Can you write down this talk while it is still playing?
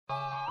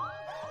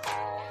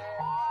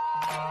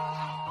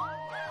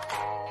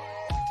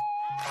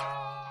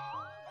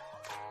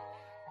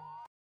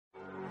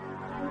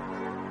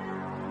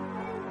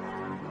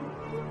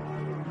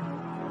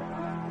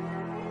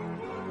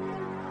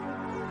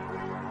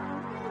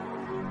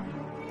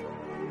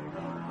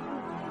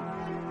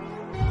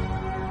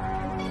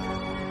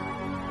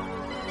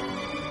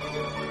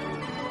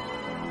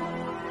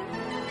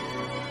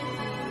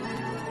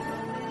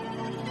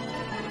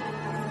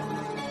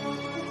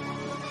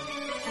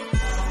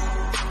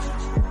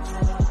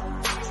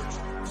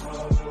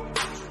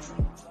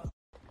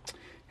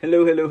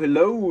Hello, hello,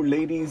 hello,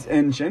 ladies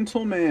and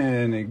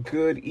gentlemen.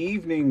 Good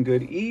evening,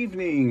 good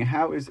evening.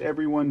 How is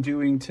everyone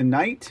doing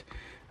tonight?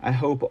 I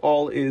hope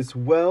all is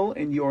well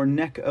in your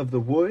neck of the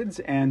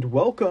woods, and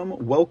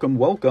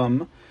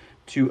welcome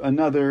to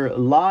another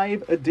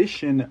live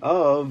edition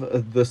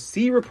of the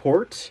C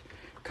Report,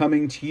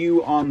 coming to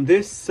you on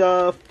this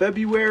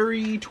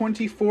February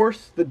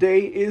 24th. The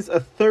day is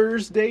a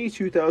Thursday,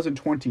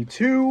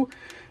 2022,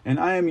 and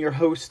I am your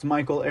host,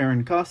 Michael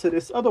Aaron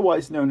Casadis,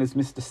 otherwise known as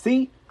Mr.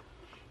 C.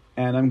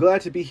 And I'm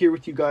glad to be here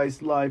with you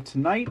guys live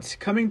tonight,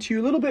 coming to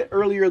you a little bit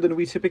earlier than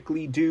we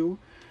typically do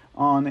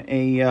on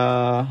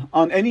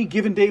any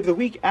given day of the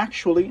week,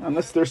 actually,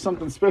 unless there's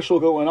something special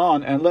going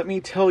on. And let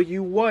me tell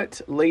you what,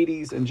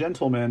 ladies and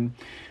gentlemen,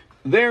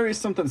 there is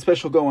something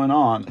special going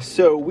on.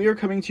 So we are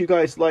coming to you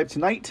guys live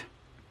tonight.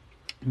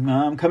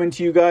 I'm coming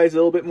to you guys a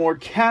little bit more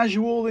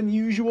casual than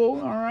usual,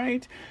 all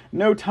right?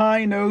 No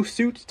tie, no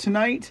suit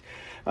tonight.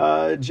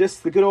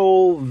 Just the good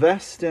old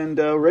vest and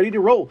ready to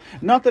roll.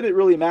 Not that it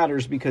really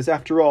matters, because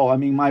after all, I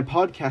mean, my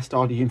podcast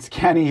audience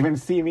can't even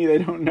see me. They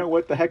don't know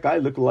what the heck I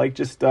look like.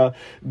 Just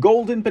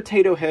golden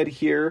potato head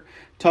here,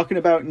 talking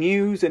about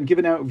news and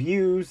giving out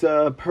views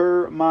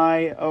per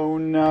my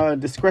own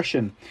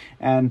discretion,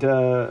 and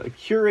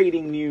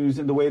curating news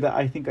in the way that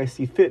I think I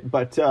see fit.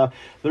 But the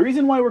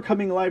reason why we're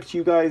coming live to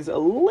you guys a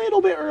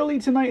little bit early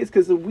tonight is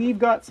because we've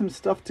got some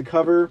stuff to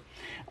cover.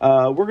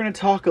 We're going to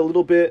talk a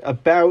little bit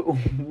about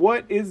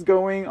what is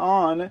going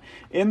on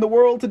in the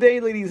world today,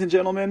 ladies and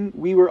gentlemen.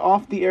 We were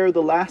off the air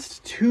the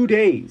last 2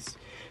 days.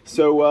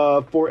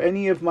 So for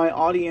any of my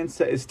audience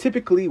that is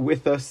typically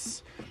with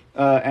us,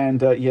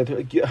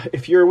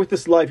 if you're with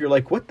us live, you're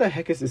like, what the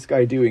heck is this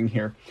guy doing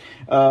here?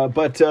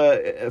 But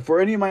for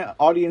any of my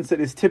audience that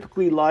is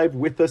typically live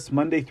with us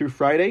Monday through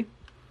Friday,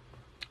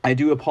 I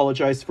do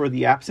apologize for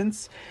the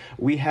absence.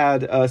 We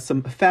had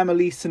some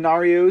family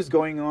scenarios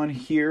going on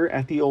here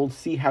at the old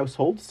C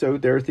household, so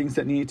there are things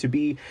that need to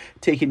be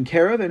taken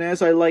care of. And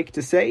as I like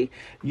to say,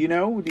 you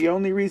know, the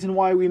only reason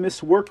why we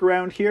miss work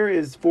around here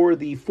is for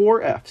the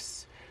 4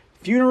 Fs.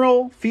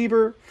 Funeral,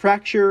 fever,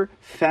 fracture,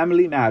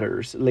 family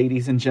matters,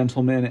 ladies and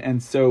gentlemen.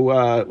 And so,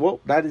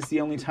 well, that is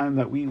the only time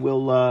that we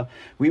will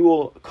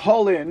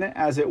call in,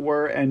 as it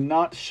were, and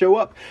not show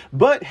up.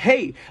 But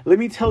hey, let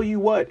me tell you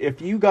what, if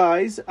you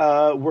guys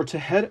were to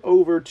head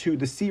over to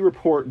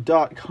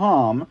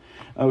thecreport.com,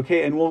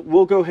 okay, and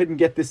we'll go ahead and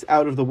get this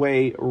out of the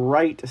way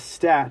right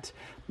stat.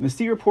 The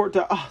C Report.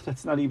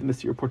 That's not even the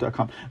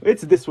creport.com.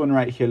 It's this one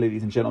right here,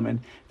 ladies and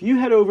gentlemen. If you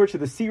head over to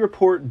the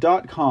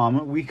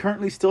creport.com, we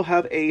currently still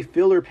have a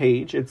filler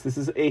page. This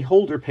is a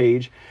holder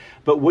page.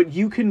 But what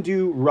you can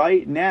do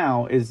right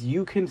now is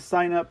you can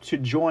sign up to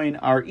join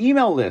our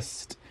email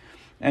list.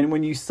 And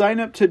when you sign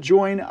up to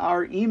join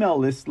our email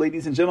list,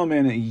 ladies and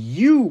gentlemen,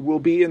 you will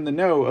be in the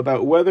know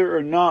about whether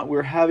or not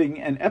we're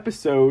having an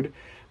episode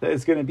that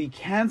is going to be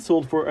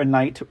canceled for a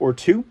night or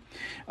two.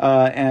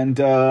 And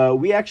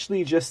we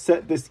actually just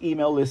set this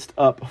email list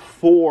up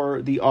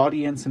for the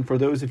audience and for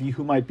those of you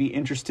who might be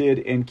interested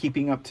in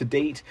keeping up to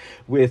date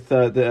with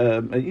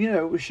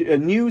the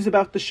news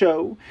about the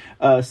show,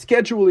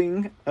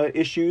 scheduling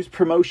issues,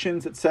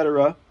 promotions,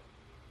 etc.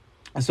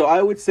 So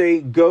I would say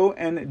go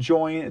and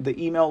join the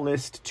email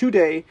list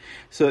today,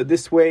 so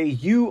this way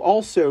you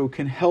also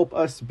can help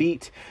us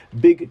beat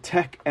big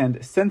tech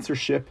and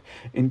censorship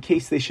in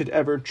case they should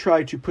ever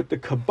try to put the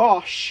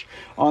kibosh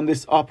on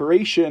this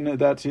operation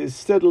that is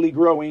steadily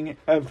growing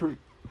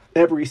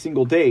every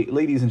single day,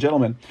 ladies and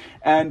gentlemen.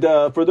 And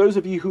for those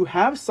of you who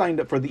have signed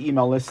up for the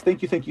email list,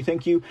 thank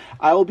you.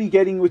 I'll be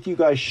getting with you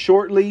guys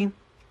shortly.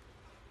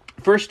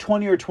 First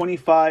 20 or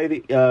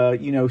 25,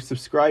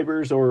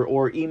 subscribers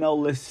or email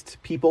list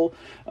people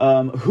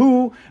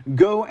who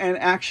go and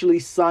actually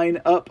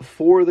sign up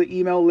for the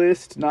email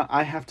list. Not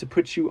I have to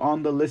put you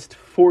on the list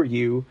for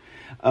you.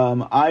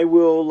 I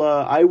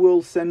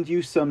will send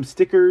you some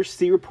stickers,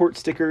 C Report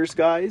stickers,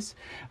 guys.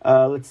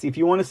 Let's see if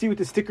you want to see what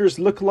the stickers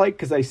look like,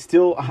 because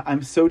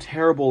I'm so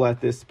terrible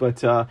at this. But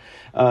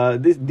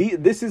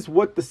this is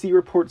what the C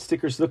Report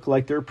stickers look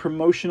like. They're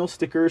promotional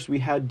stickers we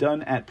had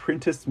done at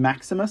Printus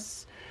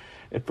Maximus.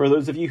 For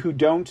those of you who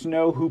don't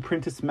know who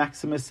Printus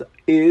Maximus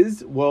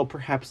is, well,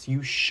 perhaps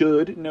you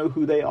should know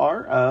who they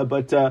are.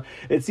 But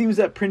it seems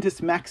that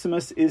Printus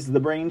Maximus is the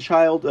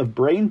brainchild of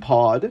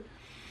BrainPod.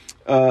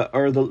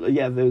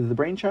 The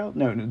brainchild?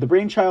 No, the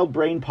brainchild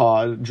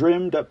BrainPod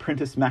dreamed up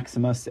Printus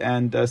Maximus,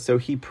 and so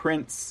he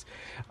printed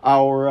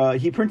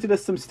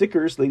us some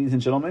stickers, ladies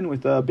and gentlemen,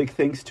 with big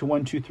thanks to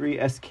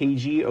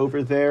 123SKG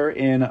over there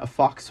in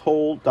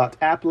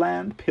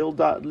foxhole.appland,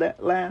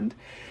 pill.land.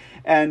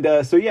 And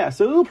so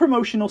little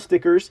promotional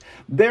stickers.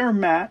 They're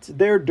matte,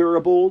 they're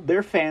durable,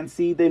 they're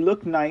fancy, they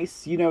look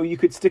nice. You know, you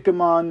could stick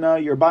them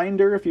on your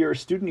binder if you're a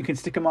student. You can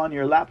stick them on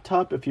your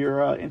laptop if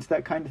you're into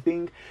that kind of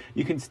thing.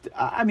 You can,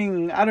 I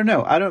don't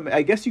know.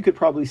 I guess you could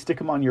probably stick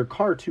them on your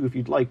car too if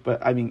you'd like, but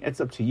I mean, it's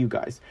up to you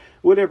guys.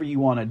 Whatever you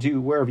want to do,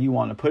 wherever you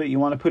want to put it. You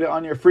want to put it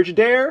on your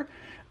Frigidaire?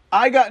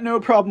 I got no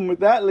problem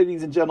with that,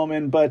 ladies and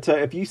gentlemen. But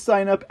if you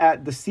sign up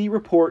at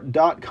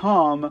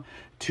thecreport.com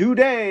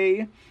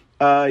today,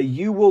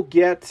 you will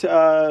get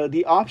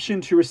the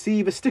option to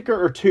receive a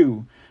sticker or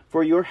two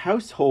for your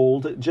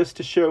household, just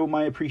to show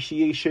my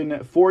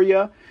appreciation for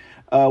you.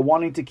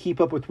 Wanting to keep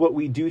up with what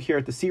we do here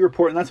at the C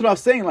Report. And that's what I was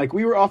saying. Like,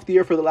 we were off the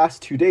air for the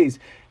last 2 days.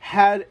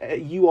 Had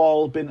you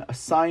all been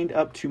signed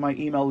up to my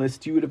email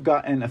list, you would have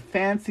gotten a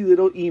fancy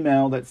little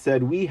email that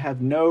said, we have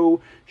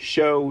no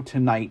show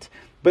tonight.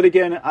 But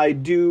again, I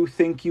do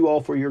thank you all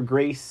for your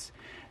grace.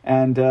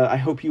 And I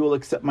hope you will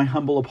accept my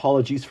humble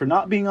apologies for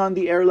not being on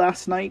the air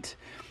last night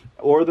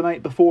or the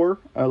night before.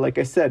 Like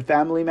I said,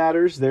 family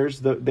matters. There's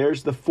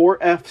the 4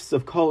 F's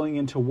of calling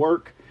into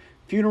work.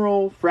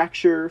 Funeral,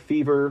 fracture,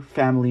 fever,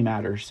 family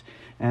matters.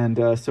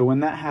 And so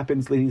when that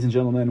happens, ladies and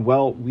gentlemen,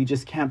 well, we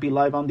just can't be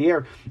live on the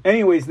air.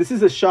 Anyways, this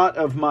is a shot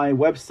of my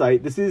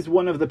website. This is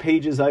one of the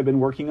pages I've been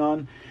working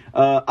on.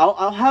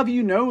 I'll have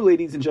you know,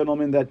 ladies and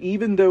gentlemen, that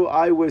even though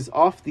I was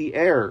off the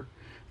air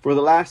for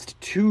the last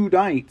 2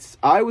 nights,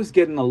 I was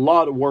getting a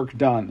lot of work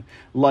done.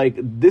 Like,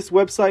 this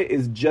website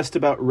is just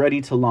about ready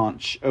to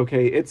launch.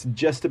 Okay, it's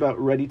just about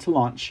ready to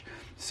launch.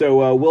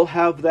 So we'll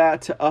have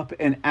that up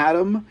and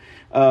atom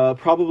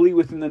probably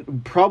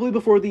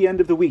before the end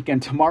of the week. And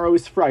tomorrow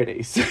is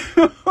Friday, so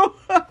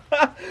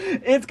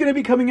it's going to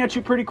be coming at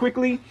you pretty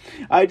quickly.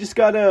 I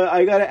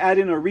gotta add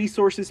in a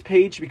resources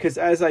page, because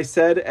as I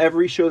said,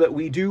 every show that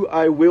we do,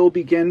 I will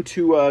begin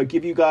to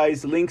give you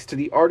guys links to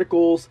the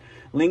articles,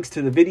 links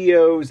to the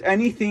videos,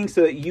 anything, so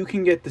that you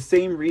can get the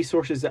same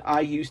resources that I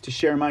use to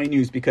share my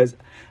news, because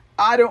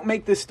I don't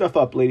make this stuff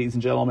up, ladies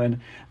and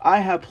gentlemen. I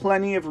have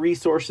plenty of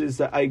resources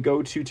that I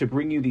go to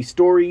bring you these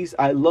stories.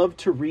 I love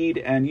to read,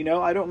 and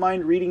I don't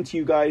mind reading to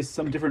you guys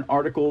some different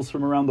articles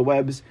from around the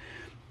webs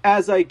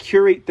as I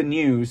curate the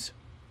news.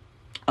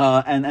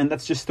 And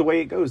that's just the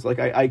way it goes. Like,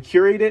 I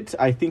curate it.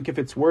 I think if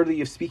it's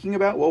worthy of speaking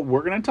about, well,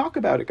 we're going to talk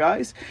about it,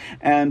 guys.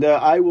 And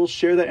I will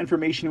share that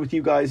information with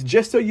you guys,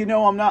 just so you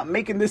know I'm not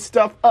making this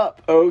stuff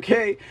up,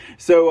 okay?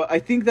 So I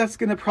think that's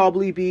going to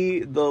probably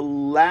be the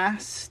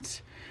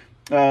last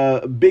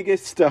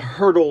biggest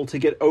hurdle to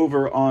get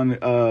over on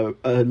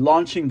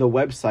launching the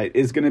website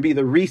is going to be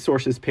the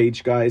resources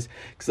page, guys,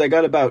 because I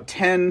got about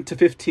 10 to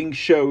 15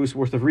 shows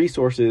worth of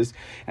resources,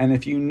 and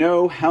if you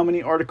know how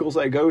many articles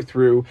I go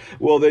through,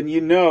 well, then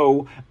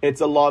it's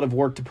a lot of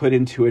work to put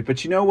into it.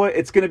 But you know what?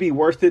 It's going to be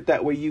worth it.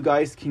 That way you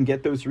guys can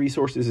get those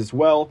resources as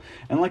well.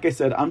 And like I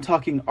said, I'm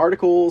talking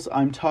articles,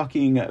 I'm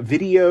talking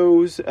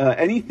videos,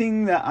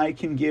 anything that I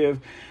can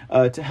give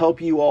to help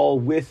you all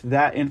with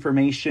that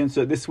information.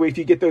 So this way, if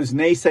you get those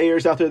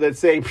naysayers out there that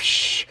say,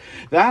 Psh,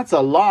 that's a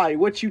lie,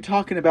 what you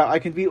talking about? I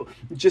can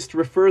just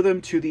refer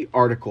them to the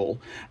article,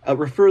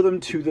 refer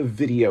them to the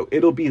video.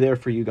 It'll be there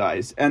for you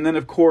guys. And then,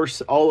 of course,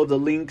 all of the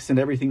links and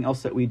everything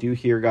else that we do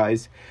here,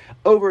 guys,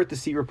 over at the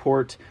C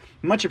Report.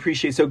 Much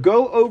appreciated. So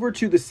go over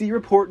to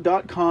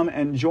thecreport.com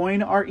and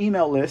join our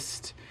email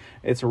list.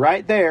 It's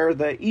right there,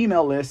 the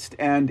email list.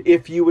 And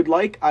if you would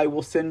like, I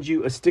will send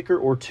you a sticker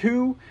or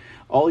two.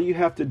 All you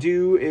have to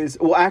do is,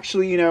 well,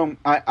 actually,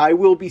 I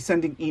will be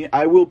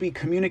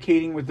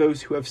communicating with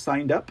those who have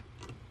signed up.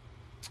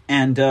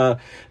 And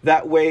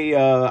that way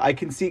I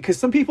can see, because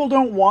some people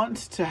don't want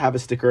to have a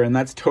sticker, and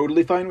that's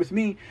totally fine with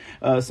me.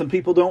 Some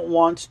people don't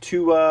want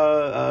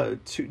to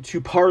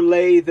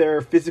parlay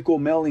their physical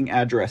mailing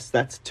address.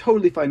 That's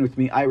totally fine with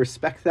me. I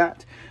respect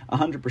that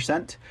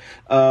 100%.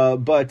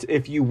 But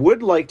if you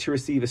would like to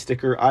receive a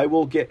sticker, I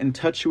will get in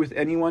touch with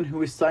anyone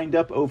who is signed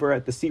up over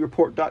at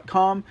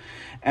thecreport.com.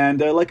 And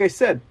like I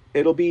said,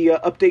 it'll be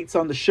updates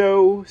on the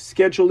show,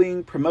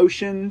 scheduling,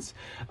 promotions.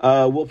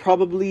 We'll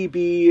probably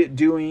be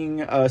doing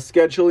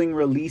scheduling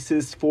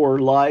releases for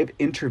live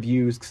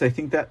interviews, because I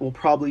think that will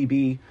probably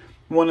be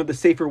one of the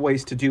safer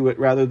ways to do it,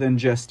 rather than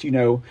just,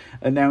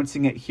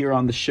 announcing it here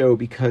on the show.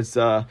 Because,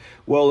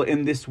 well,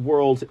 in this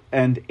world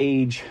and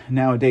age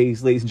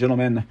nowadays, ladies and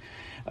gentlemen,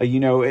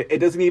 it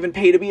doesn't even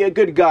pay to be a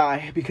good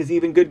guy, because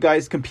even good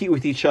guys compete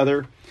with each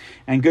other,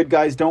 and good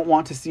guys don't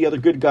want to see other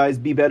good guys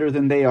be better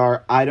than they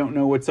are. I don't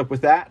know what's up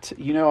with that.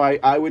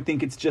 I would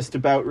think it's just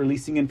about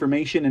releasing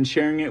information and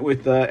sharing it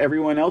with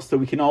everyone else so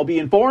we can all be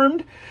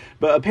informed.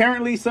 But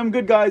apparently some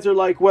good guys are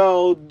like,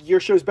 well, your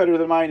show's better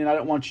than mine and I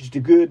don't want you to do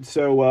good,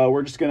 so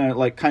we're just going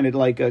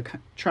to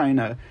trying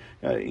to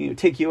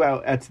take you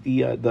out at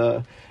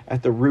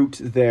the root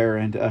there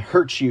and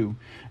hurt you.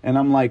 And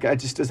I'm like, it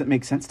just doesn't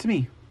make sense to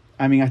me.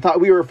 I mean, I thought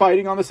we were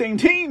fighting on the same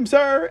team,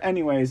 sir.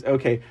 Anyways,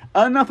 okay.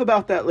 Enough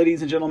about that,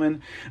 ladies and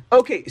gentlemen.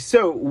 Okay,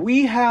 so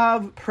we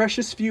have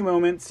precious few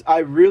moments. I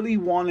really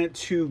wanted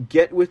to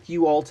get with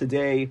you all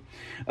today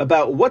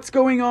about what's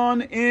going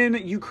on in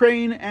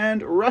Ukraine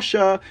and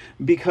Russia,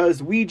 because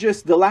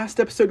the last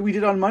episode we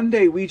did on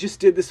Monday, we just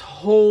did this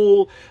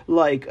whole,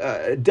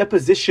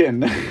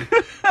 deposition.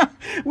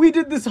 We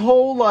did this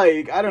whole,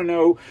 dive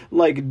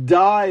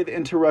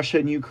into Russia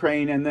and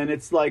Ukraine, and then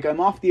it's like I'm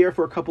off the air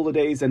for a couple of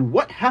days, and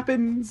what happened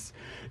happens.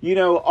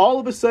 All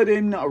of a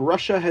sudden,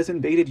 Russia has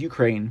invaded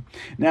Ukraine.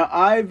 Now,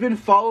 I've been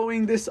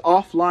following this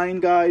offline,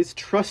 guys.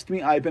 Trust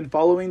me, I've been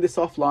following this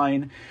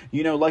offline.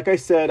 Like I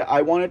said,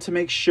 I wanted to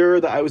make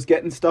sure that I was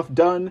getting stuff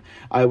done.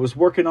 I was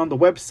working on the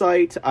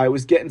website. I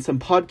was getting some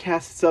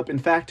podcasts up. In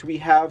fact, we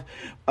have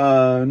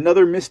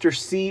another Mr.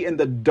 C in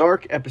the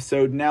Dark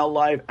episode now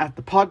live at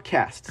the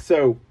podcast.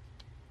 So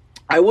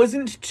I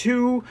wasn't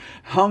too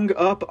hung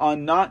up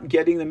on not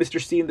getting the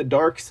Mr. C in the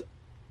Darks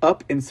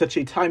up in such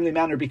a timely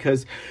manner,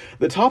 because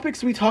the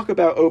topics we talk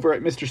about over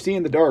at Mr. C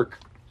in the Dark,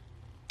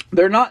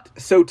 they're not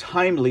so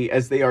timely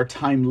as they are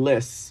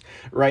timeless,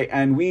 right?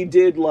 And we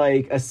did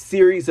like a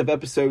series of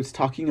episodes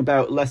talking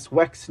about Les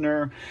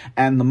Wexner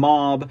and the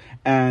mob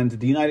and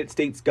the United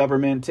States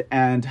government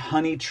and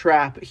honey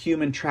trap,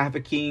 human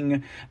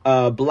trafficking,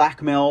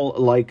 blackmail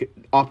like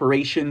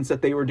operations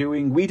that they were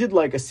doing. We did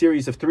like a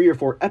series of 3 or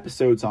 4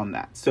 episodes on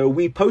that. So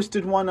we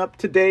posted one up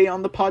today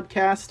on the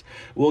podcast.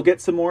 We'll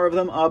get some more of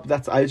them up.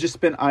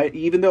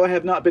 Even though I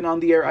have not been on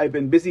the air, I've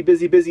been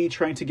busy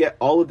trying to get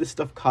all of this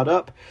stuff caught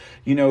up.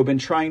 Been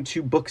trying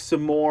to book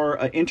some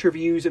more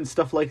interviews and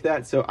stuff like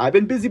that. So I've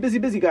been busy,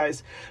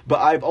 guys. But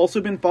I've also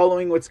been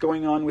following what's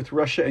going on with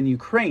Russia and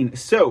Ukraine.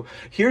 So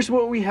here's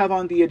what we have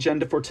on the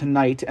agenda for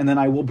tonight, and then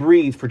I will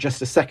breathe for just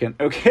a second,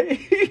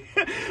 okay?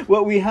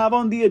 What we have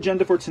on the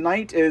agenda for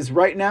tonight is,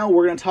 right now,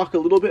 we're going to talk a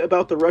little bit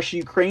about the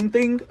Russia-Ukraine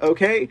thing,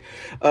 okay?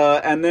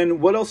 And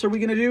then what else are we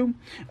going to do?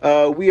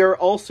 We are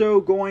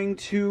also going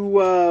to,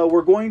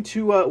 we're going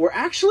to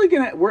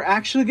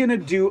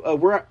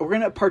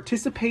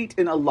participate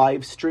in a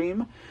live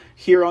stream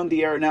here on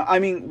the air. Now, I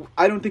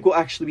don't think we'll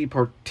actually be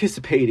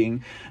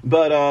participating,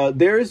 but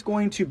there is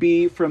going to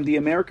be, from the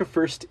America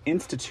First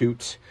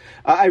Institute,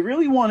 I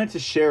really wanted to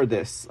share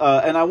this,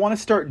 and I want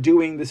to start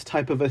doing this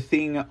type of a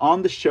thing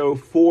on the show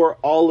for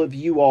all of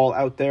you all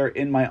out there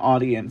in my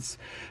audience,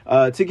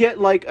 to get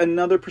like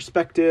another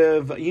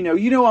perspective.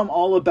 I'm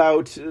all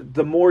about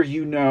the more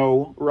you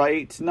know,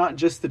 right? Not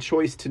just the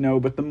choice to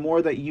know, but the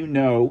more that you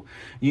know,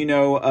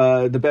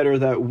 the better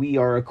that we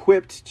are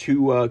equipped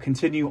to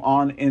continue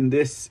on in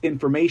this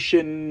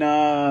information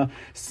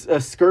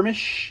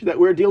skirmish that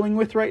we're dealing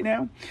with right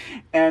now.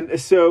 And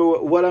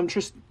so what I'm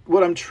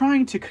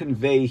trying to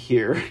convey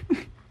here,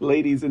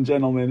 ladies and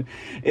gentlemen,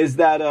 is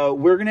that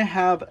we're going to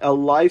have a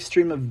live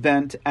stream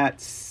event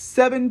at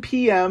 7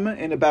 p.m.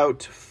 in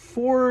about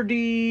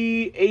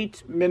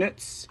 48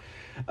 minutes,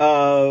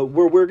 where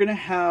we're going to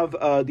have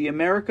the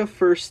America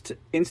First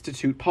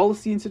Institute,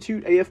 Policy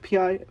Institute,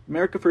 AFPI,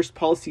 America First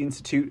Policy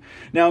Institute.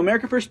 Now,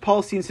 America First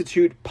Policy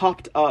Institute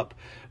popped up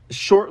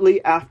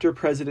shortly after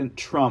President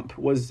Trump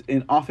was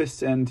in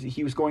office and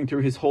he was going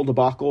through his whole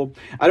debacle.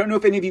 I don't know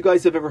if any of you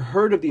guys have ever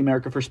heard of the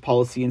America First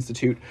Policy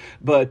Institute,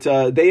 but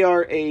they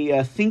are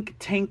a think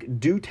tank,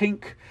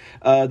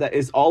 that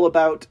is all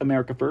about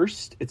America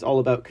First. It's all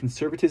about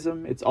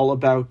conservatism. It's all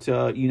about,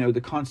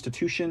 the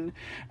Constitution.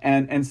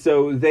 And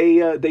so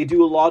they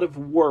do a lot of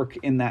work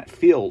in that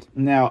field.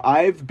 Now,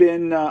 I've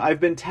been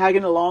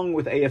tagging along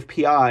with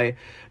AFPI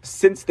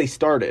since they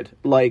started.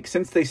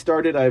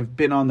 I've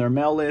been on their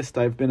mail list.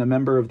 I've been a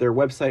member of their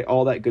website,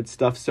 all that good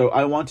stuff. So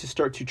I want to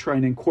start to try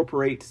and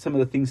incorporate some of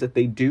the things that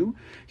they do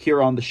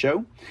here on the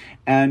show.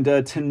 And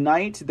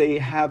tonight they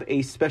have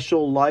a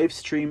special live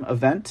stream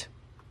event.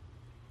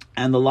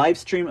 And the live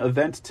stream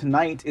event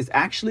tonight is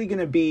actually going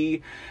to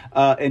be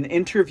an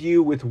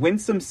interview with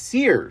Winsome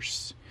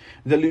Sears,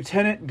 the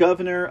Lieutenant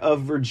Governor of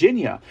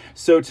Virginia.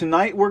 So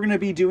tonight we're going to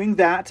be doing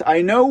that.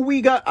 I know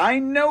we got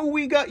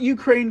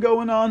Ukraine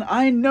going on.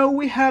 I know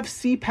we have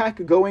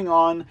CPAC going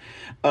on.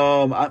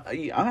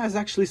 I was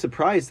actually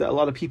surprised that a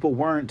lot of people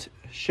weren't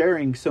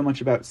sharing so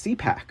much about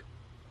CPAC.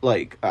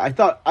 Like, I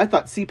thought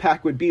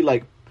CPAC would be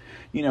like,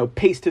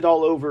 pasted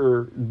all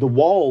over the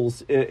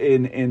walls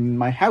in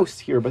my house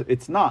here, but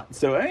it's not.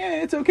 So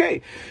it's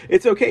okay.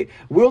 It's okay.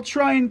 We'll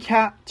try and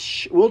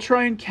catch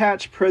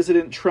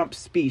President Trump's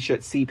speech at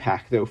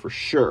CPAC though, for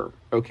sure.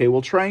 Okay,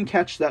 we'll try and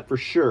catch that for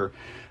sure.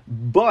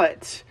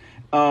 But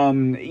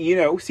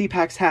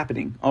CPAC's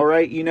happening. All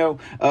right. Here's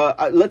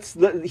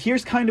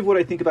kind of what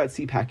I think about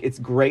CPAC. It's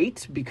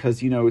great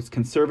because, it's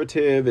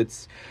conservative,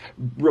 it's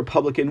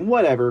Republican,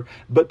 whatever.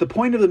 But the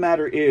point of the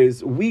matter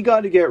is we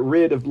got to get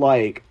rid of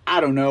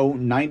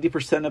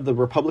 90% of the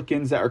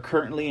Republicans that are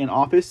currently in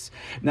office.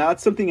 Now,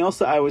 that's something else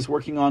that I was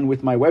working on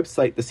with my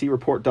website,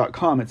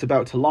 thecreport.com. It's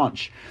about to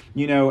launch,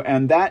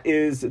 and that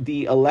is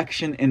the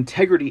election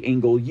integrity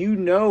angle.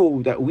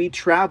 That we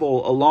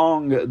travel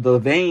along the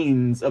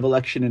veins of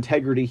election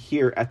integrity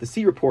here at the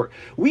C Report.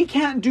 We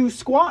can't do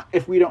squat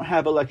if we don't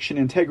have election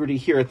integrity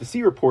here at the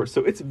C Report.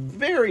 So it's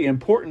very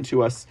important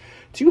to us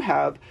to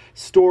have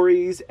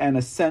stories and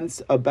a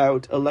sense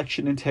about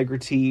election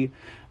integrity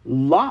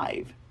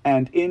live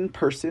and in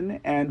person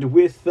and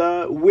with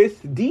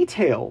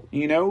detail,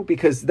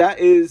 because that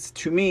is,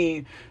 to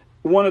me,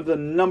 one of the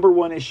number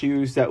one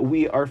issues that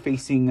we are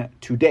facing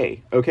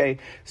today. Okay.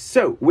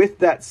 So with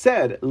that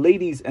said,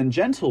 ladies and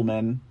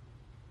gentlemen,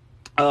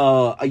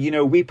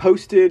 we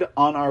posted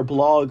on our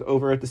blog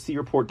over at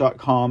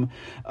thecreport.com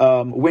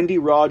Wendy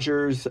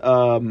Rogers'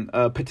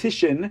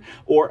 petition,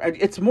 or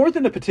it's more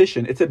than a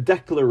petition, it's a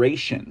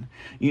declaration.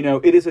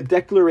 It is a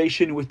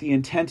declaration with the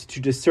intent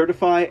to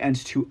decertify and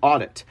to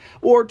audit,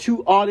 or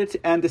to audit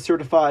and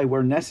decertify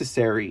where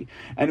necessary.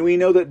 And we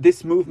know that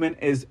this movement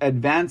is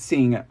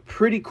advancing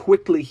pretty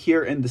quickly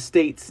here in the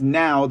States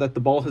now that the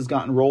ball has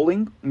gotten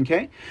rolling,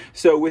 okay?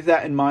 So with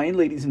that in mind,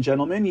 ladies and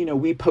gentlemen,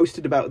 we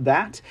posted about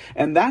that,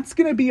 and that's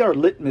going to be our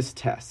litmus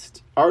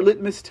test. Our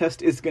litmus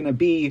test is going to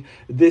be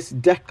this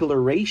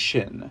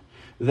declaration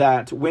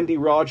that Wendy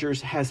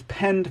Rogers has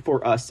penned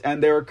for us.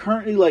 And there are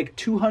currently like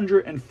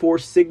 204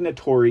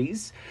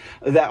 signatories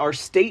that are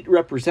state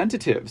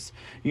representatives,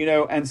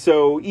 and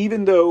so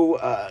even though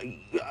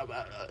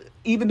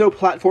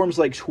platforms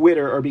like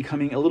Twitter are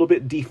becoming a little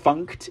bit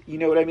defunct, you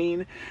know what I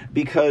mean?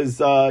 Because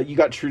you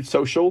got Truth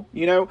Social,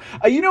 you know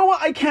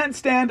what I can't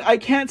stand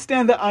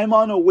that I'm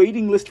on a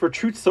waiting list for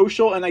Truth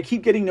Social and I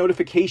keep getting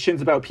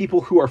notifications about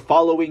people who are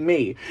following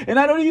me. And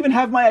I don't even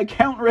have my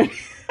account ready.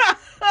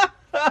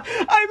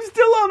 I'm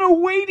still on a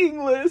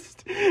waiting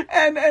list,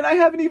 and I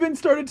haven't even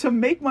started to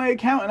make my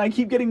account, and I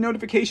keep getting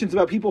notifications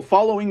about people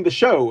following the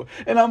show,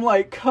 and I'm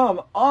like, come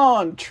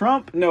on,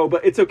 Trump. No,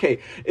 but it's okay.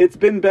 It's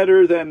been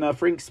better than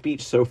Frank's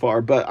speech so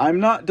far, but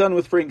I'm not done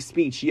with Frank's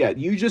speech yet.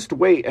 You just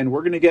wait, and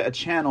we're going to get a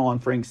channel on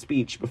Frank's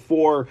speech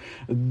before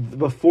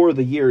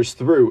the year's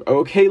through.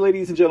 Okay,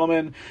 ladies and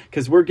gentlemen,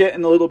 because we're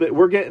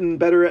getting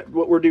better at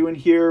what we're doing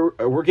here.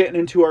 We're getting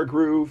into our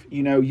groove.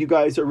 You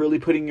guys are really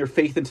putting your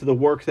faith into the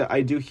work that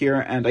I do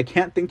here, and I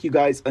can't thank you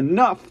guys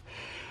enough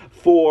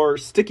for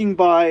sticking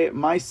by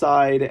my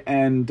side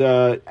and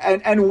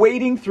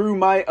wading through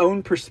my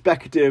own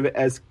perspective,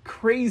 as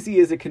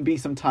crazy as it can be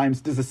sometimes.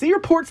 Does the C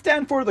Report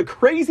stand for the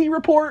Crazy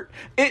Report?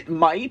 It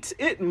might,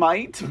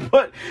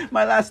 but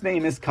my last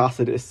name is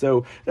Casadis,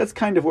 so that's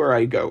kind of where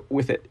I go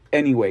with it.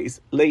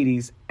 Anyways,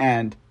 ladies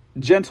and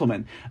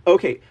gentlemen.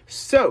 Okay,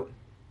 so,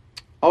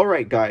 all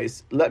right,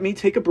 guys, let me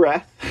take a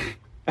breath.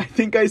 I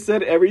think I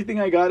said everything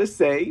I gotta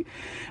say,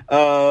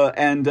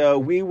 and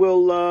we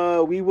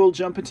will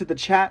jump into the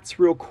chats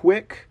real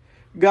quick,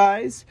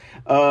 guys.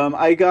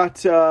 I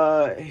got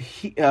a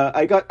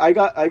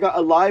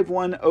live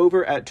one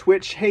over at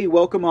Twitch. Hey,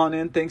 welcome on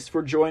in. Thanks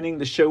for joining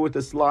the show with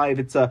us live.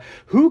 It's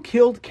Who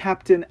Killed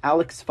Captain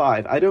Alex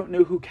 5? I don't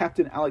know who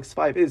Captain Alex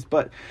 5 is,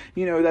 but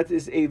that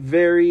is a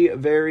very,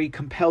 very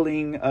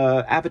compelling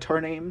avatar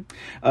name.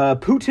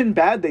 Putin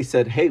bad, they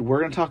said. Hey,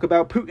 we're gonna talk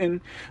about Putin.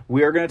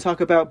 We are gonna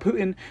talk about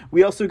Putin.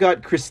 We also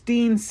got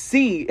Christine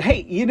C.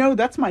 Hey,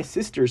 that's my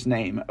sister's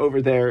name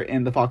over there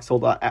in the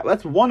Foxhole app.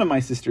 That's one of my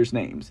sister's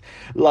names.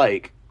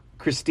 Like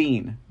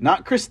Christine,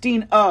 not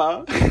Christine, but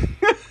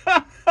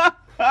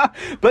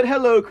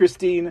hello,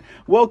 Christine.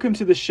 Welcome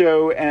to the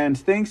show, and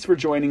thanks for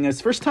joining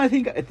us.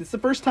 It's the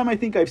first time I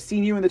think I've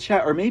seen you in the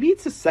chat, or maybe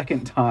it's the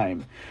second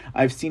time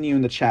I've seen you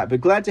in the chat, but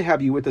glad to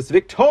have you with us.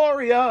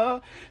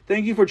 Victoria,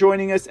 thank you for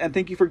joining us, and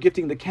thank you for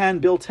gifting the can.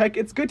 Bill Tech,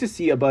 it's good to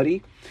see you,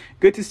 buddy.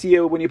 Good to see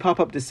you when you pop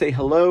up to say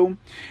hello.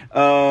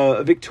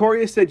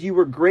 Victoria said, you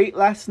were great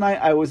last night.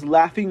 I was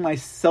laughing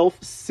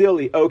myself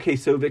silly. Okay,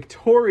 so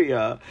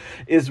Victoria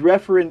is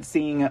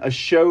referencing a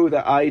show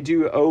that I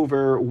do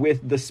over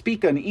with the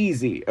Speak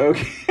Uneasy.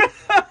 Okay.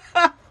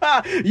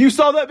 You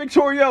saw that,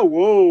 Victoria?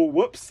 Whoa,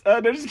 whoops.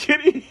 No, just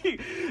kidding.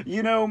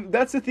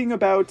 That's the thing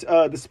about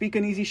the Speak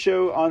Uneasy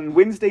show on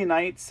Wednesday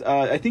nights.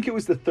 I think it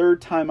was the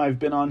third time I've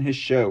been on his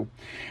show.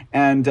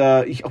 And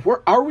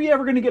are we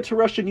ever going to get to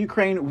Russia and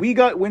Ukraine? We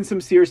got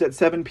Winsome Sears at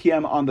 7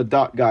 p.m. on the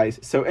dot, guys.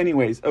 So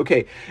anyways,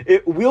 okay.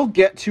 We'll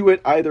get to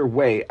it either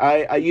way.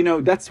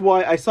 That's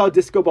why I saw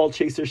Disco Ball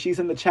Chaser. She's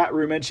in the chat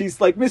room, and she's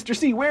like, Mr.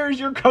 C, where's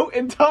your coat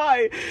and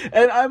tie?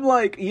 And I'm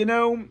like,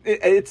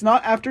 it's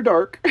not after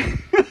dark.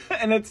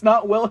 And it's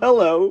not, well,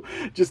 hello.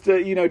 Just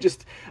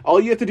all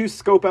you have to do is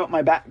scope out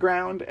my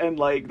background, and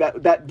like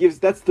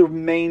that's the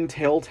main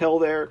telltale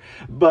there.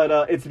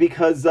 But it's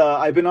because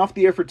I've been off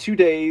the air for 2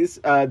 days.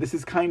 This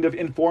is kind of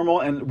informal,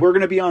 and we're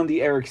going to be on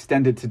the air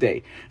extended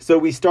today. So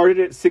we started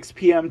at 6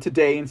 p.m.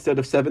 today instead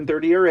of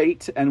 7:30 or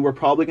 8, and we're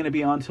probably going to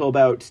be on till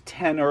about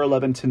 10 or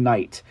 11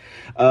 tonight,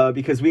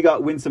 because we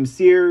got Winsome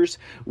Sears.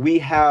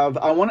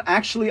 I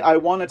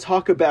want to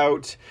talk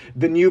about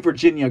the new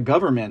Virginia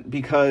government,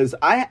 because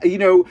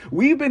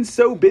we've been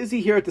so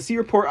busy here at the C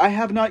Report, I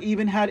have not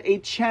even had a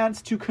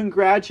chance to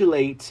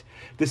congratulate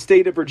the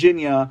state of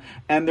Virginia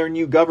and their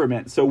new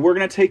government. So we're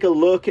going to take a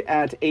look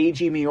at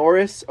A.G.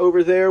 Miyares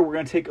over there. We're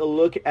going to take a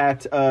look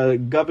at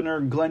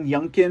Governor Glenn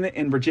Youngkin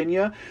in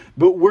Virginia.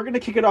 But we're going to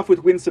kick it off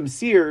with Winsome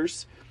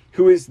Sears,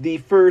 who is the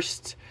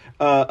first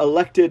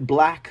elected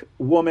black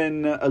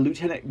woman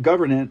lieutenant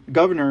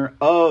governor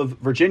of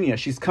Virginia.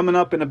 She's coming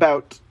up in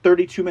about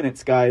 32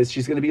 minutes, guys.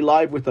 She's going to be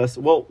live with us.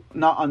 Well,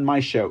 not on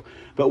my show,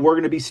 but we're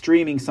going to be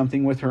streaming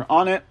something with her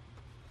on it.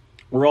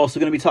 We're also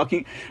going to be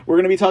talking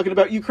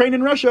about Ukraine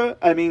and Russia.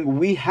 I mean,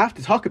 we have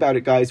to talk about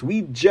it, guys.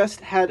 We just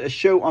had a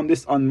show on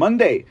this on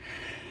Monday.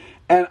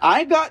 And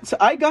I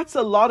got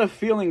a lot of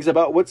feelings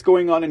about what's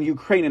going on in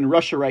Ukraine and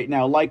Russia right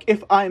now. Like,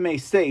 if I may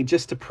say,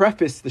 just to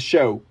preface the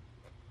show,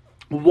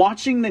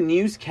 watching the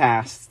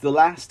newscasts the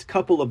last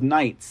couple of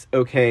nights,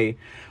 okay,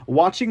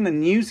 watching the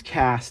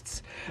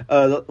newscasts,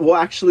 well,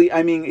 actually,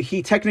 I mean,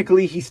 he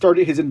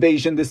started his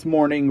invasion this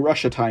morning,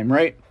 Russia time,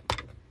 right?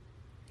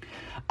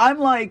 I'm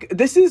like,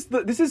 this is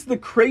the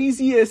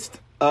craziest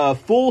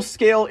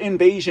full-scale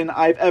invasion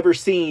I've ever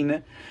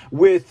seen,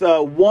 with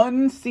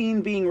one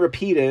scene being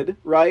repeated,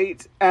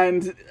 right?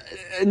 And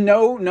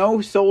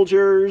no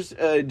soldiers,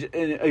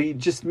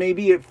 just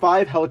maybe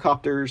 5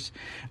 helicopters.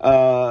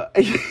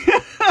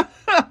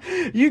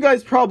 You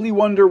guys probably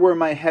wonder where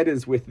my head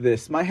is with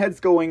this. My head's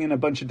going in a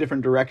bunch of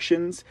different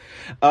directions.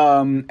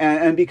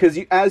 And because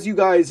as you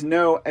guys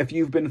know, if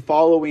you've been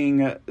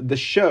following the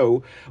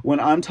show, when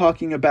I'm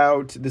talking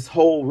about this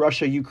whole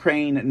Russia,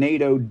 Ukraine,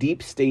 NATO,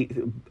 deep state,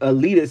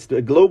 elitist,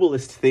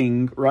 globalist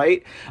thing,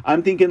 right?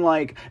 I'm thinking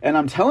like, and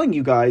I'm telling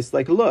you guys,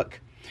 like, look,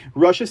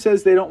 Russia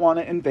says they don't want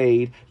to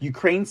invade.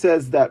 Ukraine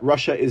says that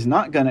Russia is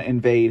not going to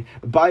invade.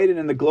 Biden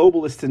and the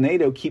globalists in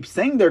NATO keep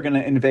saying they're going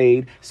to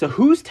invade. So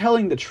who's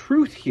telling the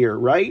truth here,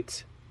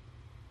 right?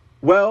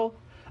 Well,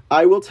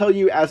 I will tell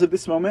you, as of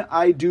this moment,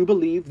 I do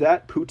believe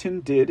that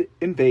Putin did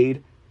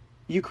invade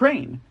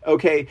Ukraine.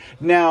 Okay,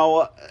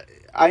 now,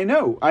 I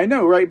know,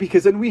 right?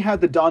 Because then we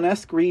had the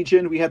Donetsk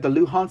region, we had the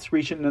Luhansk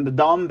region, and the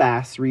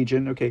Donbass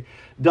region. Okay,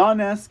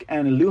 Donetsk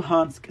and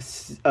Luhansk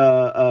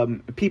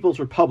People's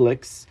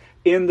Republics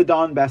in the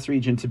Donbass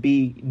region, to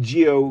be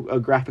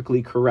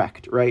geographically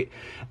correct, right?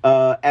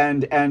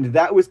 And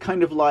that was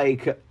kind of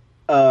like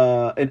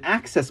an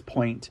access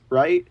point,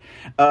 right?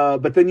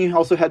 But then you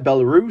also had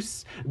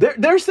Belarus.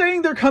 They're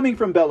saying they're coming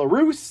from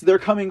Belarus, they're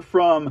coming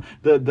from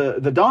the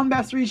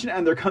Donbass region,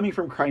 and they're coming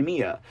from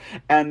Crimea.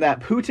 And that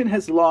Putin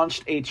has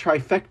launched a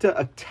trifecta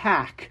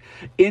attack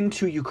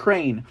into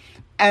Ukraine.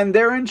 And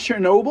they're in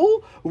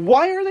Chernobyl?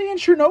 Why are they in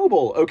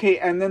Chernobyl? Okay,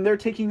 and then they're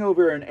taking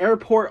over an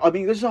airport. I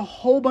mean, there's a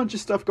whole bunch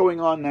of stuff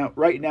going on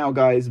right now,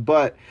 guys.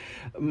 But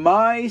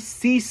my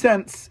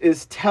C-sense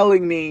is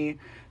telling me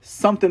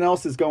something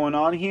else is going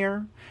on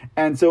here.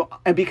 And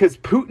because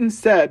Putin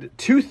said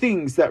 2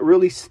 things that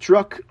really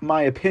struck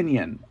my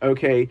opinion,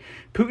 okay?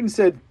 Putin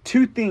said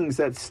 2 things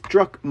that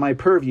struck my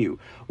purview.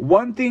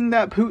 One thing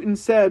that Putin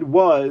said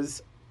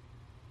was,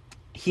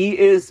 he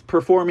is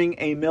performing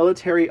a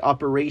military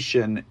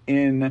operation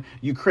in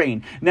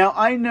Ukraine. Now,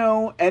 I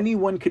know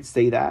anyone could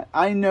say that.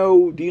 I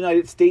know the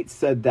United States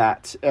said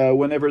that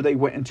whenever they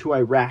went into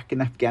Iraq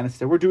and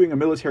Afghanistan. We're doing a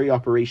military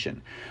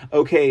operation.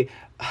 Okay,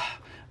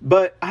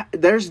 but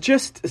there's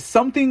just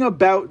something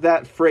about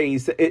that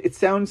phrase. It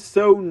sounds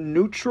so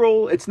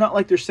neutral. It's not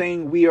like they're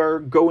saying we are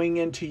going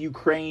into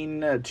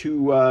Ukraine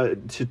to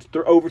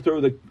overthrow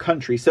the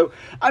country. So,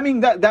 I mean,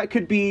 that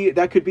could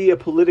be a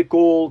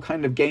political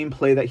kind of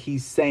gameplay that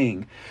he's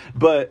saying.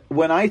 But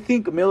when I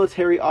think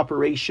military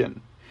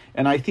operation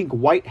and I think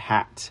white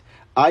hat,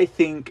 I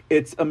think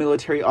it's a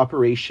military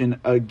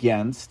operation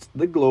against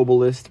the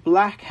globalist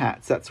black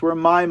hats. That's where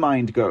my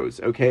mind goes,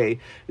 okay?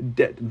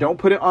 Don't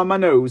put it on my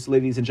nose,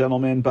 ladies and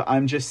gentlemen, but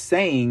I'm just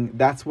saying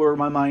that's where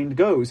my mind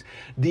goes.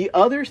 The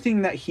other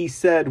thing that he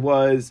said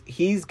was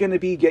he's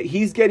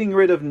getting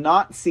rid of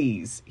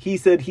Nazis. He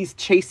said he's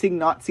chasing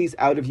Nazis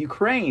out of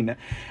Ukraine.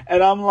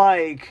 And I'm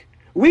like,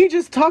 we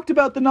just talked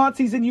about the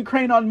Nazis in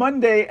Ukraine on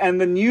Monday, and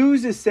the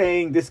news is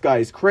saying this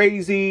guy's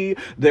crazy.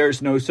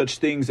 There's no such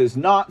things as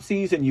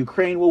Nazis in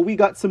Ukraine. Well, we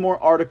got some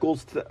more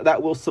articles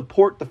that will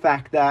support the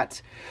fact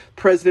that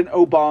President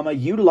Obama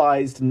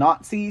utilized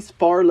Nazis,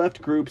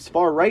 far-left groups,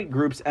 far-right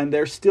groups, and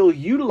they're still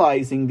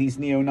utilizing these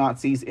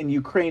neo-Nazis in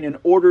Ukraine in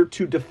order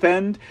to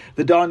defend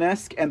the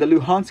Donetsk and the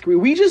Luhansk.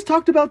 We just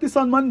talked about this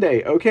on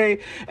Monday, okay?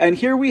 And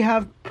here we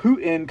have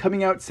Putin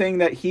coming out saying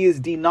that he is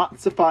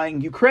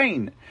denazifying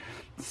Ukraine.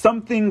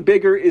 Something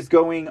bigger is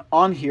going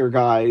on here,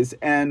 guys.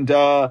 And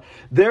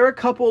there are a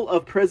couple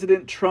of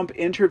President Trump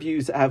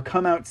interviews that have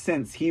come out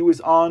since. He was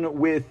on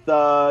with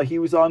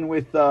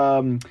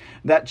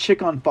that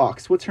chick on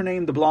Fox. What's her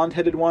name? The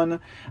blonde-headed one?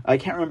 I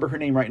can't remember her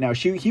name right now.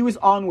 He was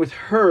on with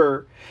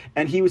her,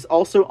 and he was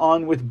also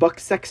on with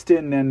Buck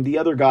Sexton and the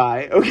other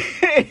guy,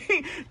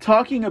 okay?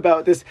 Talking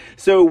about this.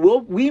 So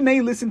we may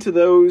listen to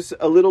those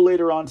a little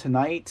later on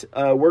tonight.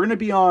 We're gonna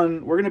be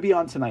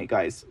on tonight,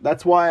 guys.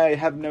 That's why I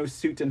have no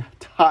suit and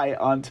tie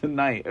on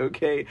tonight,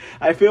 okay?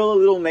 I feel a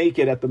little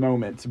naked at the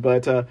moment,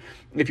 but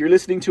if you're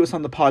listening to us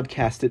on the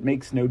podcast, it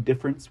makes no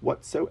difference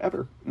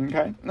whatsoever,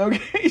 okay?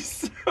 Okay,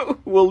 so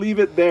we'll leave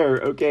it there,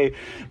 okay?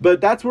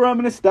 But that's where I'm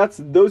gonna.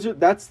 Those are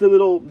the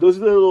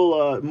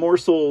little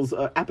morsels,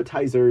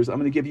 appetizers I'm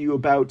gonna give you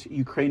about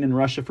Ukraine and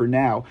Russia for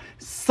now.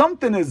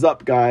 Something is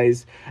up,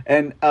 guys,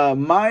 and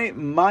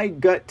my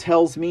gut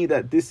tells me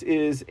that this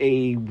is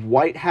a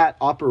white hat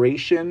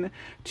operation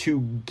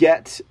to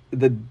get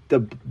the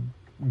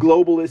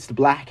globalist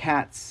black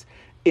hats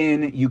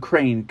in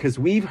Ukraine, because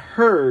we've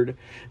heard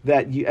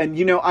that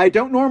I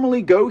don't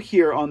normally go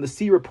here on the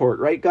C Report,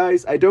 right,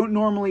 guys? I don't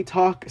normally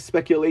talk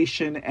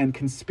speculation and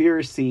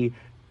conspiracy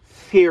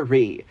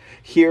theory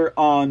here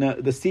on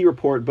the C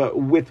Report, but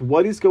with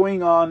what is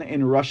going on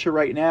in Russia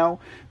right now,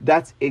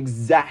 that's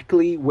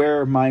exactly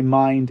where my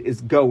mind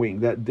is going,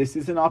 that this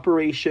is an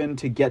operation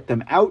to get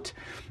them out.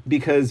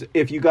 Because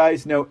if you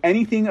guys know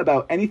anything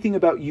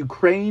about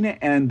Ukraine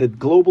and the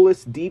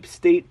globalist deep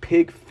state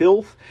pig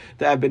filth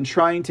that have been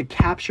trying to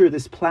capture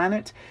this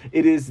planet,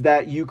 it is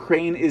that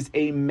Ukraine is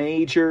a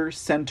major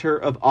center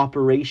of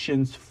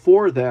operations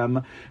for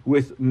them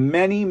with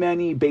many,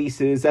 many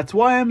bases. That's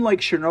why I'm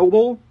like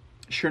Chernobyl,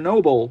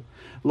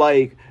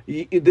 like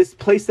this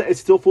place that is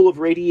still full of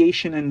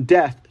radiation and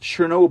death,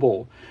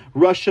 Chernobyl.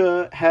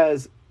 Russia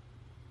has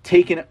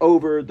taken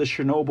over the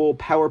Chernobyl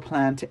power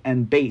plant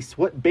and base.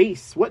 What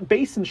base? What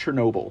base in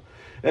Chernobyl?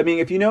 I mean,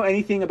 if you know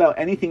anything about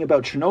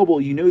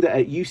Chernobyl, you know that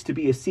it used to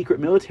be a secret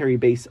military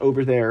base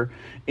over there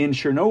in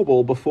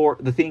Chernobyl before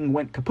the thing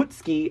went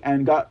kaputski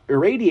and got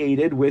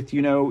irradiated with,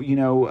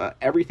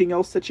 everything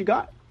else that you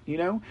got.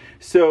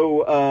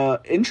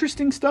 So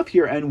interesting stuff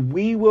here, and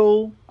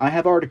I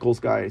have articles,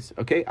 guys.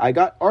 Okay, I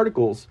got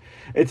articles.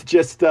 It's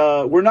just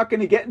we're not going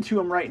to get into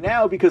them right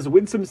now because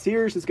Winsome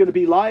Sears is going to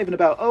be live in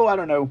about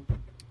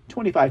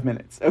 25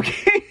 minutes.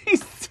 Okay,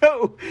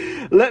 so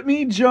let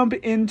me jump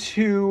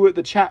into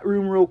the chat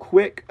room real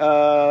quick. I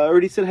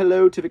already said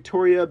hello to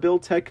Victoria, Bill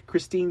Tech,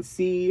 Christine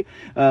C,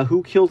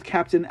 Who Killed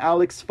Captain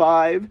Alex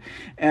 5,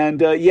 and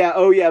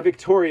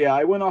Victoria.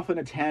 I went off on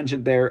a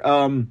tangent there.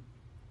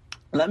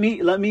 Let me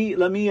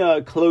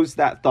close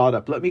that thought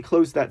up. Let me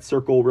close that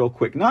circle real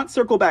quick. Not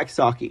circle back,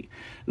 Saki.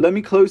 Let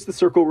me close the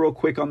circle real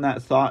quick on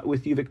that thought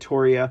with you,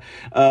 Victoria.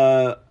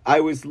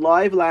 I was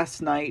live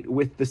last night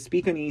with the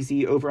Speak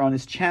Uneasy over on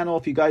his channel.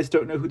 If you guys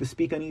don't know who the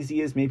Speak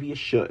Uneasy is, maybe you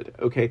should.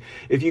 Okay,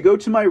 if you go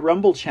to my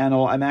Rumble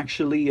channel, I'm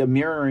actually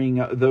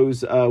mirroring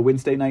those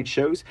Wednesday night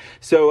shows.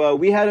 So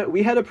we had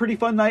a pretty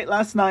fun night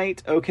last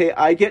night. Okay,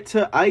 I get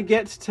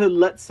to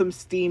let some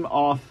steam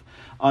off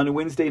on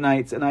Wednesday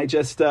nights, and I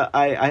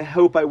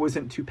hope I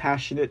wasn't too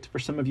passionate for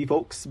some of you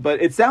folks,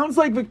 but it sounds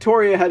like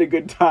Victoria had a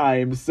good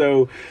time,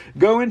 so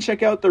go and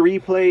check out the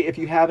replay if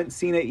you haven't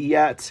seen it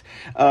yet,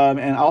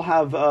 and I'll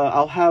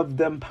have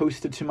them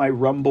posted to my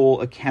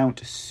Rumble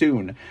account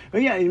soon.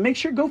 But yeah, and make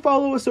sure go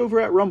follow us over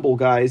at Rumble,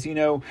 guys.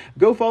 Go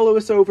follow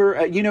us over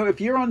at,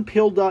 if you're on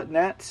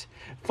pill.net,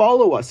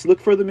 follow us. Look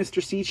for the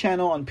Mr. C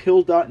channel on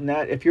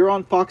pill.net. If you're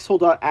on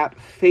foxhole.app,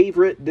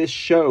 favorite this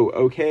show,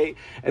 okay?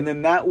 And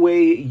then that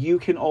way you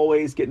can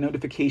always get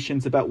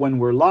notifications about when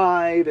we're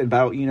live,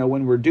 about,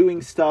 when we're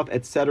doing stuff,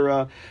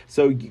 etc.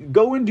 So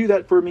go and do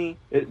that for me.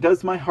 It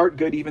does my heart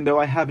good, even though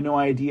I have no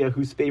idea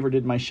who's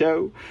favorited my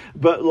show.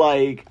 But,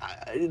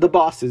 the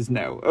bosses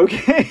know,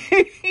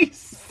 okay?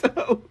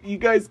 So you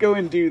guys go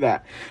and do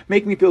that.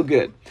 Make me feel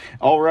good.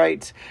 All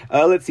right.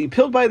 Let's see.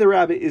 Pilled by the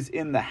Rabbit is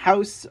in the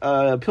house.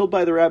 Pilled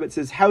by the Rabbit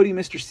says, howdy,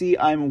 Mr. C.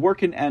 I'm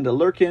working and a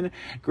lurking.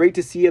 Great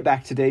to see you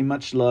back today.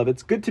 Much love.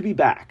 It's good to be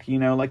back.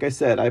 Like I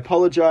said, I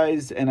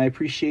apologize and I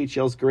appreciate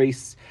y'all's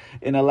grace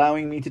in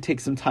allowing me to take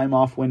some time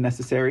off when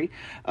necessary.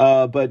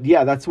 But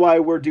yeah, that's why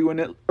we're doing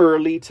it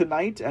early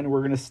tonight and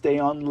we're going to stay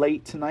on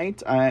late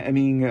tonight. I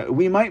mean,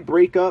 we might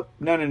break up.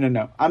 No.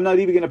 I'm not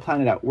even going to plan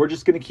it out. We're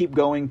just going to keep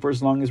going for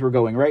as long as we're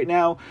going. Right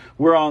now,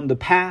 we're on the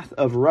path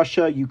of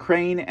Russia,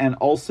 Ukraine, and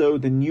also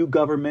the new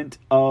government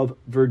of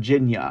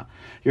Virginia.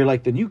 You're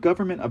like, the new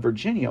government of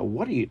Virginia?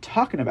 What are you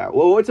talking about?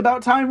 Well, it's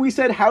about time we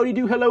said howdy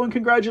do, hello, and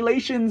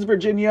congratulations,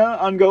 Virginia,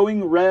 on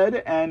going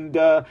red. And,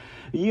 I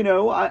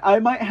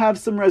might have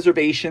some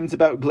reservations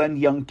about Glenn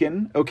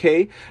Youngkin,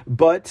 okay?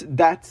 But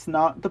that's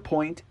not the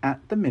point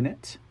at the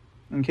minute.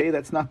 Okay,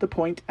 that's not the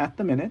point at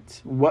the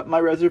minute. What my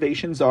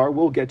reservations are,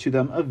 we'll get to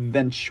them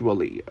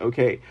eventually,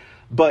 okay?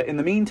 But in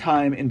the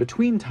meantime, in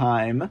between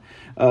time,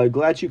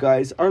 glad you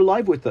guys are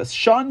live with us.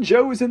 Sean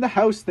Joe is in the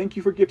house. Thank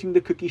you for gifting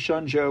the cookie,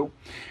 Sean Joe.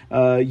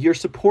 Your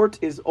support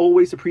is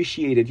always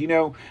appreciated.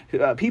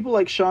 People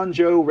like Sean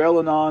Joe,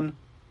 Relanon,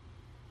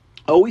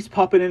 always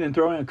popping in and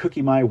throwing a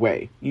cookie my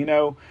way,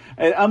 and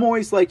I'm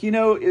always like,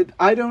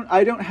 I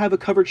don't have a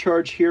cover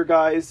charge here,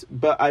 guys,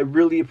 but I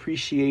really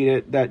appreciate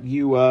it that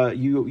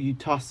you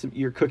toss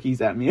your cookies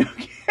at me.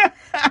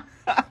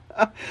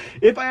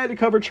 If I had a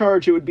cover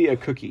charge, it would be a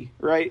cookie,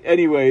 right?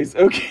 Anyways,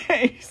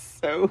 okay,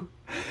 so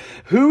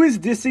who is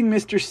dissing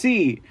Mr.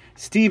 C?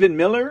 Stephen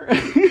Miller?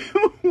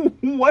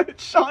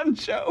 What, Sean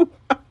Joe?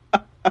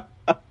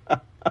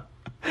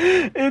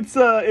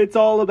 It's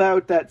all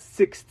about that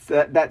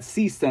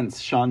C sense,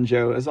 Sean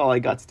Joe, is all I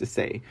got to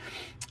say.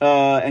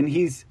 And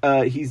he's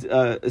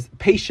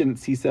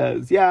patience, he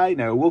says. Yeah, I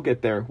know. We'll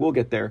get there.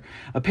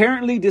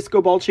 Apparently,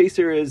 Disco Ball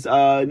Chaser is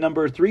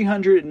number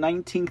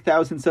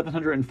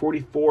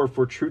 319,744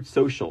 for Truth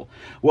Social.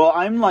 Well,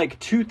 I'm like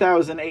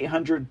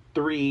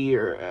 2,803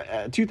 or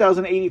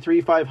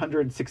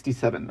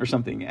 2,083,567 or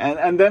something.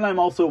 And then I'm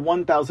also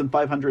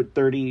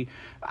 1,530.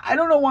 I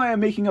don't know why I'm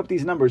making up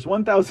these numbers.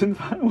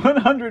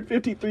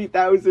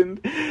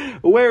 1,153,000.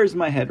 Where's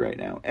my head right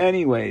now?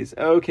 Anyways,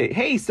 okay.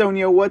 Hey,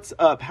 Sonia, what's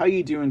up? How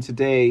you doing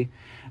today?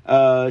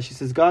 She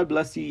says, God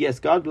bless you. Yes,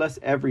 God bless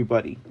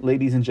everybody,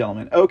 ladies and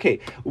gentlemen. Okay,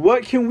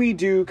 what can we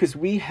do? Because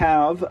we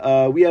have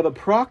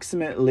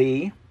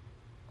approximately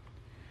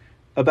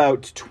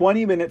about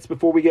 20 minutes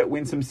before we get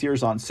Winsome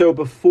Sears on. So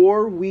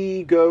before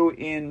we go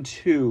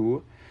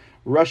into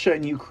Russia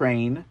and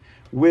Ukraine,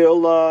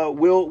 we'll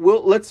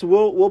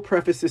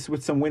preface this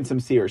with some Winsome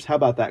Sears. How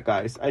about that,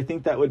 guys? I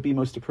think that would be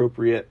most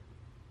appropriate.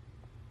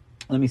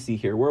 Let me see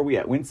here. Where are we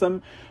at?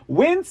 Winsome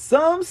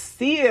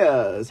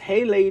Sears.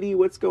 Hey, lady,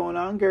 what's going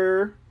on,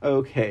 girl?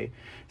 Okay,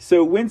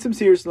 so Winsome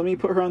Sears. Let me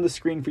put her on the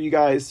screen for you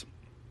guys.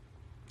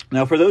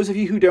 Now, for those of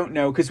you who don't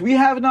know, because we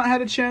have not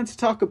had a chance to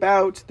talk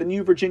about the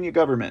new Virginia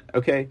government,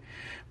 okay?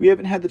 We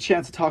haven't had the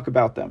chance to talk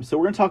about them. So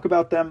we're going to talk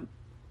about them.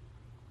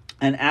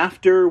 And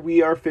after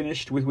we are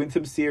finished with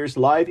Winsome Sears'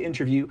 live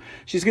interview,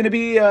 she's going to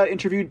be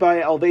interviewed by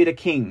Alveda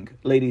King,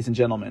 ladies and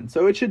gentlemen.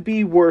 So it should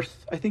be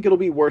I think it'll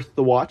be worth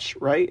the watch,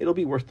 right? It'll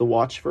be worth the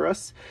watch for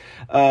us.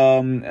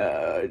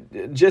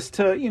 Just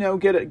to,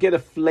 get a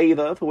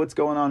flavor for what's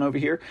going on over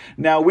here.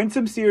 Now,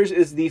 Winsome Sears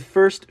is the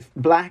first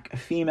black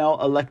female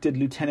elected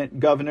lieutenant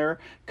governor,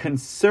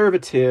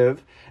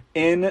 conservative,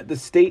 in the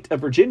state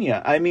of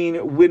Virginia. I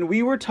mean, when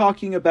we were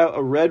talking about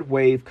a red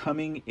wave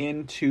coming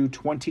into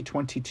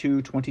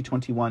 2022,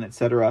 2021,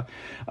 etc.,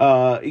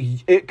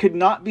 it could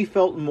not be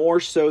felt more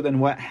so than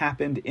what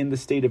happened in the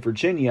state of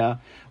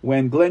Virginia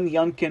when Glenn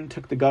Youngkin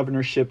took the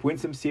governorship,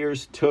 Winsome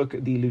Sears took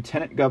the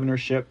lieutenant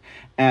governorship,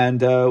 and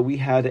we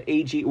had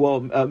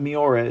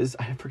Miyares.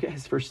 I forget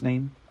his first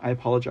name. I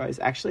apologize.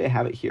 Actually, I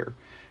have it here.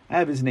 I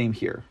have his name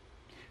here.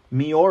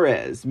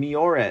 Miyares.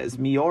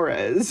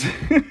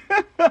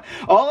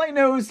 All I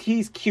know is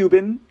he's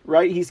Cuban,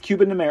 right? He's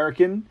Cuban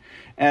American,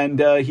 and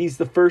he's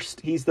the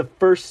first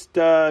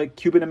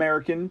Cuban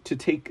American to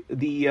take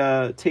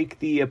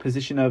the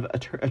position of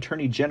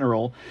Attorney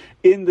General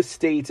in the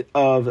state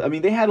of. I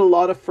mean, they had a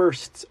lot of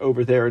firsts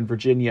over there in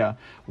Virginia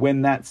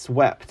when that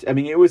swept. I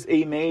mean, it was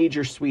a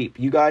major sweep.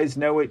 You guys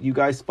know it. You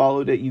guys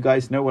followed it. You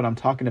guys know what I'm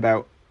talking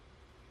about.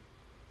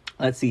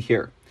 Let's see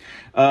here.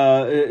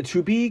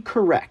 To be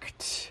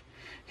correct.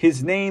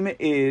 His name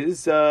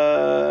is, they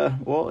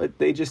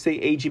just say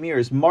A.G.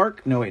 Miyares.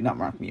 Not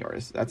Mark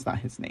Miyares. That's not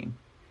his name.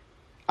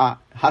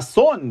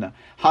 Hassan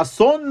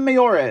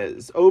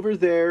Miyares, over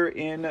there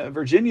in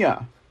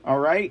Virginia. All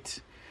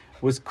right.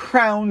 Was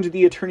crowned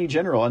the Attorney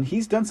General, and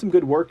he's done some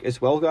good work as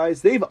well,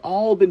 guys. They've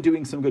all been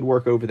doing some good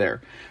work over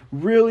there.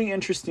 Really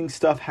interesting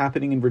stuff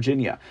happening in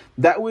Virginia.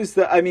 That was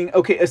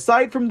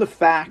aside from the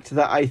fact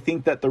that I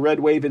think that the red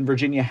wave in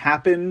Virginia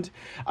happened,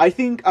 I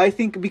think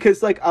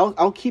because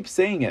I'll keep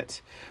saying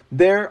it.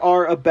 There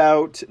are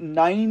about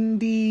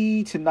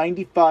 90 to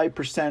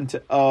 95%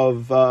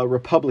 of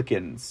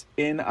Republicans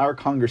in our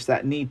Congress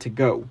that need to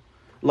go,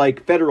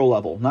 like federal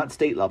level, not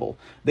state level.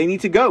 They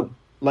need to go.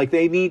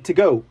 They need to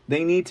go.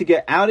 They need to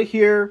get out of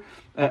here.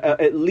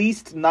 At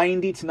least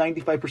 90 to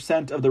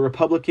 95% of the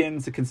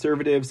Republicans, the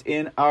conservatives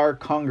in our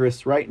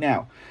Congress right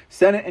now,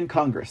 Senate and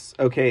Congress.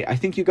 Okay, I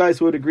think you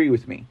guys would agree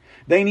with me.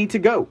 They need to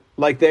go.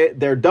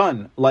 They're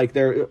done.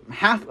 They're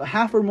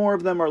half or more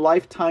of them are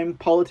lifetime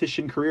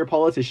career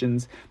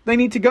politicians. They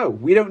need to go.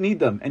 We don't need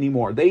them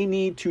anymore. They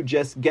need to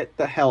just get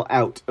the hell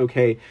out.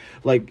 Okay,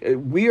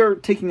 we are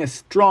taking a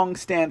strong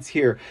stance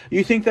here.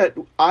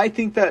 I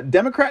think that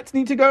Democrats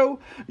need to go?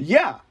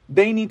 Yeah.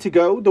 They need to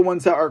go, the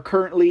ones that are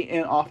currently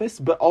in office,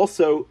 but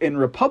also in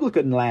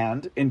Republican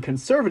land, in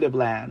conservative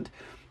land,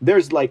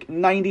 there's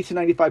 90 to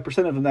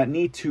 95% of them that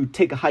need to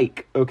take a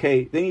hike,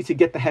 okay? They need to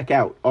get the heck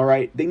out, all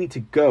right? They need to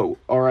go,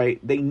 all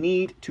right? They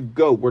need to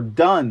go. We're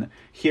done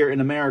here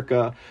in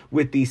America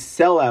with these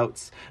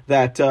sellouts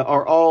that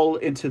are all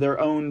into their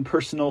own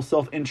personal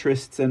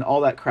self-interests and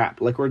all that crap.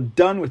 We're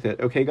done with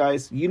it, okay,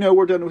 guys? You know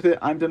we're done with it.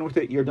 I'm done with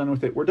it. You're done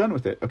with it. We're done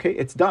with it, okay?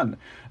 It's done.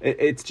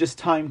 It's just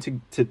time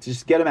to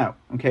just get them out,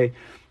 okay?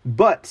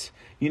 But,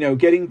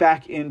 getting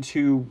back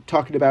into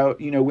talking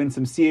about,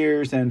 Winsome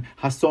Sears and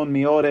Hassan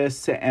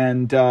Miyares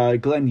and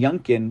Glenn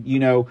Youngkin,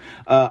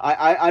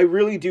 I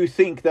really do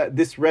think that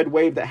this red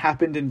wave that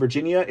happened in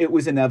Virginia, it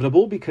was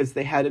inevitable because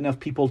they had enough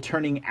people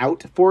turning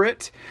out for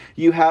it.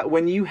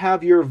 When you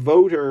have your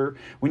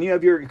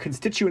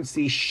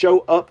constituency show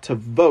up to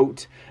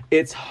vote,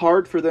 it's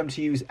hard for them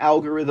to use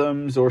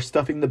algorithms or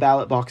stuffing the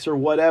ballot box or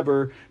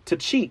whatever to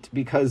cheat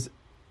because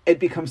it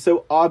becomes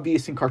so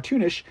obvious and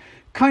cartoonish.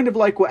 Kind of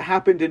like what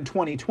happened in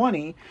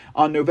 2020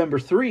 on November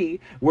 3,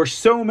 where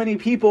so many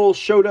people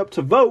showed up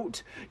to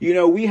vote.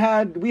 We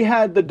had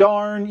the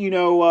darn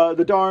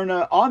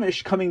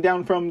Amish coming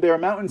down from their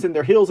mountains and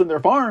their hills and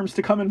their farms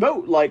to come and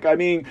vote.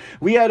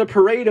 We had a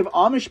parade of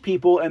Amish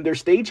people and their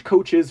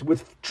stagecoaches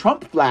with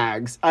Trump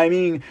flags.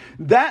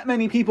 That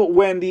many people.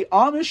 When the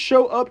Amish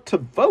show up to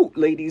vote,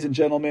 ladies and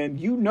gentlemen,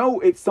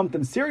 it's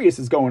something serious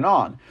is going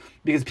on.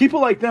 Because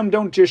people like them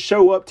don't just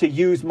show up to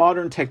use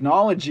modern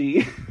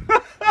technology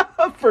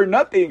for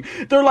nothing.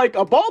 They're like,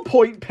 a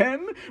ballpoint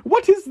pen?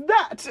 What is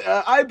that?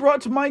 I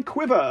brought my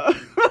quiver.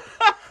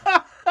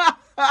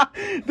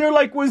 They're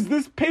like, was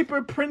this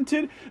paper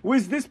printed?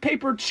 Was this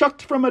paper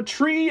chucked from a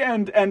tree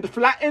and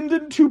flattened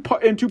into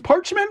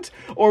parchment,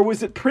 or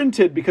was it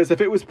printed? Because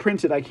if it was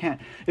printed, I can't.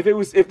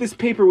 If this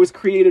paper was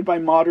created by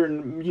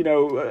modern,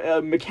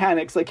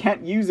 mechanics, I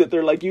can't use it.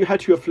 They're like, you had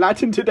to have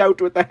flattened it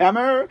out with a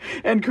hammer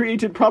and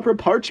created proper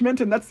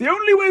parchment, and that's the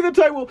only way that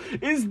I will.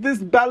 Is this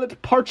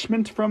ballot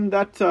parchment from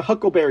that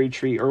huckleberry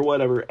tree or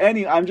whatever?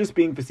 I'm just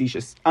being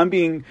facetious. I'm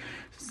being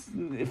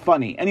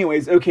funny.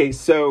 Anyways,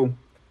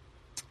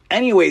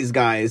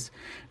 guys,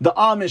 the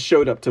Amish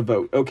showed up to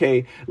vote,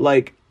 okay?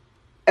 Like,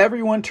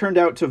 everyone turned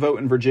out to vote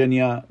in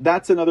Virginia.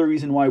 That's another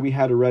reason why we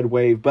had a red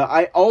wave. But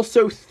I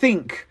also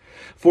think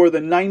for the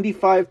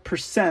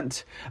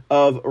 95%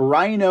 of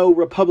rhino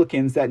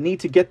Republicans that need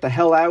to get the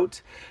hell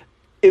out,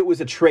 it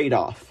was a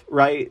trade-off,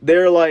 right?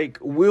 They're like,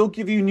 we'll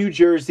give you New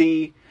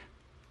Jersey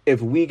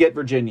if we get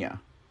Virginia.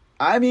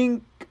 I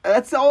mean,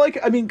 that's all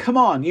come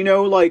on,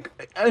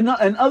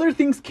 and other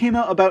things came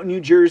out about New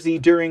Jersey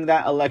during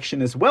that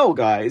election as well,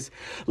 guys.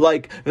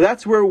 Like,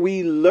 that's where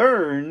we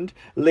learned,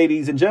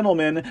 ladies and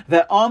gentlemen,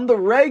 that on the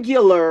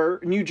regular,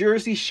 New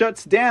Jersey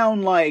shuts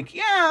down,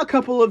 a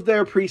couple of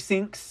their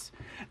precincts.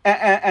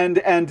 And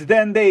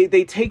then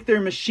they take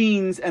their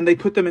machines and they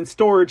put them in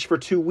storage for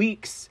 2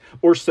 weeks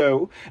or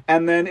so.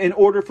 And then in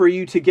order for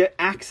you to get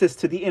access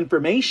to the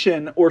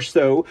information or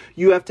so,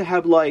 you have to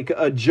have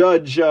a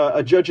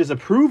judge's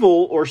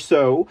approval or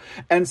so.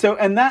 And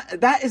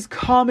that is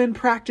common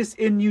practice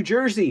in New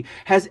Jersey.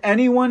 Has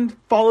anyone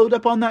followed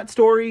up on that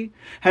story?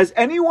 Has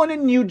anyone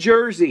in New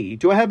Jersey,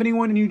 do I have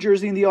anyone in New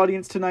Jersey in the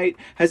audience tonight?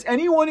 Has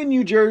anyone in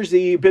New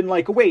Jersey been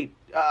like, wait,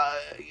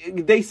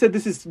 they said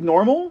this is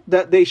normal,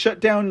 that they shut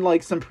down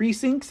some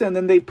precincts and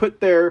then they put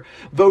their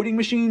voting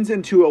machines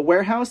into a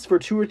warehouse for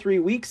 2 or 3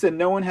 weeks and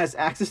no one has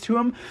access to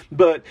them.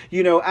 But,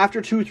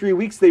 after 2 or 3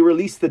 weeks, they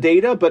release the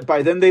data, but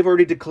by then they've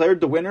already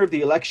declared the winner of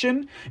the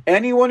election.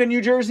 Anyone in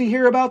New Jersey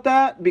hear about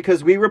that?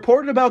 Because we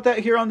reported about that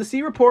here on the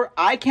C Report.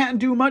 I can't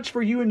do much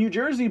for you in New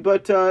Jersey,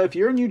 but if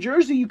you're in New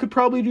Jersey, you could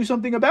probably do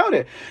something about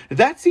it.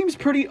 That seems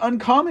pretty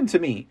uncommon to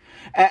me.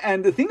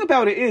 And the thing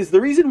about it is,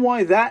 the reason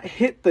why that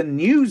hit the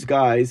news,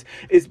 guys,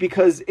 is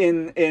because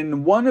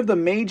in one of the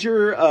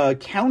major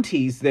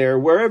counties there,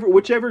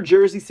 whichever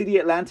Jersey City,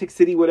 Atlantic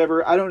City,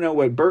 whatever, I don't know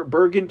what,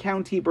 Bergen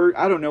County,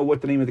 I don't know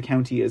what the name of the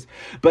county is,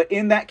 but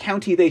in that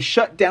county they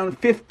shut down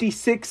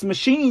 56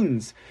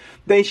 machines.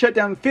 They shut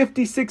down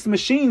 56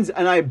 machines,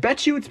 and I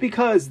bet you it's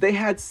because they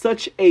had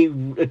such a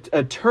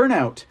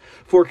turnout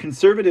for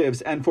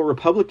conservatives and for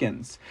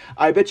Republicans.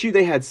 I bet you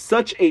they had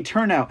such a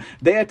turnout.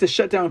 They had to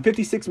shut down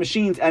 56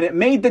 machines, and it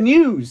made the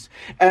news.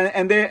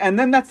 And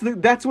then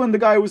that's when the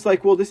guy was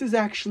like, well, this is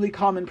actually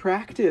common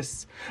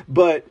practice.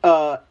 But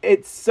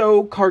it's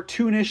so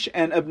cartoonish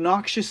and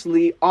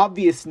obnoxiously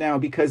obvious now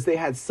because they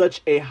had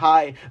such a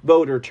high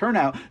voter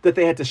turnout that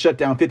they had to shut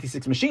down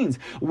 56 machines.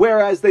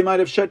 Whereas they might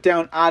have shut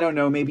down, I don't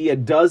know, maybe a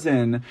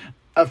dozen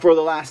for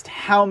the last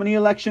how many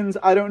elections?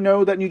 I don't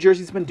know that New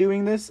Jersey's been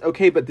doing this.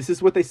 Okay, but this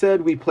is what they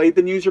said. We played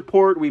the news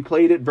report. We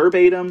played it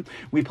verbatim.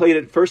 We played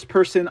it first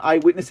person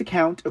eyewitness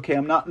account. Okay,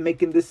 I'm not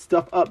making this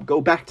stuff up. Go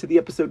back to the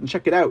episode and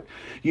check it out.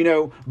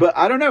 But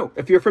I don't know.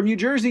 If you're from New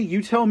Jersey,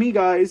 you tell me,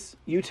 guys.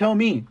 You tell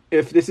me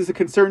if this is a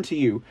concern to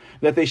you,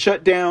 that they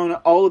shut down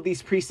all of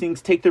these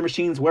precincts, take their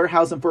machines,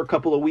 warehouse them for a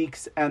couple of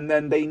weeks, and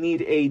then they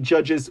need a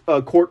judge's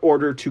court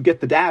order to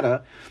get the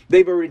data.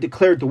 They've already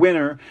declared the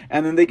winner,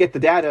 and then they get the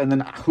data, and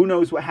then who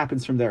knows what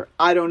happens from there.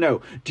 I don't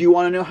know. Do you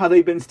want to know how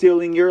they've been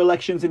stealing your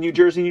elections in New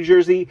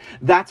Jersey?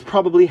 That's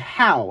probably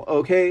how,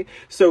 okay?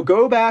 So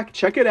go back,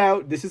 check it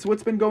out. This is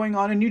what's been going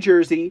on in New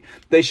Jersey.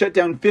 They shut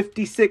down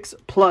 56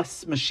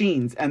 plus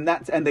machines, and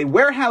they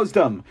warehoused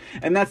them.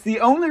 And that's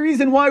the only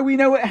reason why we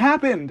know it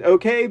happened,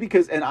 okay?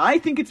 And I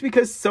think it's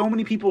because so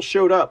many people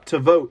showed up to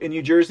vote in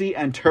New Jersey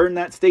and turn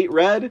that state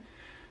red.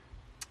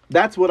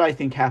 That's what I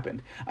think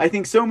happened. I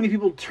think so many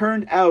people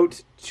turned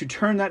out to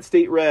turn that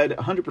state red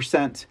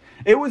 100%.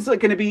 It was going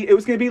to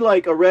be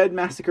like a red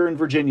massacre in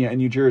Virginia and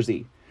New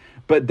Jersey.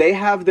 But they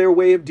have their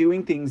way of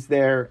doing things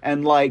there.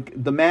 And like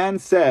the man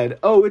said,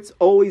 oh, it's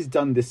always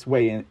done this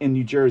way in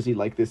New Jersey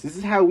like this. This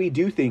is how we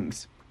do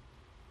things.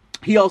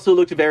 He also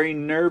looked very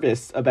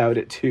nervous about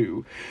it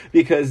too,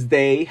 because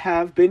they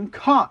have been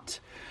caught.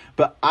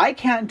 But I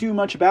can't do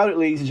much about it,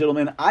 ladies and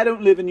gentlemen. I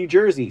don't live in New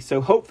Jersey.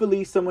 So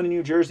hopefully someone in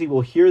New Jersey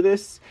will hear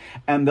this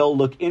and they'll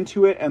look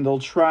into it and they'll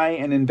try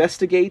and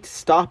investigate,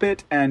 stop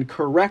it, and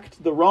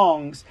correct the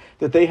wrongs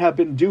that they have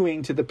been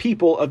doing to the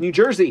people of New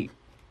Jersey.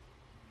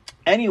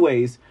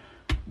 Anyways,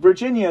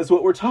 Virginia is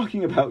what we're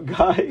talking about,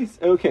 guys.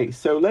 Okay,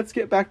 so let's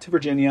get back to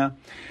Virginia.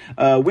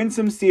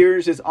 Winsome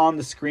Sears is on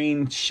the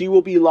screen. She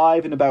will be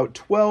live in about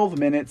 12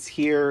 minutes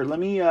here. Let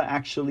me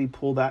actually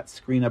pull that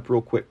screen up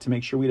real quick to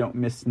make sure we don't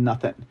miss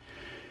nothing.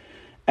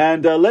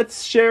 And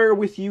let's share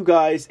with you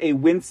guys a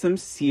Winsome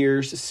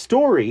Sears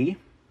story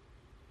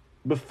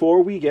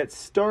before we get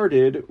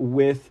started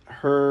with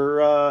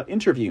her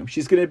interview.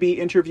 She's going to be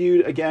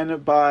interviewed again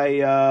by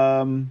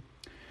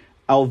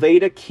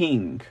Alveda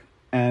King.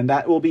 And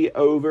that will be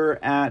over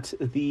at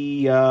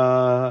the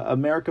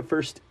America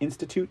First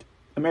Institute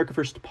America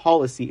First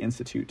Policy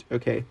Institute.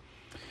 Okay.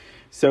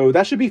 So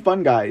that should be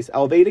fun, guys.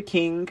 Alveda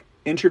King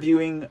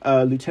interviewing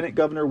Lieutenant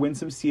Governor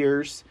Winsome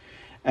Sears,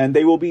 and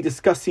they will be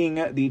discussing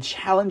the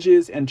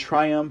challenges and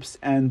triumphs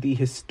and the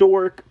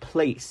historic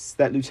place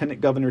that Lieutenant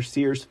Governor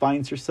Sears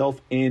finds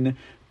herself in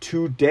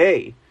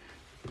today.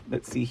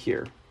 Let's see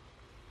here.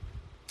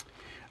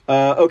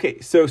 Okay,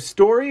 so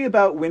story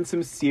about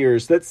Winsome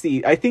Sears. Let's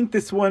see. I think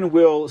this one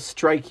will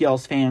strike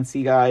y'all's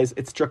fancy, guys.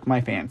 It struck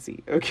my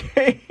fancy.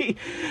 Okay.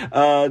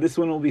 This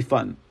one will be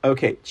fun.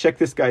 Okay, check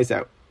this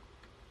out.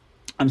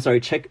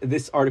 Check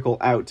this article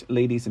out,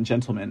 ladies and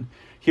gentlemen.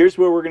 Here's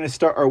where we're going to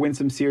start our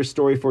Winsome Sears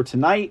story for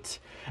tonight.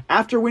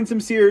 After Winsome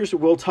Sears,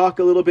 we'll talk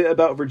a little bit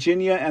about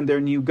Virginia and their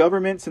new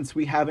government, since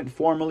we haven't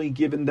formally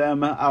given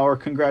them our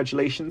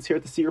congratulations here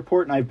at the C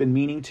Report, and I've been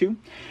meaning to.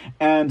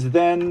 And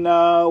then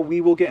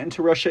we will get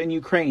into Russia and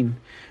Ukraine,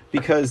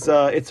 because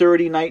it's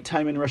already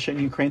nighttime in Russia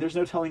and Ukraine. There's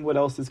no telling what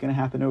else is going to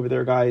happen over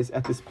there, guys,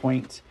 at this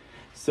point.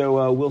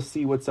 So we'll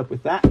see what's up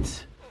with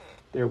that.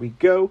 There we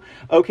go.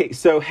 Okay,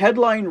 so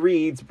headline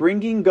reads,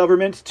 "Bringing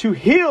Government to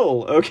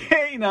Heel."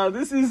 Okay, now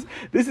this is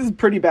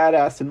pretty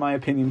badass in my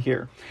opinion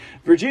here.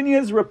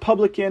 Virginia's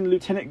Republican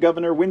Lieutenant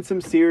Governor Winsome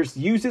Sears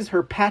uses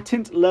her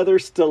patent leather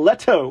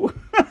stiletto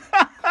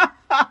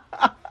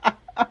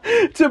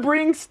to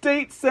bring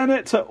state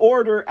senate to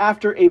order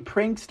after a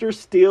prankster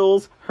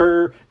steals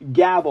her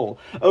gavel.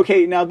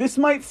 Okay, now this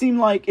might seem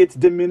like it's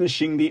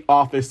diminishing the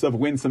office of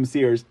Winsome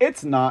Sears.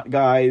 It's not,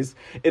 guys.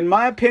 In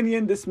my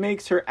opinion, this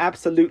makes her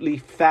absolutely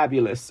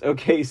fabulous.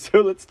 Okay,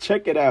 so let's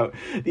check it out.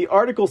 The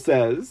article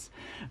says,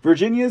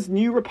 Virginia's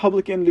new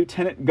Republican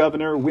Lieutenant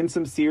Governor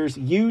Winsome Sears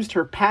used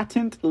her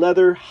patent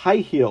leather high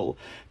heel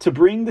to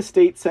bring the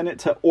state senate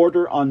to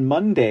order on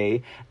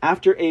Monday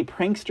after a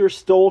prankster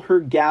stole her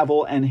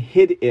gavel and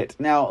hid it.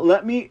 Now,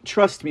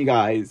 trust me,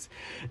 guys.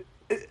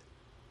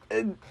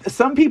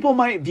 Some people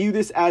might view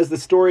this as the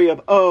story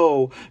of,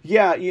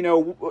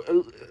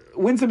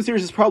 Winsome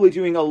Sears is probably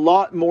doing a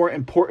lot more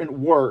important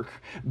work,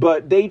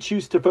 but they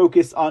choose to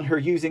focus on her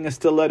using a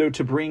stiletto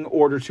to bring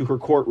order to her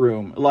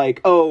courtroom.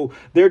 Like,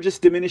 they're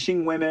just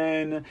diminishing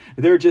women.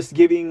 They're just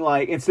giving,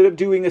 instead of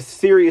doing a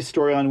serious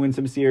story on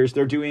Winsome Sears,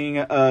 they're doing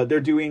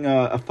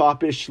a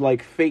foppish,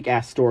 fake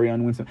ass story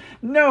on Winsome.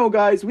 No,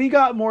 guys, we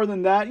got more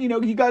than that.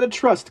 You gotta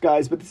trust,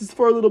 guys, but this is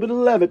for a little bit of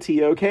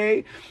levity,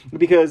 okay?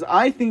 Because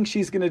I think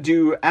she's gonna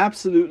do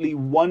absolutely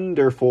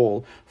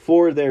wonderful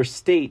for their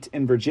state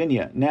in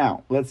Virginia.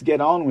 Now, let's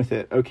get on with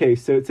it. Okay,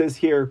 so it says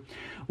here,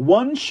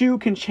 "One shoe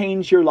can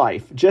change your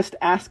life. Just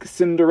ask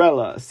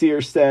Cinderella,"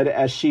 Sears said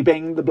as she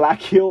banged the black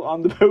heel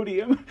on the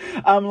podium.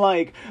 I'm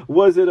like,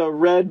 was it a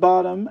red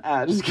bottom?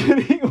 Just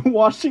kidding.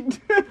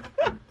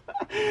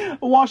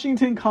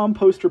 Washington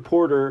Compost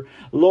reporter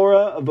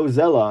Laura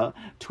Vozella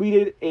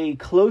tweeted a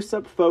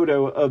close-up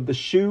photo of the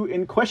shoe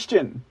in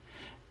question,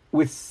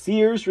 with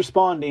Sears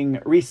responding,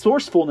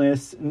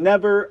 "Resourcefulness,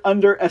 never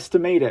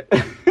underestimate it."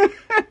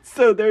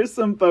 So there's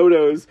some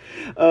photos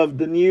of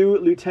the new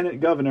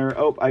lieutenant governor.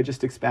 Oh, I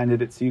just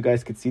expanded it so you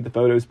guys could see the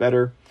photos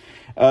better.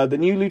 The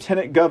new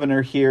lieutenant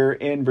governor here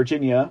in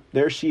Virginia.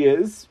 There she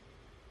is,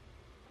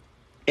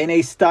 in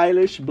a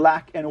stylish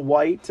black and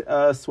white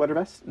sweater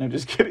vest. No,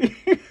 just kidding.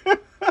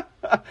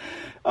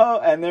 Oh,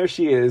 and there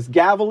she is,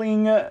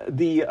 gaveling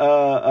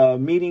the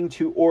meeting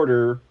to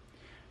order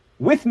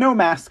with no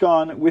mask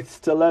on, with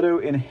stiletto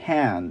in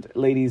hand,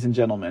 ladies and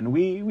gentlemen.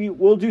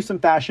 We'll do some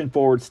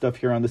fashion-forward stuff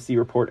here on the C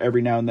Report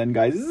every now and then,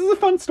 guys. This is a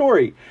fun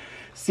story.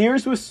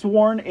 Sears was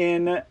sworn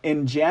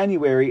in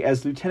January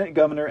as lieutenant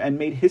governor and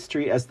made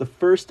history as the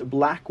first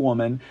black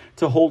woman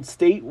to hold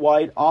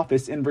statewide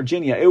office in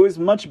Virginia. It was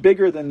much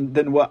bigger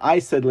than what I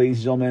said, ladies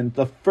and gentlemen.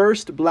 The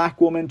first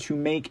black woman to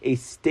make a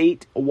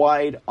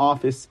statewide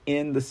office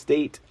in the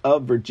state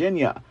of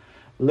Virginia.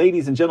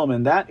 Ladies and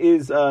gentlemen, that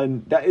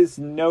is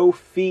no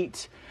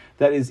feat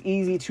that is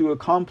easy to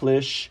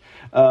accomplish.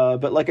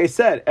 But like I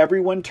said,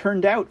 everyone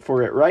turned out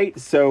for it, right?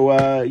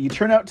 So you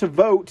turn out to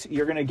vote,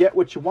 you're going to get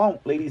what you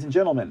want, ladies and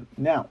gentlemen.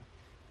 Now,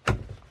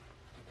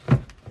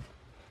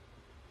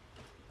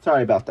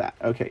 sorry about that.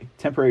 Okay,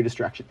 temporary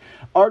distraction.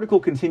 Article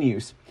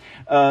continues.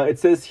 It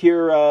says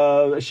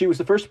here, she was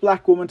the first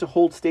black woman to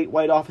hold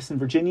statewide office in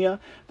Virginia,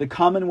 the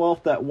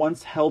Commonwealth that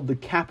once held the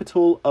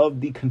capital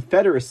of the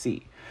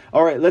Confederacy.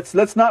 All right,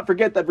 let's not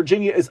forget that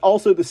Virginia is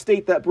also the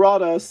state that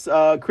brought us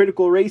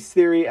critical race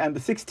theory and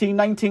the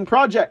 1619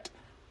 Project.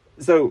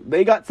 So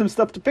they got some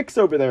stuff to fix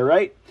over there,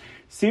 right?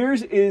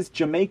 Sears is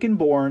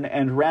Jamaican-born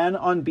and ran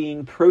on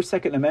being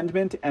pro-Second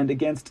Amendment and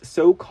against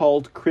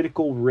so-called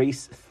critical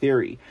race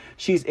theory.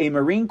 She's a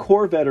Marine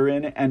Corps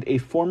veteran and a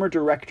former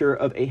director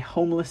of a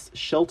homeless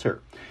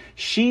shelter.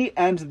 She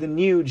and the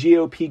new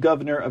GOP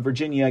governor of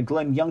Virginia,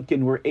 Glenn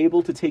Youngkin, were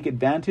able to take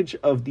advantage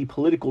of the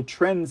political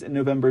trends in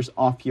November's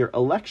off-year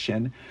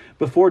election.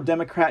 Before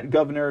Democrat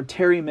Governor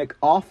Terry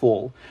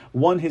McAuliffe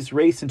won his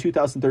race in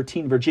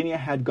 2013, Virginia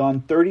had gone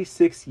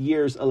 36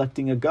 years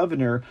electing a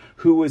governor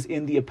who was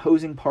in the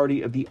opposing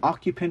party of the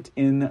occupant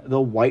in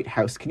the White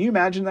House. Can you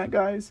imagine that,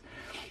 guys?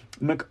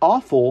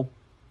 McAuliffe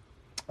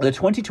The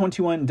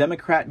 2021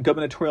 Democrat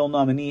gubernatorial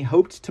nominee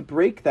hoped to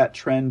break that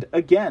trend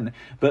again,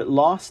 but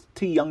lost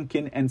to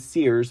Youngkin and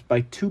Sears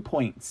by 2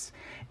 points.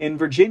 In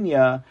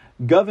Virginia,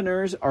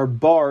 governors are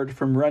barred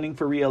from running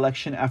for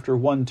re-election after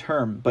one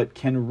term, but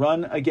can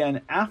run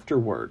again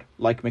afterward,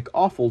 like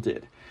McAuliffe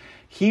did.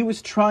 He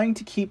was trying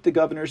to keep the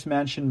governor's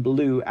mansion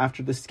blue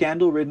after the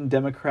scandal-ridden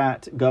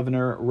Democrat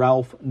Governor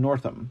Ralph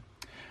Northam.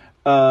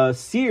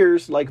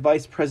 Sears, like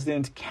Vice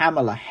President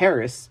Kamala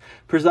Harris,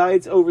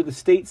 presides over the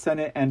state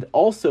Senate and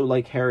also,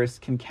 like Harris,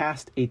 can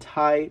cast a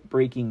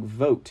tie-breaking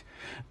vote.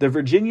 The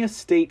Virginia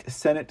State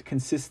Senate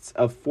consists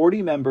of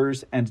 40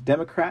 members, and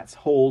Democrats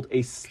hold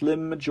a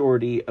slim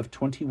majority of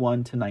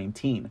 21 to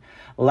 19.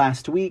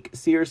 Last week,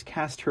 Sears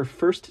cast her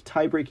first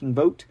tie-breaking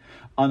vote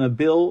on a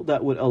bill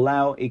that would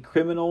allow a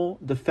criminal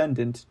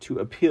defendant to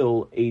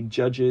appeal a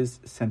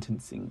judge's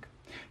sentencing.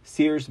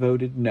 Sears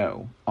voted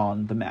no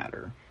on the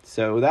matter.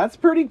 So that's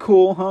pretty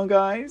cool, huh,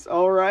 guys?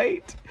 All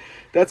right.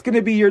 That's going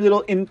to be your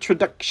little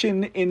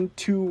introduction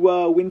into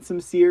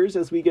Winsome Sears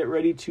as we get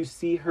ready to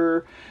see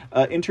her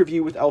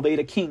interview with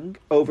Alveda King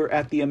over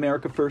at the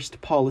America First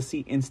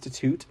Policy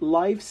Institute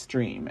live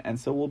stream. And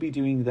so we'll be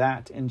doing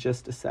that in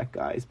just a sec,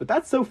 guys. But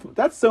that's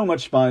so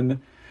much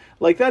fun.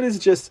 Like, that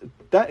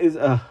is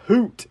a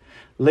hoot,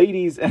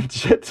 ladies and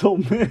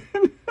gentlemen.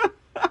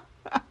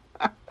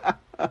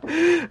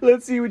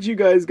 Let's see what you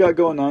guys got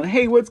going on.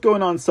 Hey, what's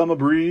going on? Summer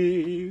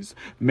breeze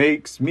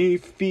makes me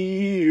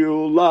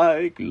feel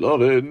like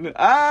loving.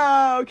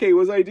 Okay.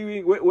 Was I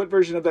doing what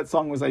version of that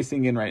song was I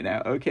singing right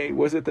now? Okay.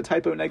 Was it the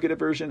typo negative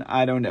version?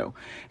 I don't know.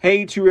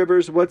 Hey, Two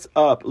Rivers, what's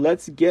up?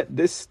 Let's get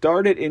this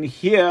started in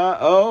here.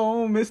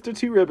 Oh, Mr.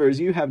 Two Rivers,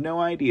 you have no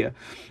idea.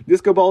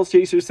 Disco Balls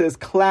Chaser says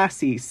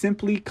classy,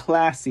 simply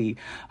classy.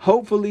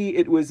 Hopefully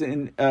it was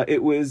an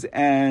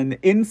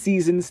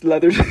in-season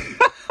leather.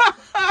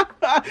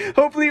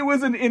 Hopefully it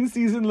was an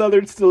in-season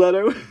leathered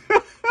stiletto.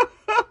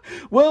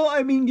 Well,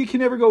 I mean, you can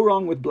never go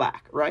wrong with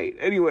black, right?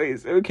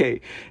 Anyways,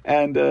 okay.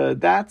 And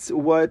that's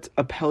what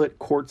appellate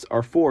courts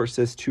are for,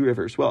 says Two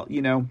Rivers. Well,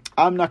 you know,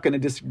 I'm not going to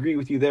disagree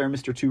with you there,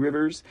 Mr. Two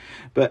Rivers.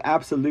 But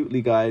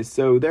absolutely, guys.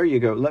 So there you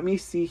go. Let me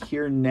see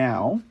here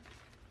now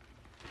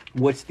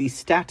what's the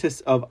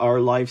status of our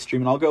live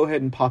stream, and I'll go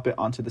ahead and pop it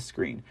onto the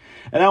screen.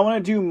 And I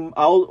want to do,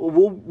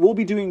 we'll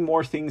be doing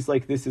more things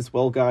like this as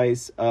well,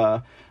 guys,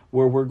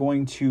 where we're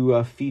going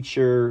to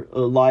feature a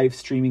live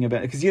streaming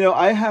event. Because, you know,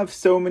 I have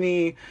so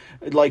many,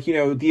 like, you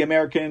know, the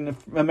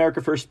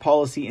America First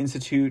Policy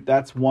Institute,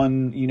 that's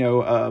one, you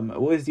know,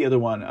 what is the other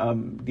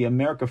one? The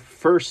America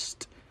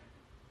First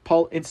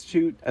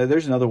Institute,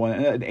 there's another one,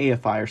 an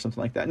AFI or something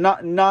like that.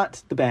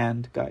 Not the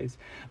band, guys,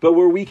 but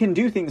where we can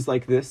do things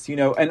like this, you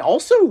know, and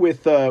also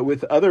with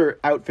other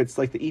outfits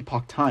like the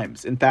Epoch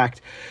Times. In fact,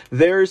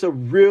 there's a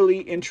really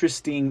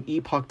interesting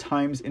Epoch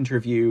Times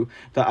interview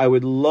that I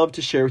would love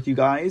to share with you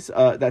guys.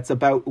 That's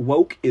about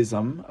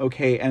wokeism,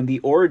 okay, and the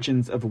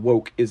origins of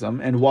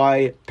wokeism and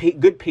why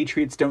good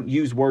patriots don't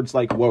use words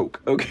like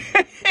woke,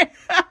 okay.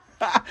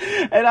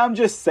 And I'm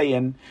just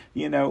saying,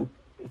 you know,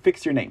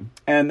 fix your name.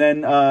 And then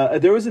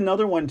there was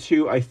another one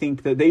too. I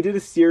think that they did a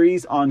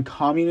series on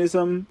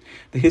communism,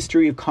 the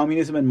history of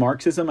communism and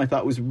Marxism. I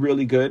thought was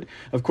really good.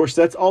 Of course,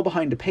 that's all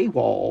behind a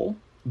paywall,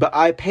 but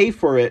I pay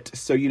for it,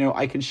 so, you know,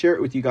 I can share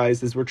it with you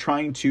guys as we're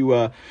trying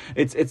to.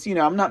 It's you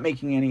know, I'm not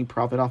making any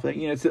profit off of it.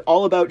 You know, it's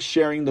all about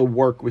sharing the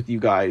work with you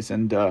guys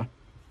and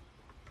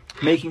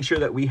making sure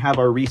that we have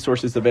our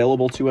resources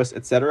available to us,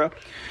 etc.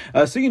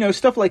 So, you know,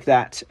 stuff like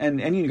that,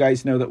 and you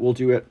guys know that we'll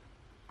do it.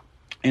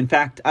 In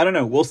fact, I don't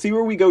know. We'll see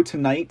where we go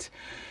tonight.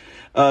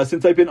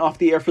 Since I've been off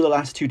the air for the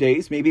last 2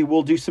 days, maybe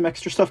we'll do some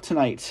extra stuff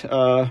tonight.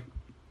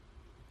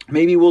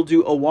 Maybe we'll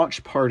do a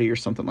watch party or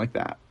something like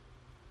that.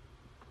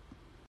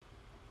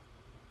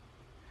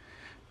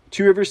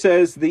 Two River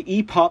says the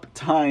Epoch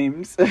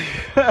Times,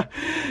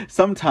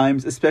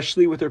 sometimes,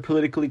 especially with their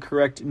politically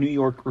correct New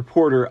York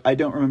reporter, I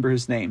don't remember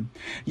his name.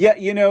 Yeah,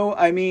 you know,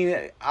 I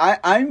mean,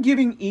 I'm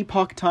giving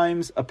Epoch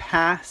Times a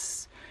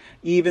pass,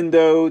 even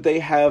though they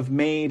have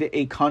made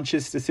a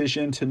conscious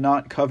decision to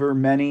not cover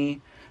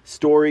many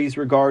stories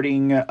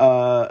regarding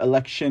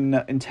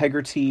election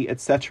integrity,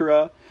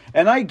 etc.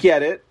 And I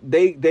get it.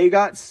 They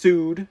got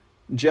sued,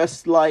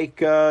 just like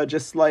you know,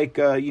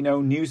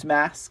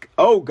 Newsmask.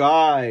 Oh,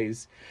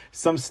 guys,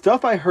 some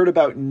stuff I heard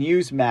about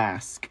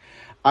Newsmask.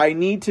 I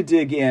need to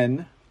dig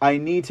in.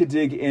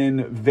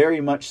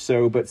 Very much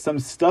so. But some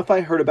stuff I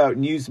heard about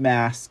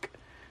Newsmask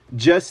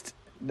just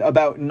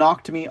about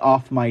knocked me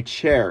off my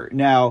chair.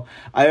 Now,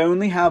 I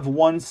only have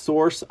one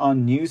source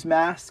on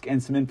Newsmask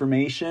and some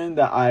information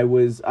that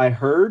I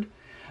heard,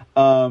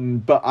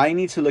 but I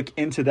need to look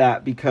into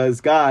that because,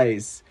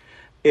 guys,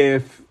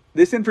 if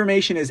this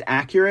information is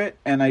accurate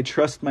and I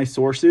trust my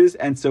sources,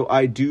 and so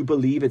I do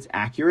believe it's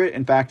accurate.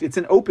 In fact, it's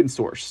an open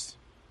source.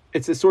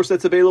 It's a source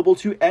that's available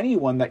to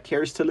anyone that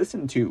cares to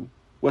listen to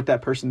what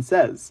that person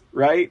says,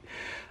 right?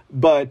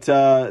 But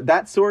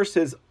that source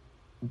has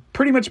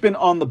pretty much been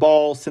on the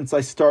ball since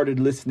I started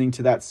listening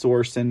to that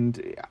source,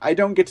 and I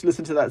don't get to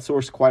listen to that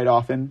source quite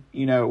often,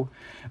 you know,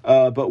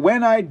 but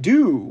when I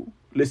do,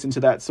 listen to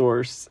that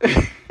source.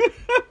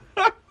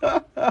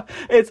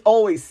 It's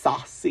always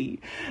saucy.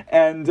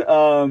 And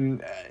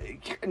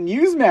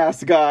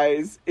Newsmask,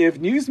 guys, if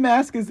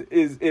Newsmask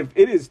is if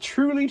it is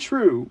truly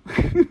true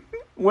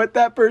what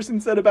that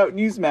person said about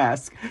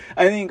Newsmask,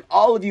 I think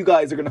all of you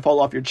guys are going to fall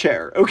off your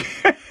chair.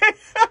 Okay.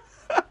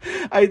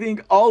 I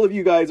think all of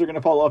you guys are going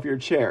to fall off your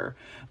chair.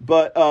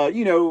 But,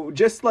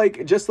 just like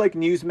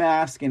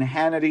Newsmask and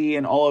Hannity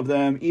and all of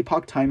them,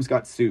 Epoch Times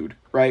got sued,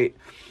 right?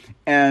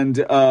 And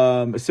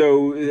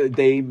so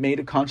they made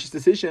a conscious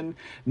decision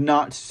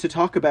not to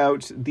talk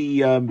about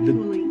the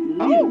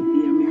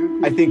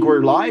I think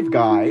we're live,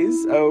 guys.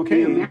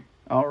 Okay.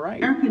 All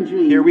right.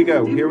 Here we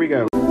go. The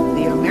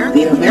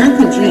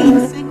American dream.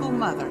 A single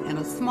mother in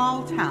a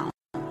small town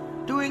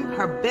doing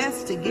her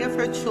best to give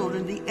her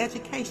children the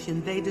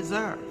education they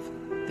deserve.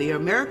 The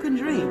American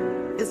dream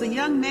is a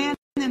young man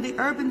in the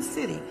urban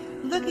city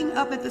looking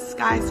up at the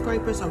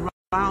skyscrapers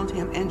around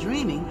him and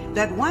dreaming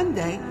that one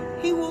day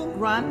he will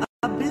run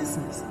a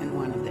business in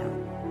one of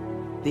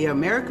them. The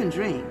American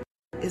dream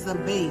is a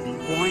baby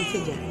born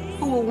today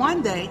who will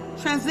one day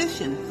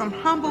transition from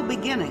humble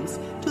beginnings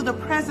to the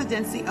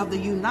presidency of the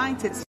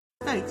United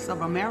States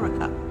of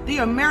America. The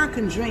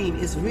American dream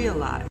is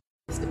realized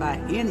by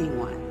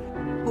anyone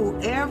who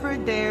ever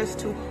dares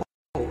to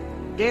hope,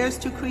 dares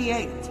to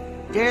create,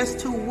 dares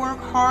to work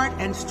hard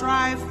and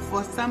strive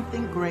for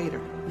something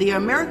greater. The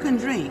American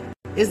dream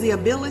is the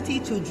ability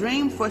to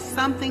dream for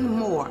something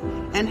more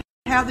and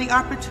have the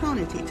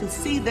opportunity to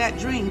see that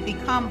dream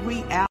become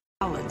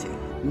reality.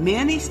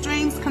 Many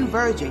streams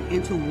converging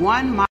into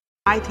one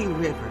mighty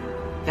river.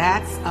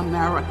 That's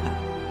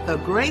America, the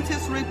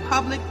greatest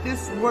republic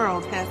this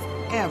world has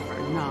ever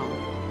known.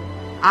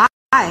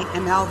 I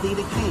am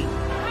Alveda King,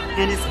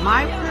 and it's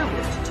my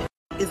privilege to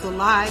is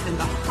alive in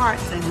the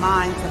hearts and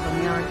minds of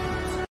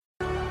Americans,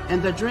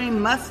 and the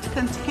dream must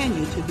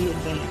continue to be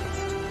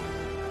advanced.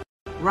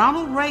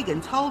 Ronald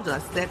Reagan told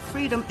us that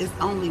freedom is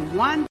only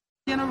one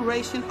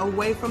generation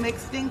away from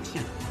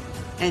extinction,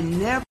 and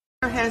never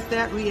has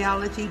that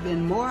reality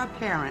been more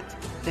apparent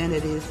than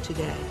it is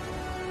today.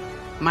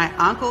 My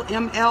Uncle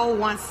M.L.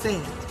 once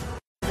said,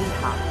 the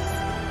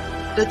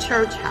house, the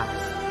church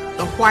house,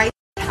 the White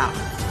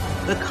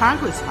House, the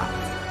Congress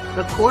House,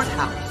 the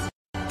courthouse,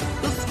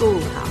 the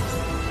schoolhouse,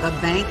 the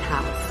bank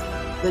house,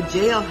 the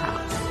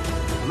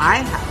jailhouse,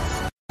 my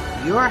house,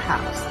 your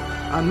house,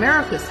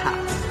 America's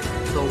house,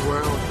 the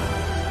world house.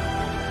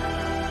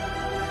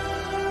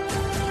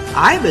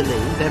 I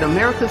believe that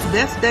America's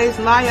best days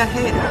lie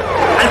ahead.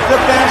 And the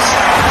best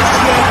is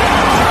yet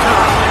to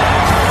come.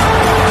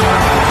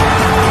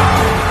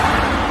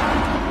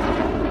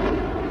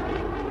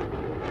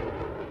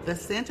 The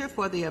Center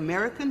for the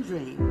American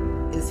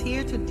Dream is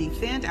here to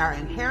defend our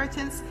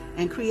inheritance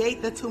and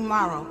create the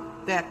tomorrow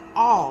that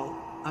all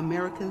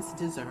Americans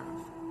deserve,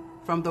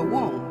 from the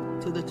womb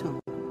to the tomb.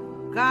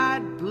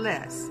 God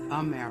bless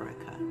America.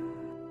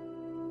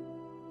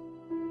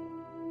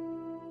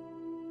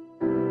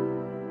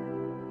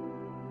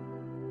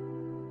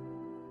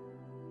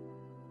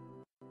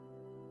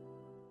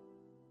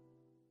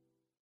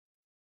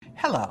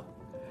 Hello,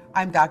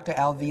 I'm Dr.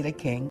 Alveda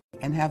King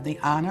and have the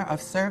honor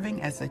of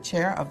serving as the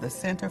chair of the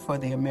Center for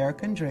the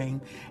American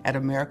Dream at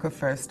America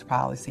First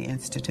Policy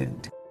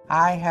Institute.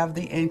 I have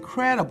the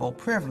incredible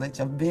privilege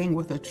of being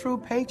with a true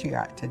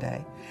patriot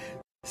today,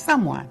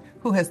 someone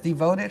who has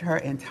devoted her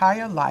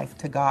entire life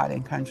to God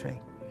and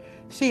country.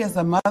 She is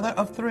a mother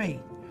of three,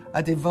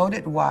 a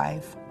devoted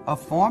wife, a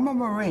former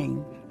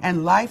Marine,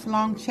 and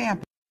lifelong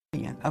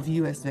champion of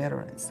U.S.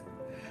 veterans.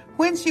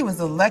 When she was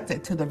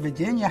elected to the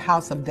Virginia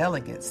House of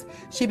Delegates,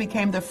 she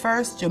became the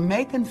first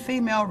Jamaican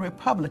female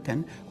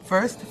Republican,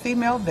 first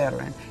female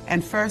veteran,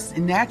 and first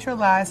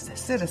naturalized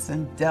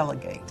citizen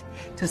delegate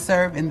to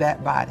serve in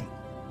that body.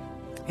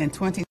 In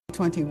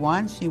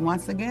 2021, she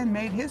once again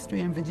made history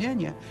in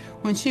Virginia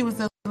when she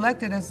was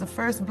elected as the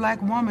first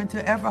Black woman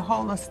to ever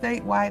hold a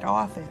statewide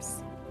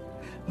office.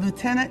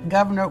 Lieutenant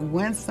Governor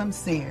Winsome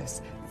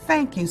Sears,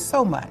 thank you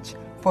so much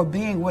for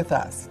being with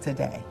us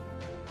today.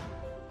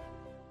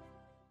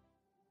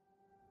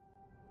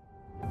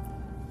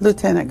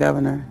 Lieutenant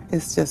Governor,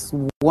 it's just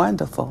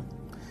wonderful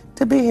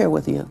to be here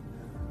with you.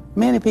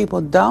 Many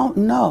people don't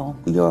know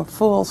your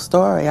full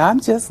story. I'm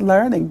just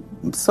learning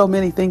so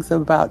many things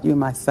about you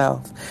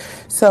myself.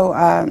 So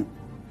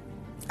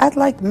I'd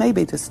like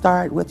maybe to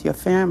start with your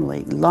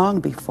family long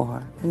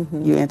before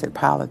you entered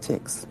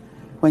politics,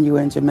 when you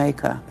were in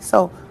Jamaica.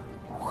 So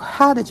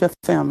how did your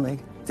family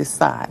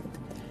decide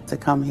to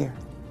come here?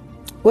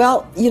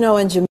 Well,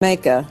 in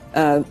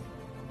Jamaica,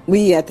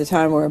 we at the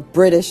time were a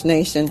British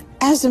nation,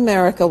 as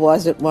America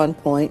was at one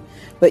point,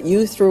 but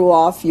you threw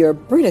off your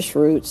British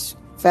roots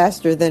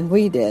faster than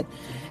we did.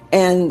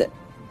 And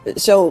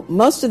so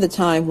most of the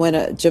time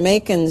when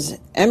Jamaicans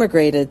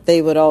emigrated,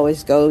 they would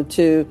always go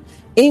to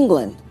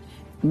England.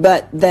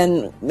 But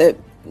then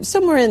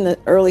somewhere in the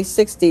early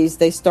 60s,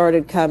 they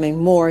started coming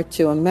more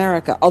to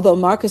America. Although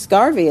Marcus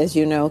Garvey, as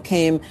you know,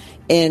 came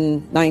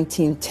in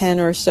 1910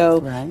 or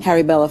so. Right.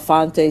 Harry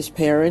Belafonte's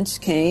parents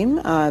came.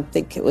 I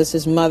think it was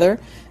his mother.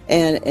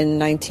 And in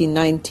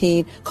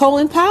 1919,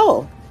 Colin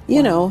Powell,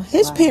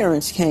 his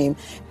parents came.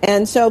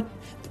 And so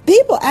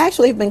people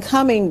actually have been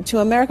coming to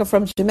America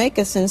from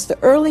Jamaica since the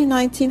early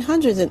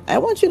 1900s. And I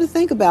want you to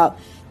think about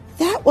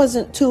that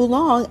wasn't too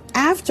long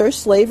after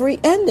slavery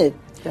ended.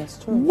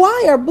 That's true.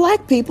 Why are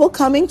black people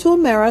coming to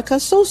America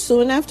so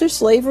soon after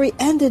slavery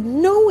ended,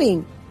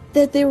 knowing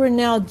that there were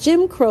now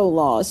Jim Crow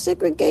laws,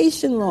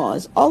 segregation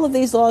laws, all of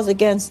these laws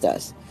against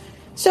us?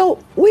 So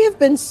we have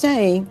been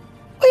saying,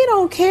 we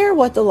don't care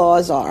what the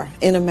laws are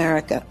in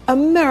America.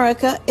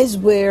 America is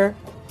where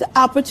the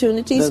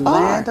opportunities the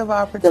are. Land of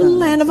opportunity. The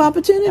land of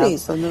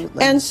opportunities.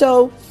 Absolutely. And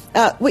so,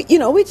 we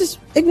just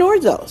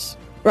ignored those.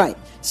 Right.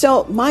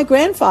 So my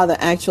grandfather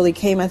actually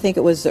came, I think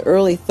it was the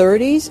early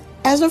 30s,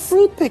 as a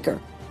fruit picker.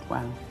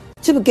 Wow.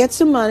 To get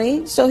some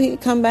money so he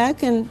could come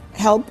back and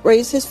help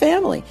raise his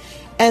family.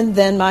 And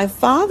then my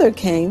father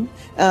came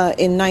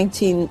in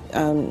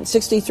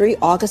 1963,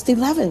 August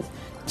 11th,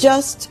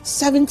 just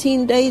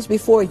 17 days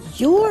before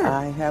your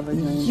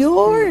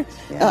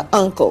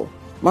uncle,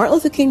 Martin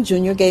Luther King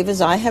Jr., gave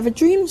his I Have a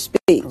Dream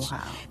speech.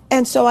 Wow.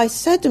 And so I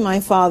said to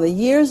my father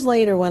years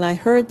later when I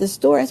heard the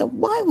story, I said,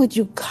 why would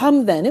you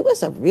come then? It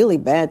was a really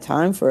bad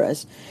time for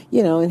us,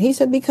 and he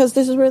said, because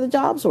this is where the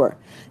jobs were.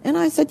 And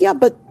I said, yeah,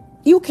 but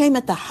you came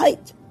at the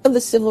height of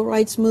the civil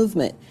rights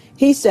movement.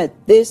 He said,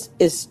 this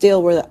is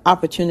still where the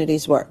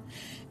opportunities were.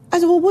 I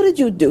said, well, what did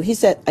you do? He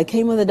said, I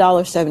came with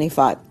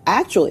 $1.75.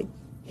 Actually,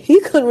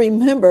 he couldn't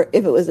remember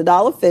if it was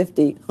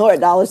 $1.50 or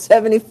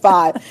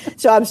 $1.75.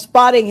 So I'm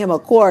spotting him a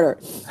quarter.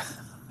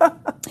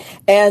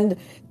 And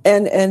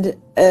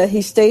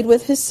he stayed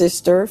with his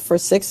sister for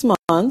 6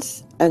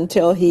 months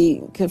until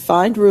he could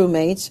find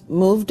roommates,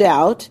 moved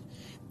out,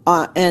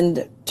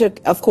 and took,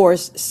 of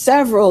course,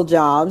 several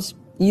jobs,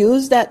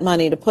 used that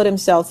money to put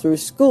himself through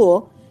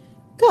school,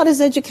 got his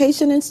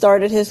education, and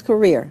started his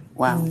career.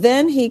 Wow.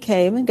 Then he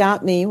came and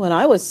got me when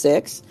I was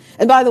 6.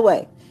 And by the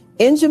way,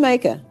 in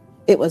Jamaica,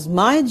 it was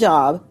my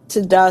job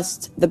to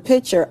dust the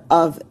picture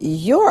of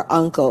your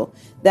uncle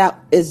that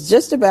is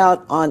just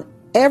about on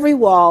every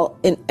wall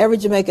in every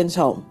Jamaican's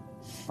home.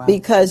 Wow.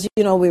 Because,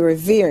 we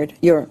revered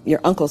your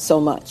uncle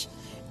so much.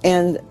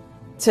 And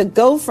to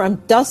go from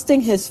dusting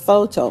his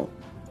photo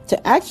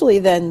to actually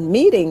then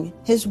meeting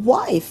his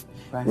wife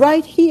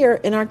right here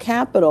in our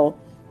capital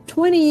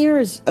 20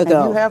 years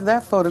ago. And you have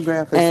that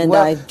photograph as and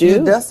well. I do.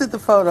 You dusted the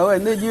photo,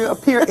 and then you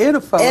appear in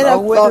a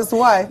photo with his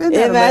wife. Isn't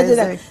that Imagine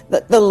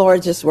amazing? The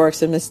Lord just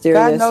works in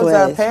mysterious ways. God knows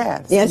our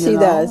paths. Yes, He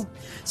does.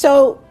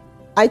 So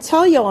I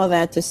tell you all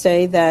that to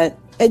say that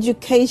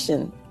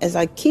education, as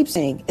I keep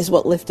saying, is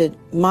what lifted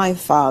my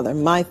father,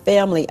 my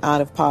family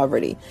out of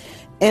poverty.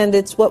 And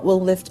it's what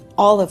will lift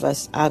all of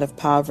us out of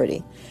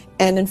poverty.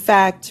 And in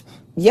fact,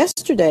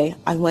 yesterday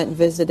I went and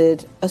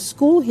visited a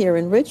school here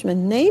in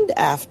Richmond named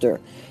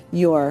after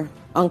your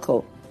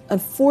uncle.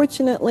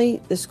 Unfortunately,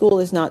 the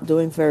school is not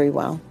doing very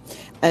well.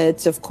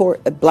 It's, of course,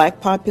 a black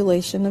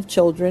population of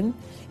children.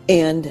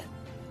 And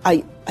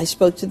I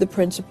spoke to the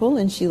principal,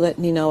 and she let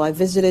me know. I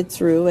visited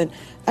through, and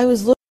I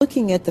was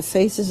looking at the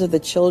faces of the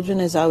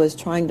children as I was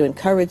trying to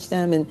encourage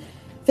them, and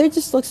they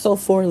just look so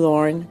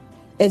forlorn,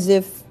 as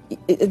if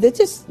they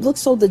just look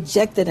so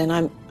dejected.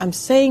 And I'm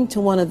saying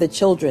to one of the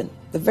children,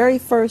 the very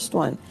first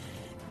one,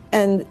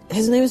 and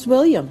his name is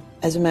William,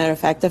 as a matter of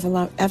fact,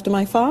 after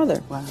my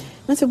father. Wow.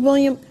 I said,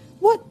 William,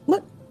 what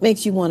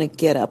makes you want to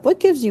get up? What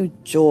gives you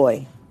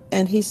joy?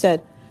 And he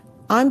said,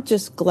 I'm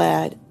just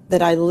glad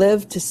that I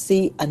lived to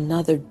see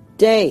another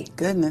day.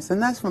 Goodness,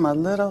 and that's from a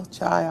little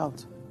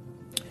child.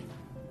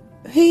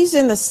 He's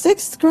in the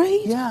 6th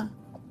grade? Yeah.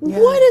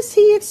 What is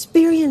he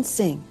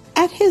experiencing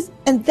at his,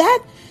 and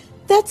that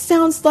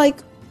sounds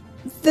like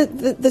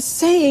the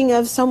saying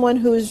of someone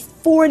who's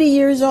 40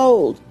 years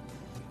old.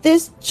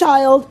 This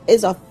child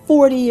is a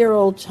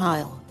 40-year-old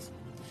child.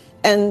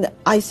 And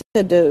I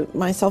said to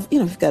myself,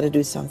 we've got to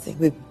do something.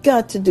 We've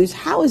got to do.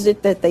 How is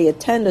it that they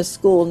attend a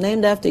school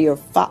named after your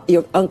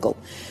uncle,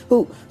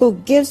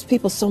 who gives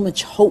people so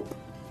much hope,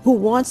 who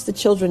wants the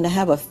children to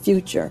have a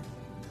future?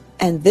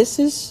 And this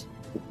is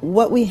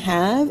what we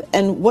have.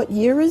 And what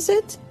year is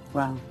it?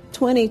 Wow.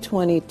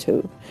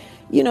 2022.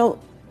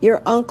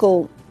 Your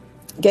uncle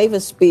gave a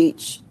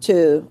speech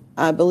to,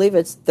 I believe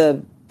it's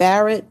the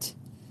Barrett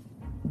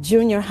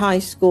Junior High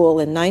School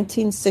in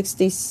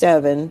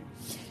 1967.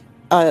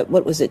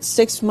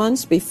 6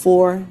 months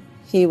before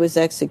he was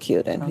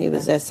executed? Okay. He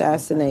was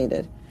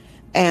assassinated.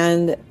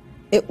 And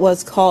it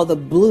was called The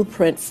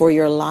Blueprint for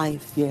Your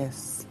Life.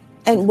 Yes.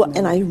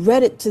 And I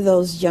read it to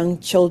those young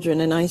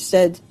children, and I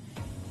said,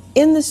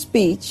 in the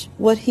speech,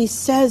 what he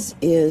says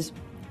is,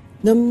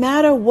 no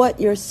matter what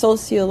your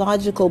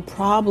sociological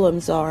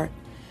problems are,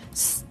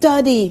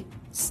 study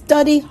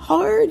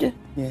hard.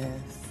 Yes.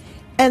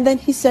 And then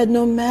he said,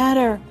 no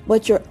matter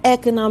what your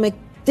economic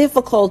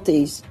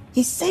difficulties,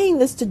 he's saying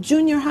this to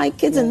junior high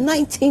kids in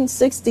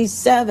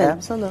 1967.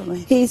 Absolutely.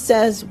 He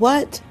says,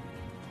 what?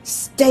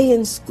 Stay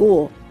in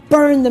school.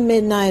 burn the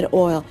midnight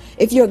oil.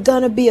 If you're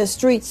going to be a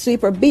street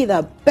sweeper, be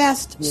the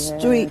best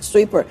street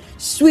sweeper.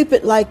 Sweep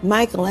it like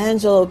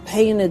Michelangelo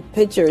painted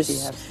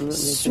pictures.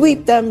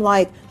 Sweep them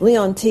like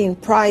Leontine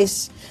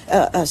Price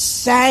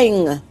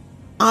sang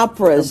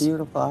operas.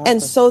 Beautiful opera.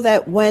 And so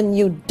that when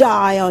you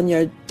die on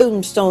your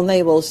tombstone,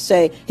 they will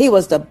say, he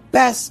was the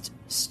best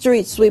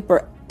street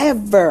sweeper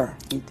ever.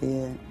 He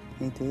did.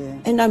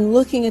 And I'm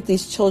looking at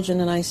these children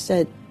and I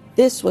said,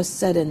 this was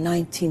said in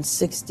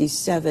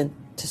 1967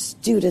 to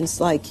students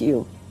like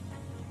you.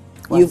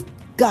 Wow. You've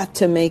got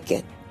to make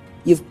it.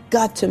 You've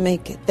got to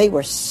make it. They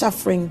were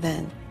suffering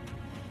then.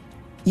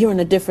 You're in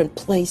a different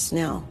place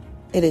now.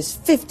 It is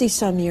 50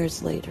 some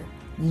years later.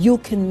 You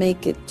can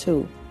make it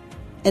too.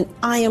 And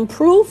I am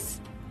proof.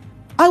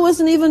 I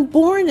wasn't even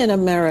born in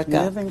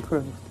America. Living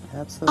proof.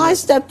 Absolutely. I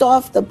stepped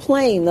off the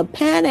plane, the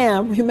Pan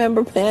Am.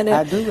 Remember Pan Am?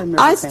 I do remember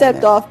I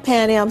stepped off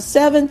Pan Am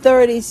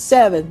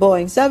 737,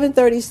 Boeing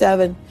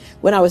 737,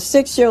 when I was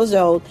 6 years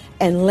old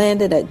and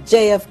landed at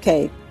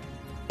JFK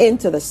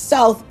into the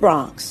South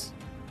Bronx.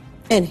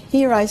 And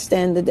here I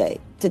stand today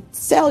to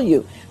tell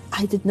you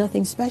I did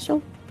nothing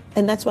special.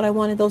 And that's what I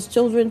wanted those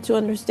children to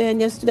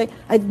understand yesterday.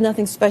 I did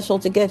nothing special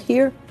to get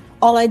here.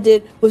 All I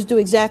did was do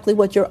exactly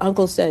what your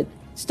uncle said.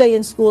 Stay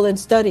in school and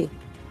study.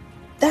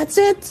 That's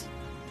it.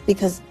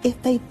 Because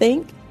if they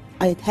think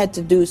I had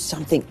to do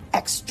something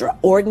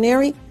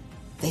extraordinary,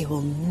 they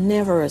will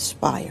never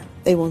aspire.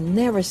 They will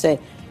never say,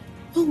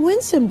 well,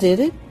 Winsome did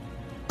it.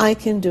 I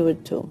can do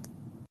it too.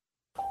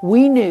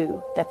 We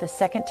knew that the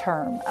second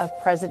term of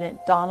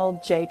President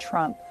Donald J.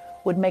 Trump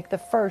would make the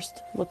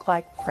first look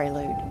like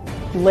prelude.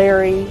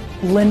 Larry,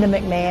 Linda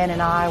McMahon,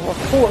 and I were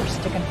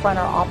forced to confront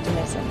our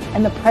optimism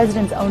and the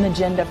president's own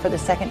agenda for the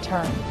second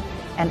term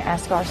and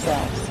ask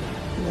ourselves,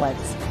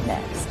 what's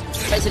next?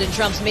 President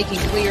Trump's making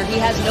clear he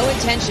has no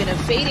intention of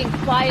fading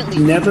quietly.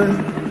 Never,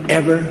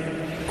 ever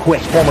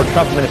quit. Former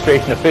Trump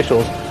administration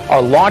officials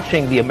are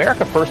launching the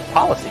America First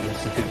Policy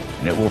Institute.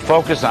 And it will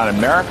focus on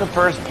America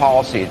First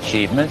policy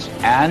achievements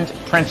and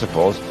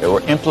principles that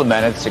were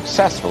implemented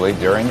successfully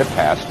during the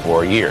past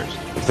 4 years.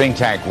 The think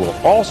tank will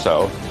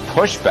also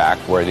push back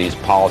where these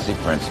policy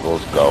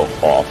principles go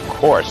off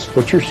course.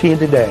 What you're seeing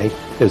today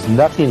is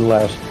nothing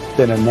less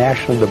than a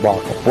national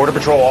debacle. Border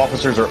Patrol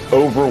officers are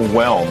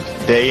overwhelmed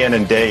day in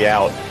and day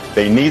out.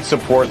 They need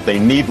support, they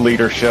need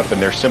leadership,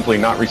 and they're simply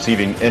not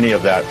receiving any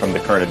of that from the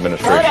current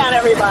administration. Hold on,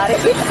 everybody.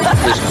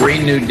 This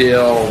Green New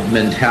Deal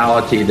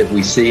mentality that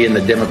we see in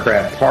the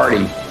Democrat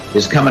Party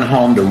is coming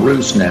home to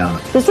roost now.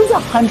 This is a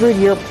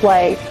 100-year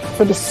play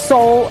for the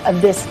soul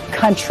of this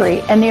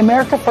country, and the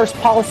America First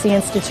Policy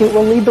Institute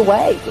will lead the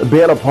way.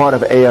 Being a part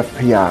of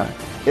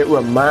AFPI, it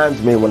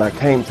reminds me when I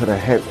came to the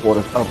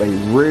headquarters of a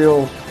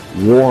real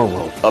war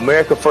room.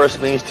 America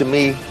First means to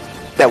me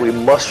that we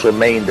must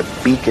remain the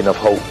beacon of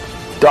hope.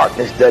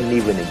 Darkness doesn't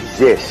even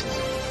exist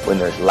when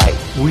there's light.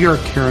 We are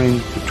carrying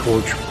the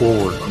torch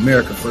forward.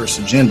 America First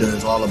agenda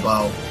is all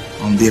about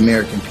the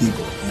American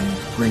people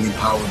and bringing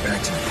power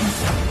back to the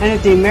people. And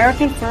at the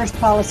American First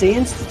Policy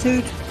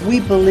Institute, we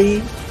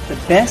believe the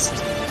best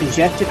is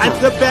yet to come.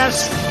 And the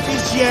best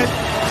is yet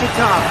to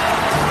come.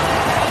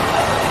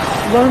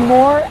 Learn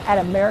more at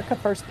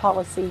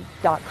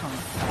americafirstpolicy.com.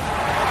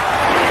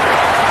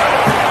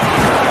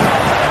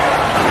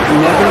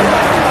 Never,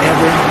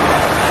 ever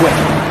quit.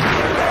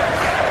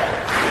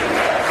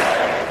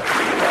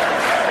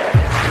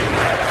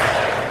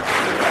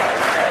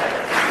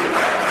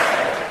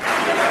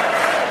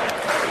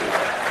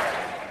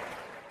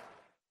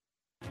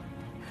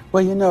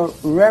 Well, you know,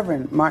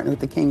 Reverend Martin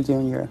Luther King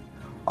Jr.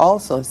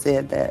 also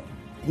said that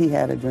he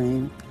had a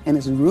dream, and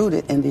it's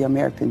rooted in the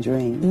American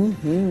dream.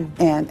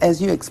 Mm-hmm. And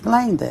as you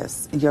explained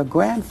this, your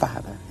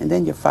grandfather, and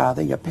then your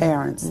father, your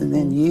parents, and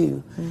then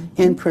you,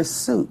 in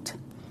pursuit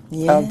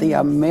of the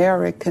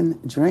American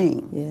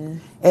dream.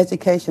 Yeah.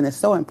 Education is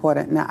so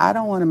important. Now, I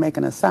don't want to make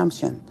an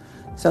assumption,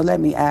 so let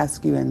me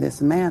ask you in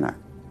this manner.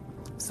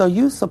 So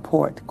you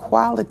support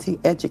quality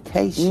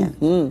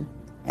education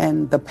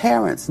and the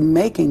parents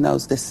making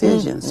those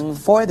decisions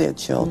for their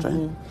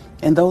children.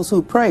 And those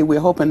who pray, we're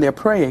hoping they're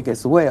praying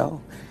as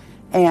well.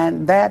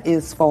 And that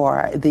is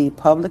for the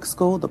public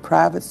school, the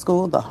private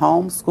school, the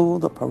home school,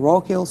 the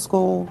parochial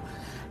school.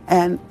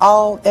 And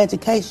all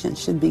education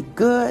should be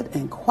good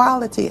and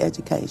quality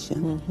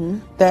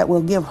education that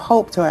will give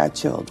hope to our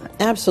children.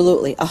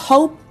 Absolutely. A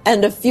hope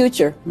and a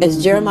future,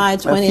 as Jeremiah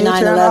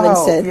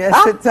 29:11 said.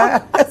 Yes, it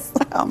does.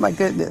 Oh, my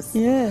goodness.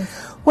 Yes.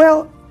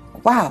 Well,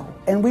 wow.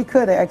 And we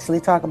could actually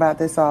talk about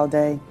this all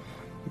day.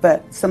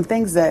 But some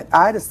things that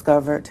I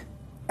discovered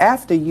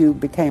after you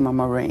became a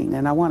Marine,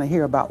 and I want to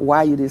hear about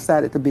why you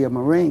decided to be a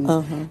Marine.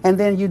 And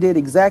then you did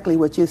exactly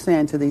what you're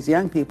saying to these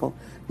young people.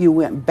 You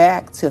went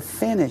back to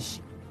finish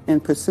in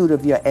pursuit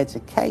of your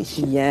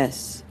education.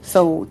 Yes.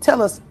 So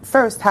tell us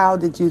first, how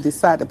did you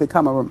decide to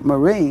become a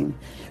Marine?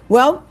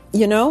 Well,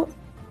 you know,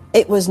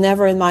 it was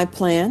never in my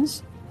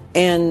plans.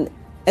 And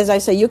as I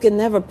say, you can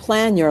never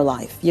plan your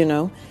life, you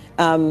know.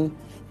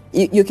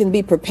 You can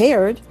be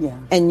prepared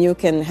and you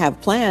can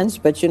have plans,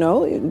 but, you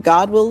know,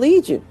 God will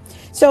lead you.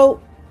 So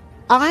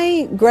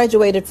I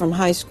graduated from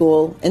high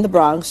school in the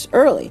Bronx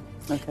early.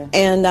 Okay.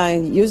 And I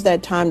used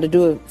that time to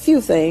do a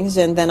few things,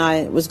 and then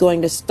I was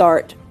going to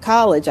start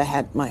college. I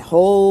had my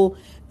whole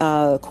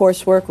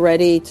coursework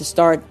ready to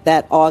start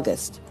that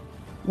August.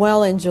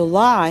 Well, in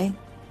July,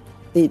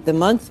 the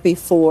month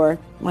before,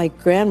 my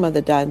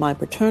grandmother died, my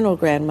paternal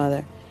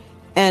grandmother.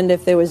 And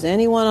if there was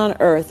anyone on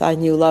earth I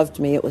knew loved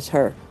me, it was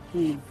her.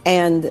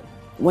 And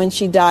when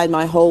she died,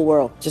 my whole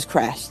world just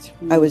crashed.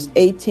 I was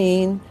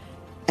 18,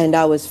 and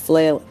I was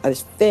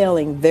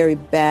failing very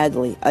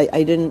badly.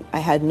 I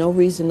had no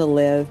reason to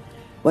live.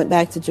 Went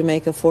back to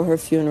Jamaica for her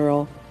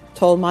funeral.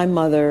 Told my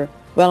mother,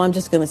 well, I'm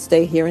just going to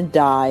stay here and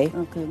die.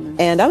 Oh, goodness.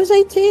 And I was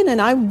 18,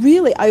 and I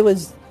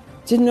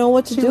didn't know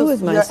what to do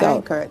with myself. Your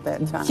anchor at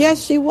that time.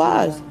 Yes, she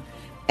was. Yeah.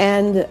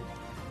 And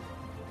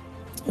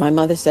my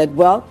mother said,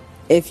 well,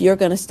 if you're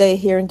going to stay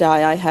here and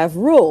die, I have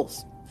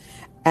rules.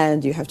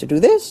 And you have to do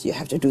this, you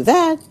have to do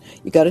that,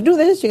 you got to do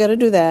this, you got to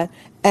do that.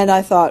 And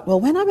I thought, well,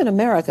 when I'm in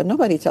America,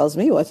 nobody tells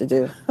me what to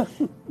do.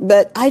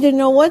 But I didn't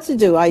know what to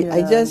do.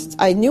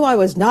 I knew I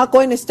was not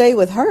going to stay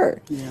with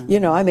her. Yeah.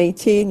 You know, I'm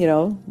 18,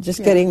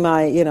 just getting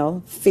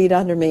my, feet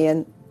under me.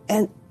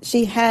 And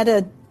she had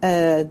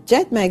a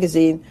Jet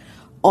magazine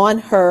on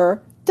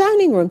her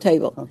dining room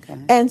table. Okay.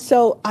 And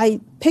so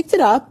I picked it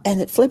up, and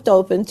it flipped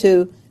open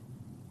to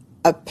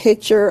a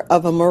picture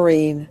of a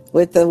Marine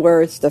with the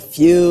words, the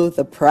few,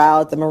 the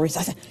proud, the Marines.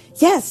 I said,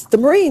 yes, the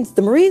Marines.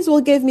 The Marines will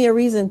give me a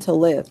reason to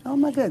live. Oh,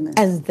 my goodness.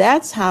 And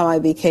that's how I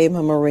became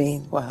a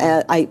Marine.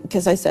 Wow.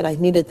 Because I said I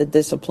needed the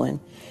discipline.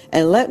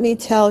 And let me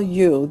tell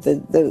you,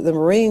 the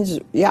Marines,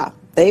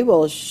 they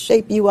will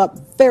shape you up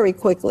very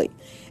quickly.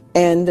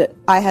 And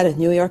I had a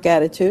New York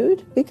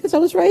attitude because I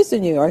was raised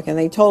in New York, and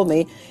they told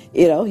me,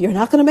 you're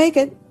not going to make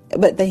it.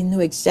 But they knew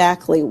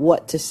exactly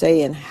what to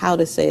say and how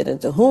to say it and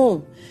to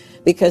whom.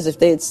 Because if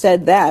they had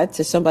said that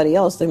to somebody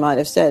else, they might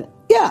have said,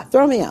 yeah,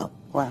 throw me out.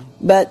 Wow.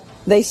 But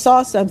they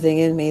saw something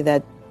in me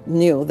that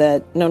knew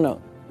that,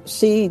 no,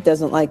 she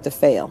doesn't like to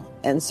fail.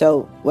 And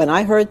so when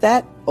I heard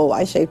that,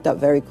 I shaped up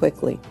very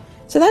quickly.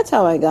 So that's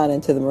how I got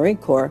into the Marine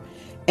Corps.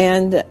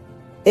 And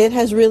it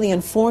has really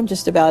informed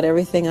just about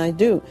everything I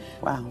do.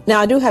 Wow. Now,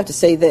 I do have to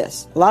say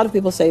this. A lot of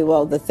people say,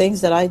 well, the things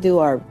that I do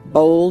are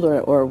bold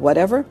or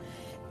whatever,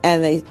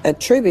 and they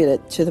attribute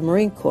it to the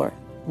Marine Corps.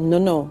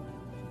 No.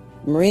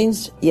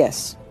 Marines,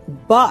 yes.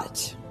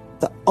 But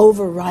the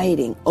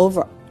overarching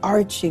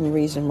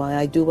reason why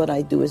I do what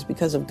I do is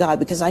because of God,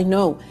 because I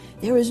know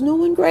there is no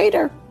one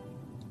greater.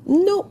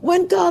 No,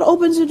 when God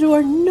opens a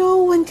door, no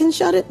one can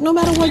shut it, no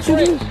matter what you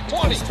do.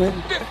 That's true.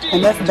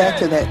 And that's back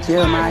to that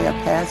Jeremiah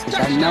passage.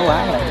 I know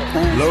I have a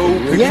plan. Low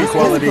picture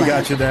quality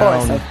got you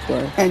down. Of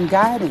course. And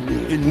guiding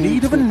you in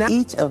need of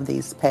each of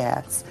these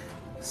paths.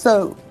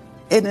 So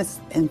it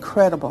is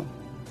incredible.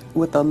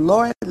 With the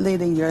Lord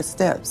leading your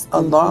steps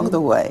along the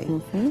way,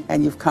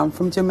 and you've come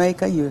from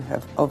Jamaica, you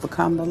have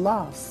overcome the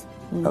loss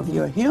of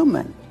your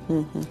human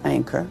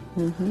anchor,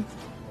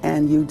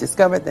 and you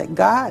discovered that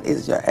God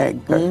is your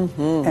anchor,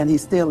 and He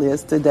still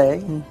is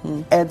today.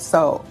 And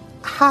so,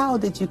 how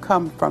did you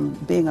come from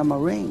being a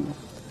Marine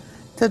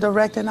to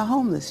directing a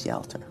homeless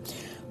shelter?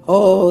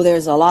 Oh,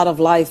 there's a lot of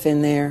life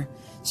in there.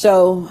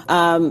 So,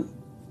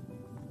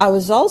 I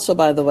was also,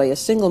 by the way, a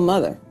single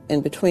mother. In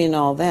between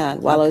all that,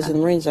 while I was in the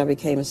Marines, I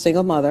became a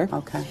single mother.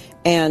 Okay.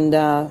 And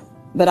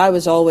but I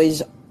was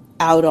always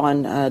out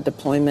on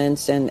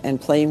deployments and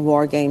playing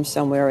war games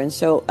somewhere, and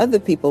so other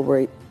people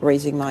were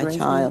raising my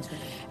child,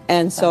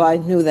 and so I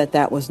knew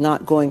that was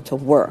not going to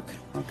work.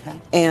 Okay.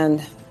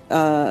 And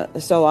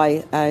so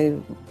I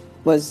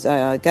was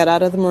got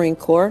out of the Marine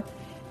Corps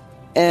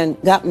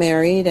and got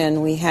married,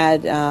 and we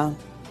had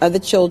other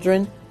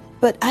children,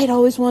 but I'd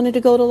always wanted to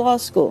go to law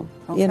school.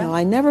 Okay.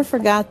 I never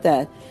forgot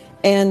that,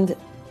 and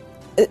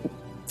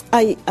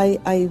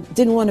I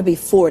didn't want to be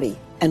 40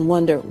 and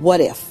wonder,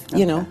 what if?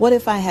 What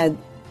if I had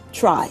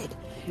tried?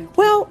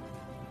 Well,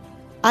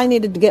 I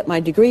needed to get my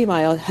degree.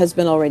 My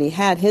husband already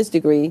had his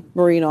degree,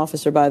 Marine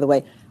officer, by the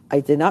way. I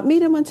did not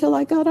meet him until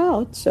I got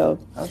out. So,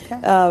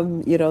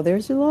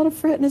 there's a lot of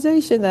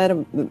fraternization that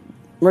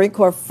Marine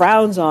Corps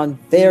frowns on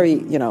very,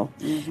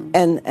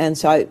 and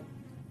so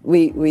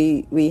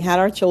we had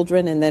our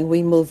children, and then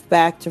we moved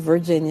back to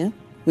Virginia.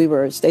 We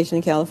were stationed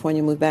in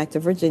California, moved back to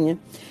Virginia.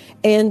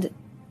 And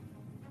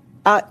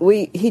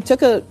he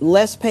took a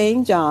less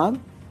paying job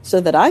so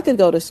that I could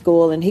go to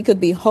school and he could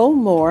be home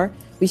more.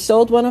 We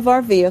sold one of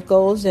our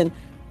vehicles, and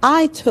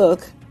I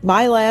took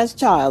our last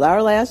child,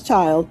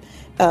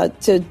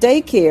 to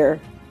daycare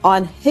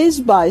on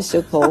his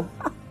bicycle.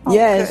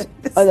 Yes,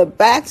 on the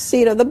back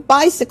seat of the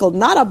bicycle,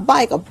 not a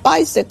bike, a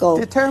bicycle.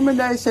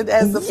 Determination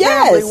as the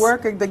family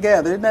working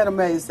together. Isn't that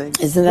amazing?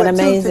 Isn't that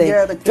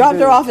amazing? Dropped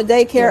her off at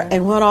daycare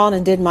and went on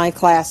and did my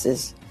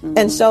classes.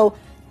 And so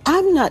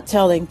I'm not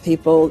telling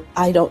people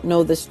I don't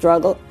know the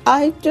struggle.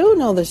 I do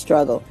know the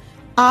struggle.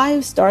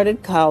 I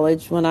started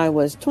college when I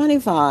was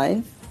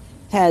 25,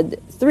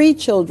 had 3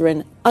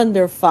 children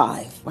under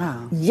 5.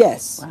 Wow.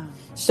 Yes. Wow.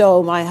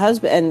 So my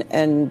husband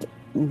and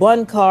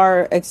 1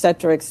 car, et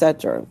cetera, et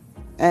cetera.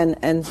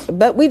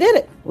 But we did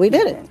it. We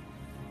did it.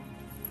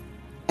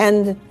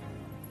 And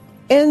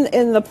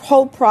in the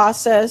whole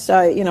process,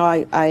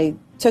 I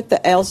took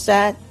the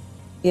LSAT,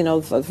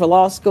 for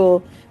law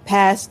school,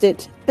 passed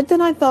it. But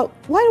then I thought,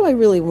 why do I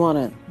really want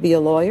to be a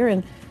lawyer?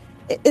 And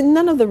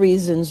none of the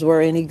reasons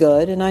were any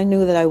good. And I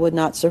knew that I would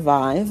not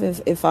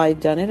survive if I'd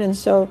done it. And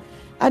so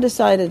I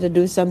decided to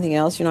do something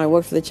else. I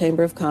worked for the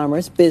Chamber of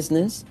Commerce,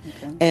 business.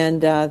 Okay.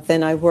 And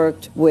then I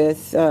worked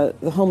with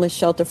the Homeless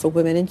Shelter for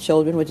Women and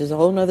Children, which is a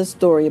whole other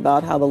story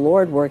about how the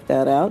Lord worked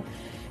that out.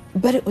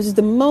 But it was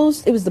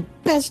the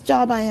best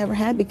job I ever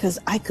had, because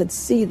I could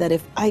see that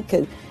if I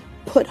could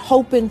put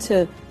hope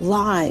into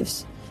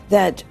lives,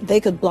 that they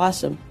could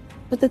blossom.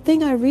 But the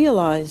thing I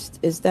realized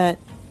is that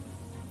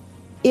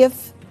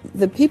if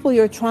the people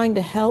you're trying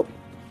to help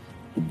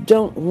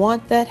don't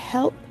want that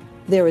help,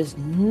 there is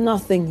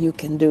nothing you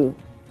can do.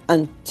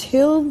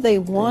 Until they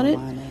want it,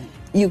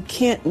 you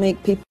can't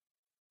make people.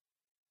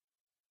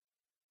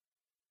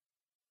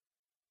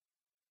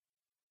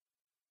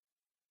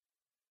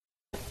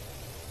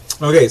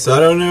 Okay, so I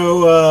don't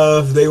know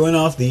if they went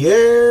off the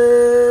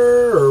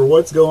air or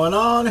what's going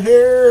on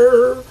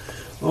here.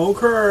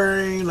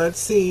 Okay, let's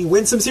see.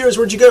 Winsome, Sears,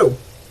 where'd you go?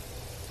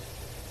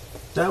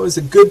 That was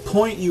a good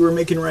point you were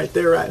making right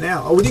there, right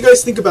now. Oh, what do you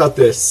guys think about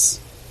this?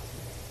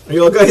 Are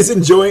you all guys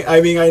enjoying?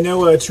 I mean, I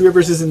know True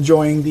Rivers is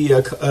enjoying the...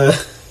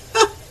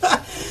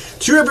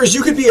 True Rivers,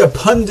 you could be a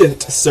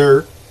pundit,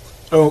 sir.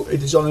 Oh,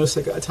 did y'all notice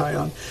I got a tie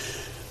on?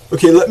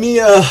 Okay, let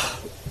me...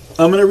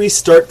 I'm going to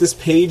restart this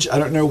page. I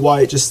don't know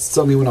why it just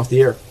suddenly went off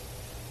the air.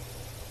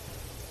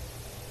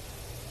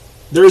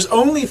 There's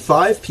only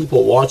 5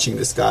 people watching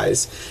this,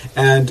 guys.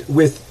 And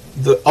with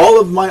all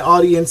of my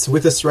audience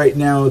with us right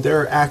now,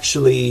 there are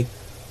actually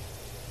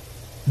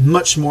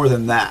much more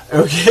than that.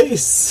 Okay,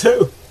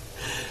 so...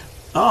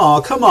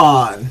 Oh, come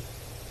on.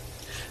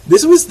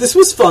 This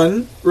was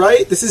fun,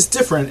 right? This is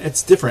different.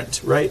 It's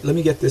different, right? Let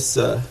me get this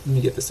off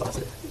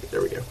there.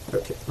 There we go.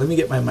 Okay. Let me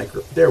get my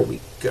micro. There we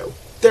go.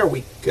 There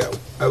we go.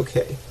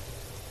 Okay.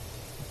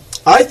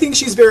 I think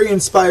she's very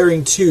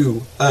inspiring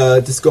too,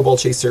 Disco Ball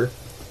Chaser.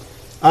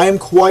 I'm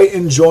quite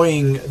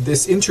enjoying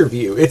this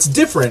interview. It's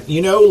different,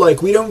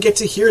 like we don't get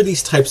to hear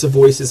these types of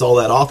voices all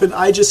that often.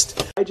 I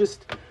just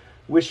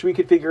wish we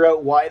could figure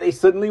out why they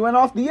suddenly went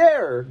off the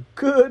air.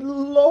 Good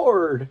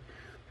Lord.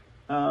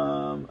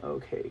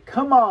 Okay.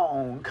 Come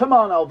on,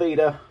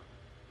 Alveda.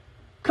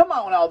 Come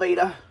on,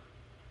 Alveda.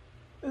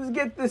 Let's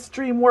get this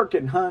stream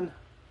working, hun.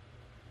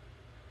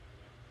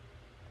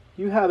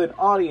 You have an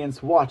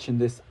audience watching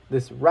this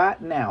right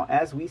now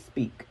as we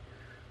speak.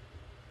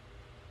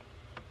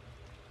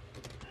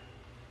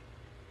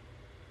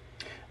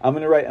 I'm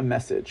going to write a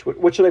message.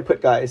 What should I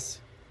put, guys?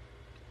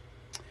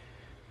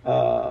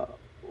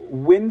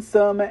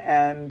 Winsome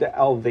and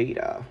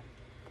Alveda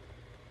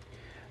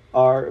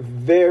are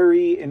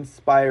very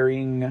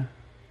inspiring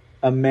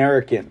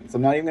Americans.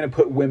 I'm not even going to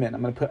put women.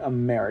 I'm going to put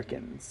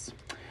Americans.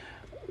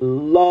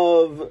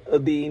 Love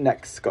the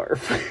neck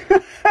scarf.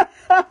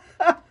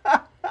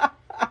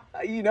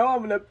 I'm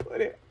going to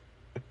put it.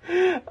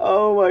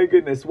 Oh my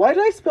goodness. Why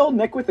did I spell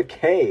Nick with a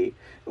K?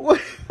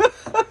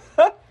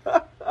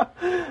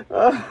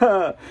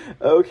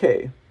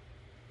 Okay.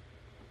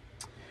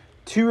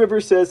 Two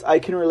Rivers says, I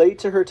can relate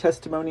to her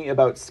testimony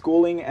about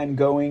schooling and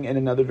going in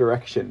another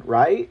direction,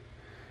 right?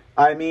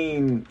 I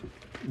mean,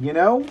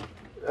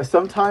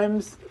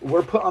 sometimes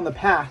we're put on the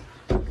path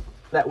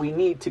that we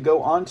need to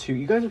go onto.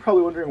 You guys are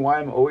probably wondering why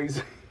I'm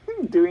always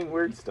doing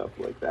weird stuff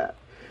like that.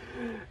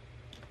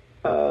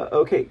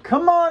 Okay,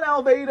 come on,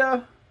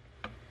 Alveda.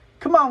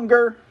 Come on,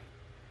 girl.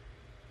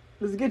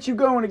 Let's get you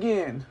going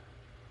again.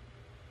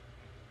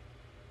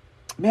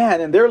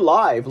 Man, and they're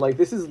live. Like,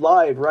 this is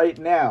live right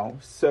now.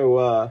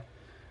 So,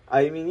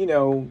 I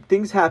mean,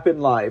 things happen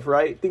live,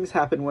 right? Things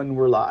happen when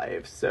we're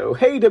live. So,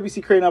 hey,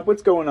 WC Crane Up,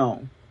 what's going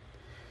on?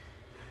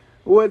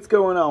 What's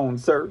going on,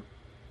 sir?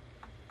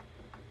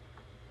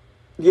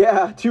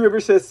 Yeah, Two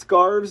Rivers says,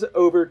 scarves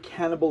over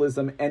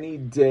cannibalism any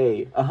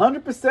day.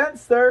 100%,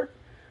 sir.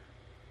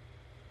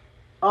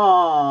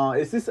 Aw,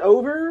 is this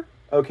over?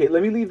 Okay,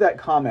 let me leave that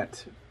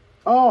comment.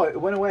 Oh,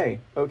 it went away.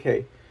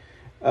 Okay.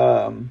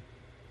 Oh,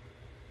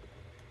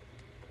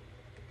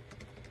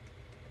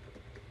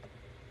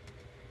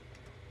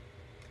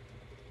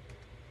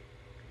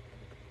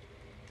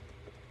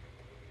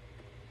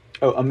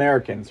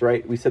 Americans,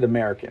 right? We said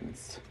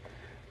Americans.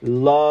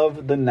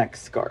 Love the neck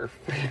scarf.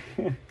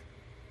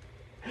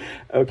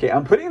 Okay,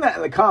 I'm putting that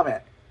in the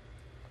comment.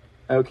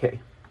 Okay,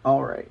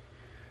 all right.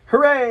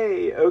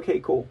 Hooray! Okay,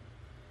 cool.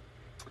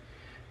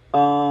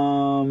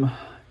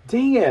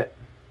 Dang it.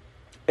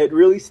 It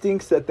really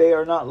stinks that they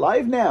are not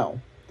live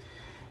now.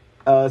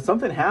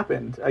 Something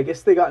happened. I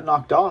guess they got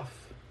knocked off.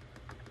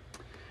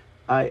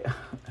 Let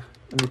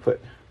me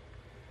put,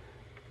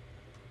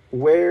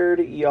 where'd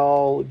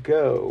y'all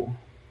go?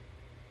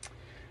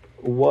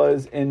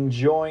 Was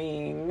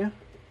enjoying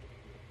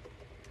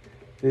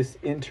this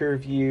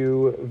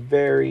interview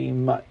very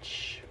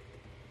much.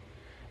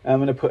 I'm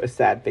going to put a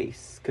sad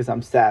face because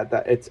I'm sad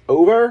that it's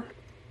over.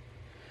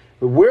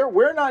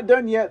 We're not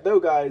done yet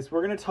though, guys.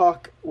 We're going to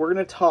talk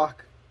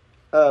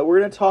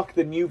talk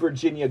the new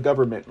Virginia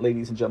government,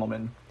 ladies and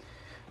gentlemen,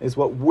 is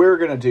what we're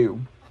going to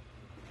do.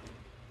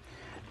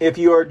 If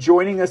you are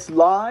joining us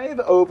live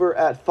over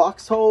at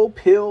Foxhole,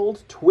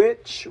 Pilled,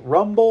 Twitch,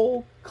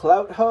 Rumble,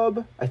 Clout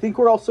Hub, I think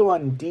we're also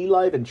on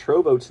DLive and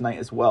Trovo tonight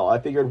as well. I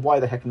figured, why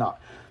the heck not?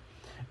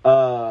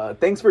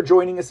 Thanks for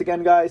joining us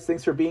again, guys.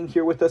 Thanks for being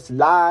here with us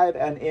live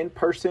and in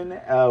person.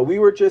 We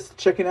were just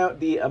checking out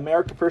the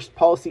America First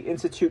Policy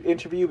Institute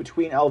interview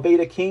between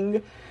Alveda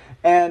King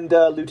and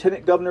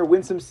Lieutenant Governor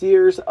Winsome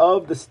Sears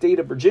of the state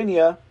of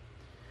Virginia.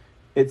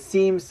 It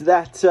seems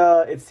that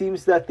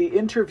the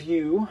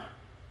interview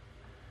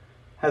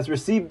has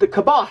received the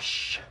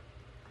kibosh.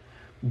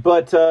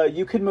 But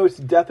you can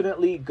most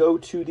definitely go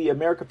to the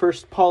America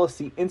First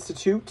Policy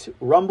Institute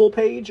Rumble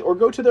page or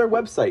go to their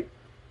website.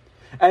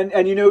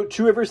 And you know,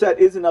 True Rivers, that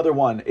is another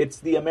one. It's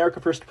the America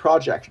First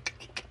Project.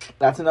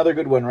 That's another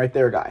good one right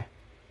there, guy.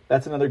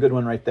 That's another good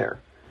one right there.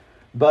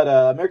 But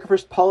America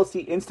First Policy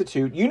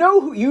Institute, you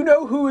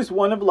know who is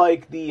one of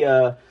like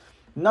the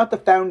not the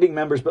founding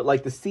members, but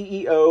like the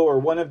CEO or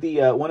one of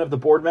the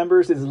board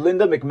members is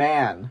Linda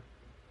McMahon.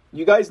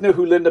 You guys know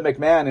who Linda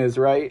McMahon is,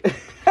 right?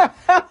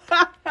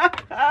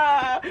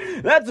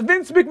 That's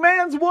Vince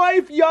McMahon's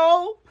wife,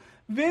 y'all.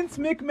 Vince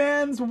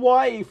McMahon's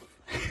wife.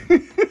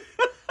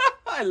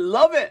 I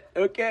love it,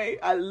 okay?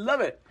 I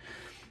love it.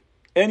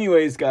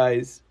 Anyways,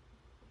 guys.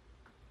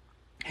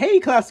 Hey,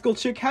 Classical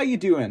Chick, how you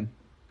doing?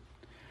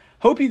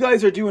 Hope you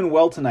guys are doing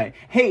well tonight.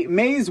 Hey,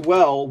 may as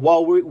well,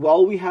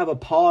 while we have a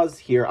pause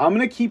here, I'm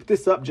going to keep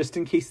this up just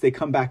in case they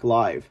come back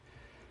live.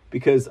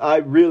 Because I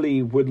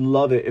really would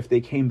love it if they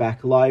came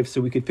back live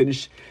so we could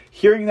finish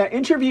hearing that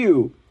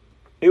interview.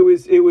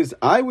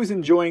 I was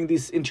enjoying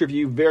this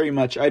interview very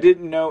much. I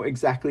didn't know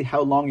exactly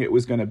how long it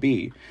was going to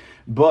be,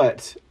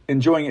 but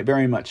enjoying it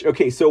very much.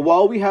 Okay, so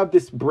while we have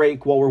this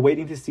break, while we're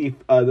waiting to see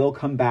if they'll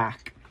come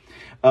back,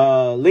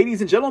 ladies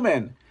and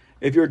gentlemen,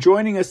 if you're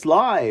joining us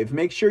live,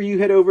 make sure you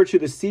head over to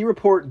the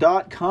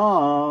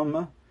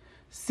creport.com,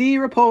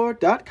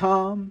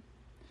 creport.com.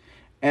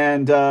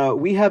 And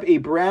we have a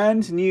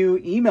brand new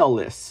email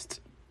list,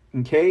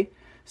 okay?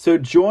 So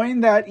join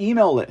that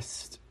email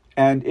list.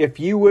 And if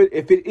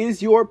it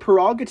is your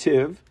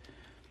prerogative,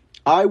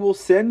 I will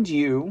send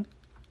you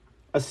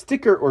a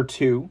sticker or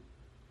two.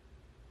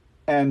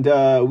 And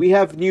we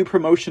have new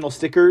promotional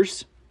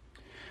stickers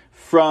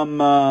from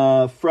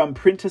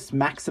Printus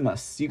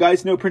Maximus. You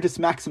guys know Printus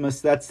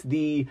Maximus. That's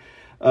the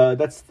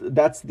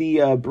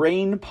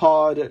brain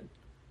pod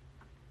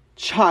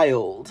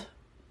child.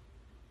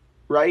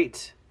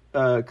 Right?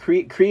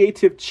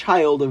 Creative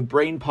child of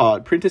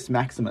BrainPod, Printus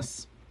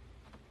Maximus.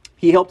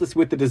 He helped us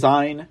with the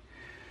design.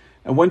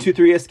 And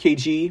 123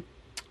 SKG,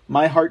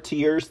 my heart to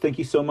yours. Thank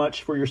you so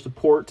much for your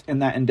support in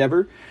that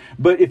endeavor.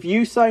 But if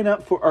you sign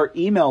up for our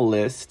email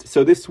list,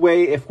 so this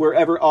way, if we're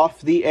ever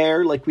off the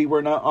air, like we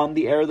were not on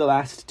the air the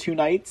last 2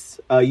 nights,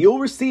 you'll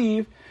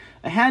receive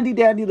a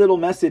handy-dandy little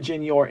message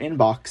in your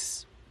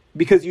inbox.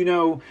 Because, you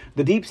know,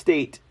 the deep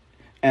state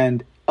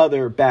and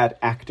other bad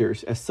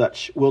actors as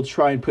such will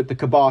try and put the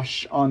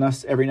kibosh on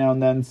us every now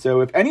and then. So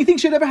if anything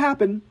should ever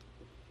happen,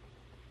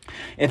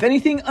 if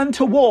anything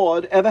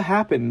untoward ever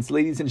happens,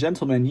 ladies and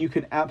gentlemen, you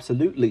can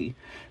absolutely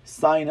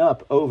sign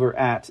up over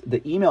at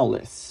the email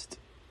list.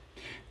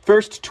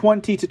 First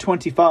 20 to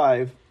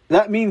 25.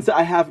 That means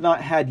I have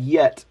not had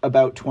yet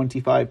about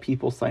 25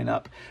 people sign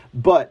up.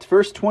 But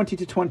first 20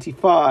 to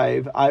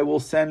 25, I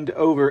will send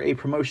over a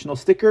promotional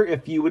sticker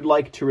if you would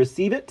like to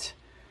receive it.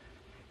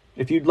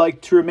 If you'd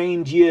like to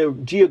remain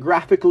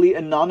geographically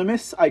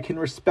anonymous, I can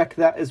respect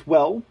that as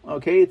well.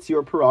 Okay, it's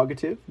your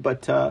prerogative.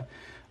 But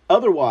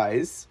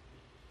otherwise,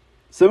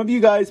 some of you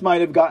guys might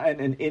have gotten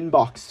an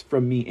inbox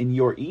from me in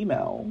your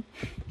email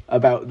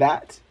about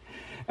that.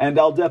 And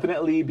I'll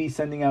definitely be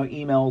sending out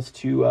emails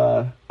to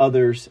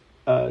others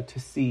to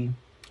see.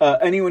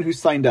 Anyone who's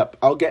signed up.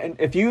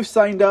 If you've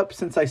signed up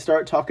since I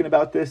start talking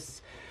about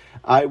this,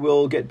 I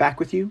will get back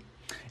with you.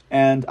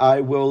 And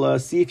I will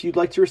see if you'd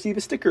like to receive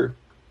a sticker.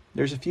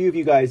 There's a few of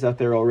you guys out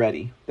there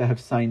already that have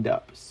signed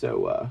up.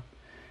 So,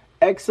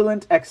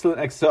 excellent.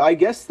 So I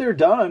guess they're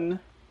done.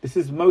 This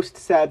is most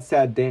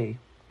sad day.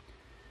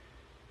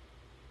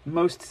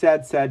 Most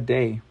sad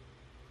day.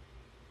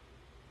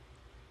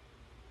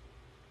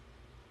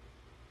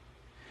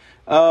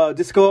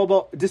 Disco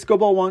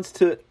Ball wants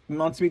me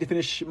to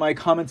finish my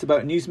comments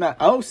about Newsmask.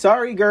 Oh,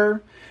 sorry,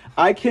 Gur.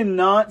 I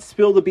cannot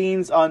spill the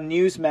beans on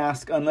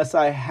Newsmask unless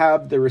I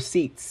have the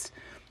receipts.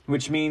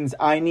 Which means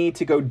I need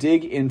to go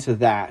dig into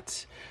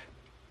that.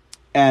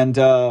 And,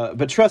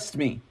 but trust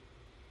me.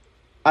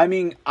 I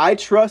mean, I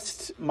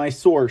trust my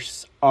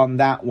source on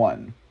that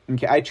one.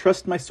 Okay, I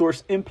trust my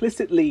source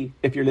implicitly,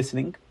 if you're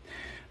listening.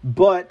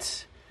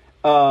 But,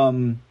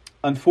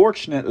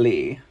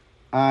 unfortunately,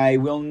 I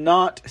will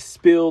not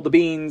spill the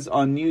beans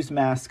on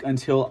Newsmask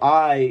until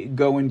I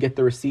go and get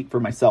the receipt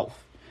for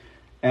myself.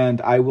 And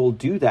I will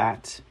do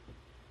that.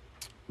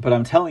 But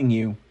I'm telling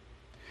you,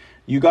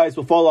 you guys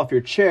will fall off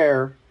your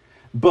chair.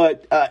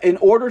 But in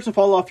order to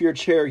fall off your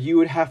chair, you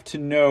would have to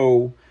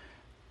know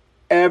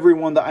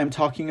everyone that I'm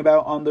talking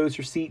about on those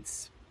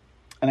receipts.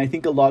 And I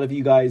think a lot of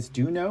you guys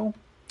do know,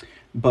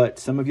 but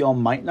some of y'all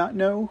might not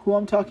know who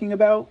I'm talking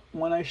about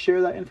when I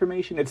share that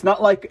information. It's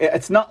not like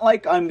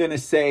I'm going to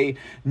say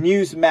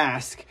News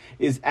Mask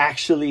is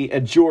actually a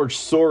George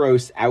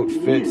Soros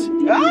outfit.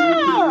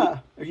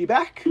 Ah! Are you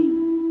back?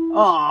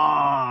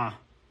 Ah.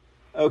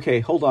 Okay,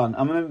 hold on.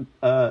 I'm going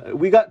to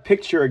we got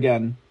picture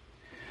again.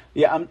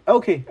 Yeah,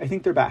 okay, I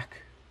think they're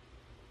back.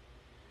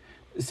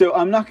 So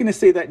I'm not going to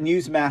say that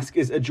News Mask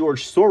is a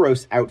George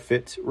Soros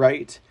outfit,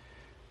 right?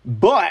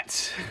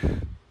 But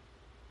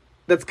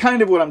that's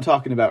kind of what I'm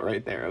talking about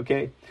right there,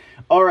 okay?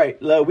 All right,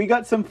 we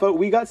got some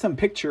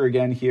picture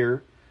again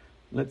here.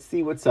 Let's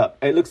see what's up.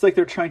 It looks like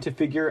they're trying to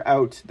figure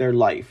out their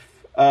life.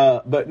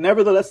 But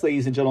nevertheless,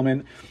 ladies and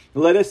gentlemen,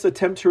 let us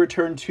attempt to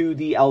return to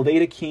the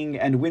Alveda King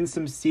and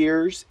Winsome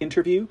Sears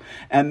interview,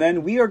 and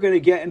then we are going to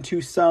get into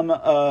some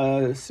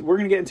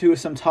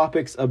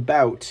topics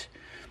about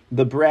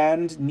the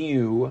brand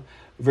new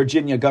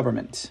Virginia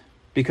government,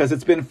 because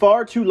it's been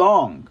far too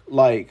long.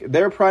 Like,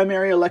 their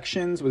primary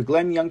elections with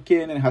Glenn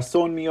Youngkin and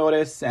Hassan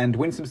Miyares and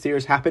Winsome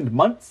Sears happened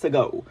months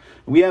ago.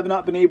 We have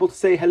not been able to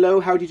say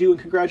hello, how do you do,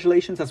 and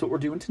congratulations. That's what we're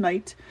doing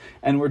tonight.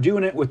 And we're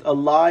doing it with a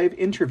live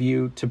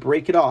interview to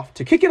break it off,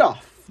 to kick it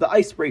off, the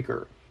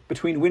icebreaker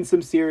between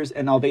Winsome Sears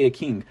and Alveda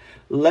King.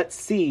 Let's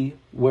see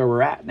where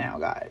we're at now,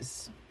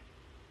 guys.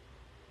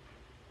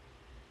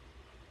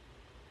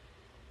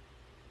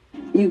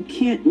 You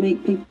can't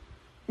make people...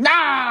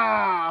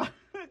 Nah!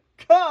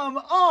 Come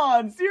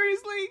on!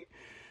 Seriously?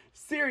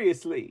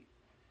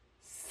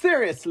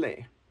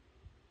 Seriously.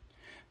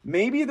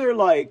 Maybe they're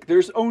like,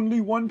 there's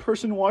only one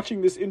person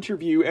watching this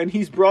interview and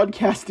he's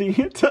broadcasting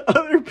it to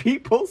other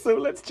people, so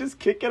let's just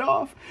kick it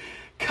off.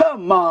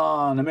 Come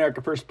on,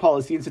 America First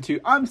Policy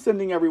Institute. I'm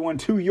sending everyone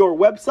to your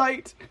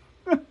website.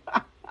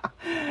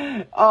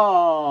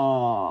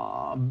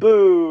 Aw,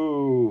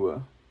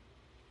 boo.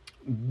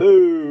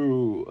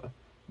 Boo.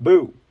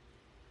 Boo.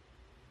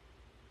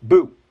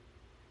 Boo.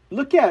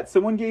 Look at,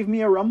 someone gave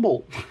me a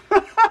rumble.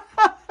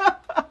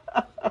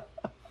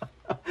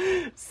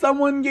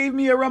 Someone gave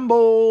me a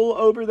rumble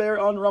over there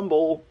on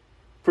Rumble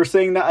for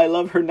saying that I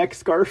love her neck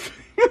scarf.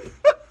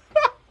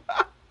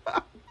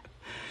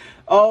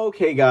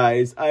 Okay,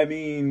 guys, I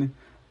mean,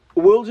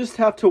 we'll just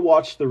have to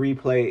watch the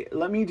replay.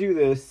 Let me do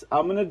this.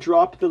 I'm going to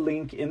drop the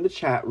link in the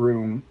chat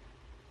room.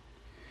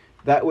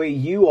 That way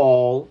you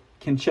all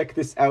can check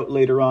this out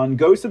later on.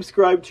 Go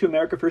subscribe to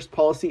America First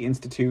Policy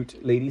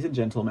Institute, ladies and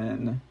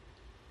gentlemen.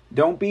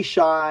 Don't be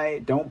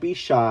shy. Don't be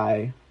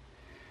shy.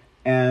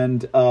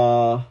 And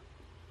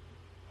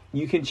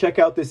you can check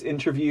out this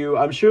interview.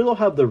 I'm sure they'll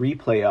have the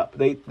replay up.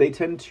 They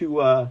tend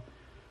to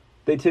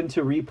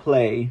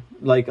replay,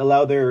 like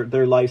allow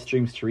their live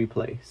streams to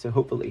replay. So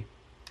hopefully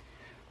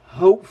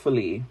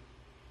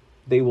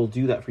they will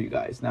do that for you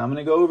guys. Now I'm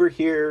going to go over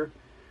here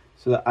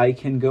so that I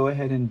can go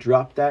ahead and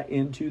drop that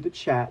into the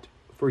chat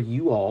for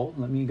you all.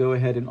 Let me go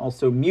ahead and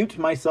also mute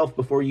myself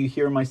before you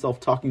hear myself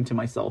talking to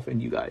myself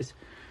and you guys.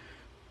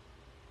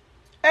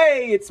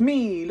 Hey, it's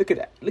me. Look at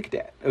that. Look at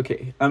that.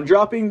 Okay, I'm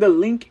dropping the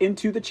link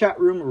into the chat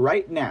room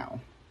right now.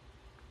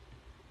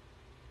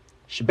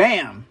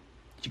 Shabam.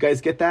 Did you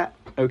guys get that?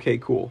 Okay,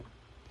 cool.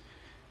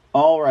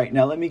 All right,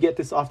 now let me get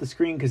this off the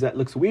screen because that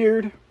looks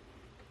weird.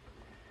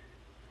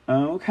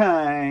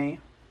 Okay.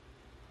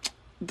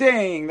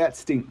 Dang, that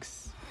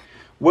stinks.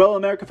 Well,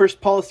 America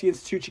First Policy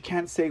Institute, you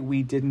can't say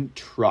we didn't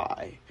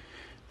try.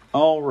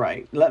 All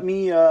right, let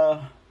me...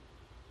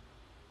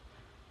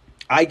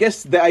 I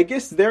guess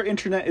their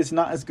internet is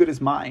not as good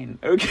as mine.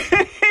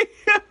 Okay.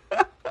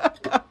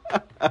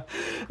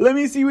 Let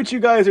me see what you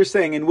guys are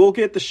saying, and we'll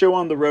get the show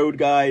on the road,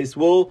 guys.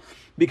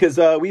 Because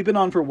we've been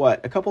on for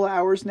what, a couple of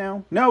hours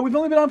now? No, we've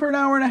only been on for an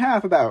hour and a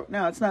half about.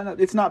 No, it's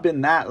not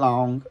been that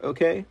long.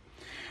 Okay.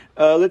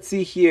 Let's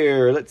see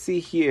here.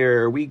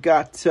 We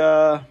got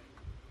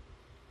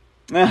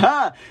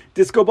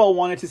Disco Ball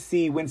wanted to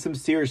see Winsome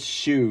Sears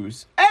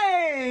shoes.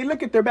 Hey,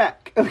 look at their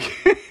back.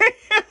 Okay.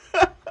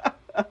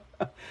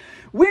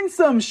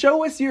 Winsome,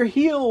 show us your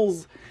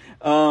heels.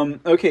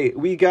 Okay,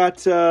 we got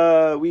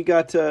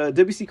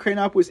WC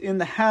Cranop was in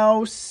the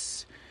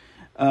house.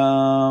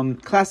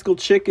 Classical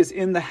Chick is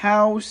in the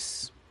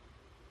house.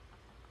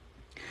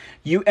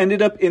 You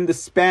ended up in the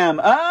spam.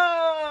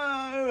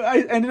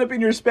 I ended up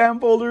in your spam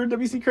folder,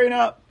 WC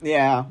Cranop.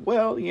 Yeah,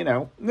 well, you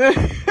know.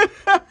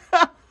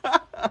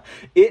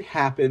 It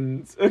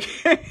happens.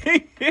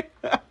 Okay.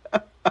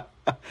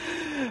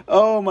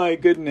 Oh my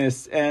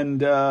goodness. And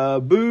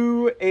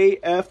boo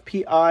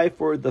AFPI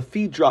for the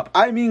feed drop.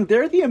 I mean,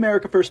 they're the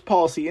America First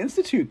Policy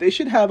Institute. They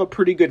should have a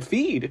pretty good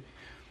feed.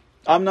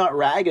 I'm not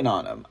ragging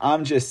on them.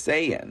 I'm just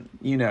saying,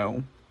 you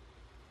know.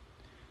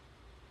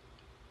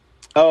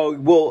 Oh,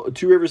 well,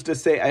 Two Rivers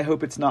does say, I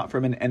hope it's not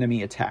from an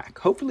enemy attack.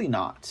 Hopefully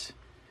not.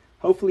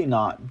 Hopefully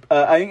not.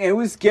 It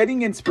was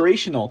getting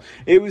inspirational.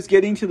 It was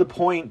getting to the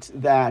point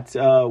that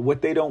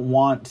what they don't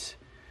want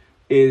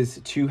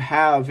is to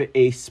have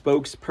a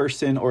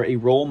spokesperson or a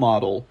role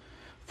model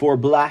for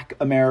Black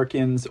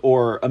Americans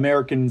or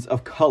Americans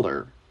of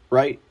color,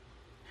 right?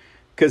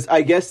 because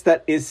I guess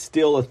that is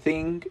still a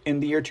thing in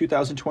the year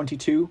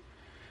 2022.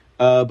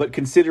 But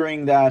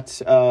considering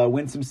that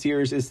Winsome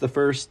Sears is the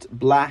first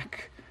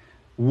black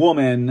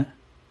woman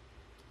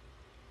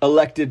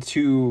elected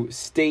to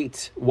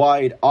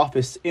statewide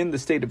office in the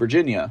state of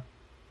Virginia,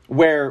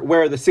 where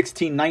the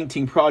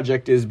 1619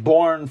 Project is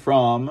born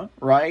from,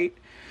 right?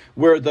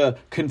 Where the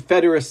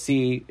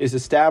Confederacy is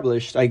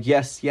established, I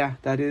guess, yeah,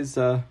 that is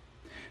an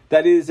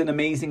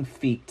amazing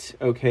feat,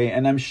 okay?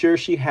 And I'm sure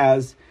she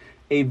has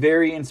a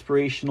very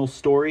inspirational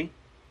story.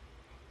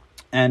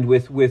 And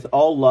with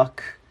all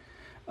luck,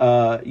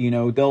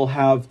 they'll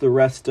have the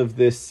rest of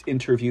this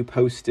interview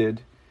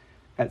posted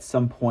at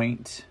some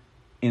point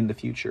in the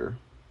future.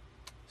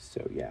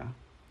 So, yeah.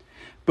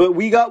 But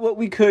we got what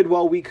we could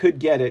while we could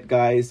get it,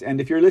 guys. And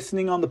if you're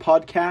listening on the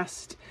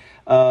podcast,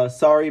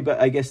 sorry,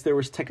 but I guess there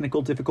was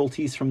technical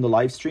difficulties from the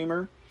live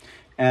streamer.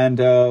 And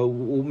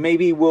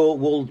maybe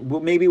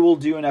we'll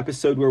do an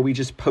episode where we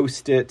just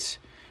post it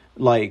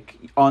like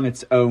on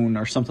its own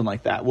or something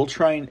like that. We'll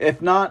try, and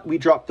if not, we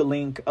drop the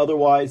link.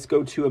 Otherwise,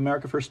 go to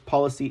America First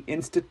Policy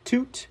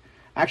Institute.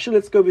 Actually,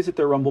 let's go visit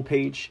their Rumble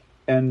page,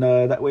 and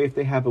that way if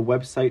they have a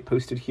website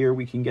posted here,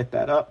 we can get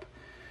that up.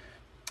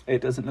 It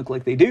doesn't look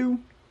like they do.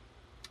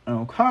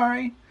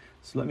 Okay,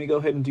 so let me go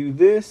ahead and do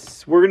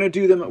this. We're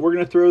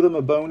gonna throw them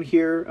a bone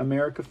here.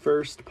 America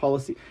First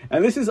Policy,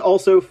 and this is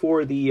also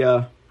for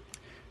the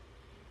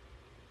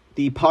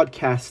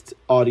podcast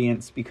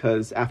audience,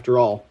 because after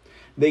all,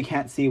 they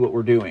can't see what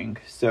we're doing.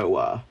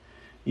 So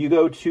you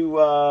go to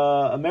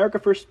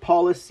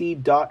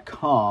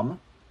AmericaFirstPolicy.com.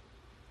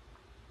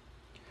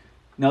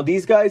 Now,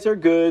 these guys are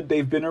good.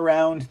 They've been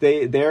around.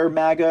 They're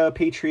MAGA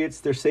patriots.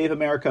 They're Save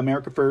America,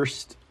 America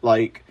First.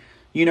 Like,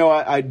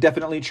 I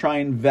definitely try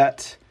and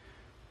vet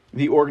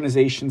the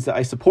organizations that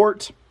I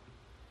support.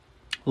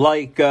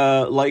 Like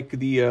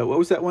the, what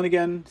was that one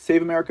again?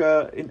 Save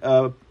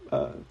America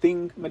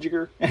thing,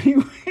 majigger.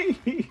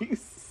 Anyway,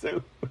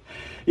 so,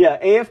 yeah,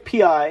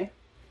 AFPI.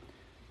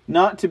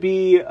 Not to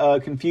be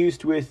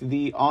confused with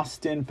the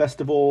Austin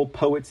Festival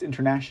Poets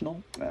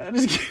International.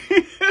 Just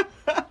kidding.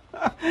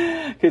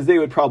 Because they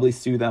would probably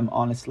sue them,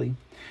 honestly.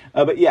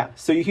 But yeah,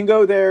 so you can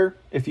go there.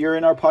 If you're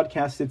in our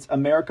podcast, it's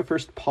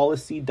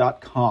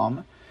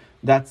AmericaFirstPolicy.com.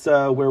 That's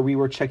where we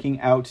were checking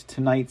out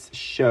tonight's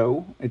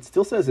show. It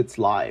still says it's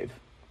live.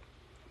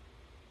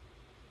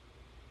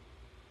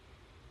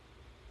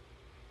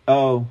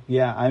 Oh,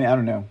 yeah, I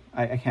don't know.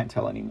 I can't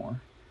tell anymore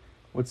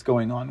what's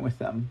going on with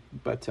them.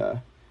 But,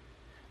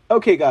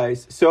 okay,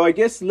 guys, so I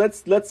guess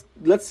let's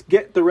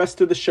get the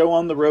rest of the show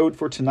on the road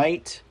for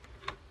tonight.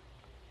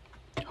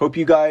 Hope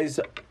you guys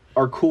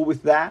are cool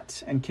with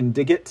that and can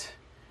dig it,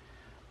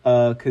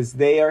 because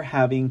they are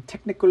having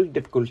technical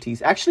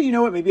difficulties. Actually, you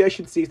know what? Maybe I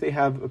should see if they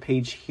have a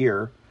page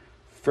here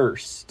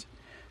first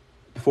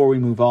before we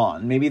move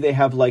on. Maybe they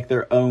have like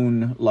their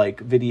own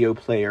like video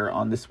player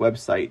on this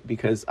website,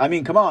 because I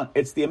mean, come on,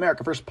 it's the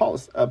America First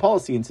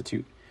Policy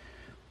Institute.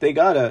 They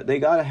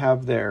gotta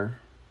have their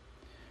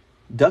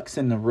ducks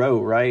in a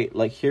row, right?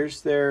 Like,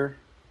 here's their...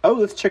 Oh,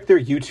 let's check their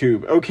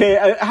YouTube.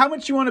 Okay, how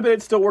much you want to bet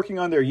it's still working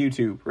on their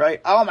YouTube, right?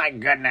 Oh my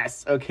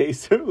goodness. Okay,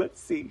 so let's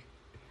see.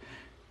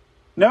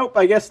 Nope,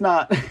 I guess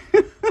not.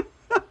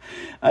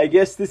 I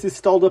guess this is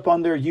stalled up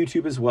on their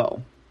YouTube as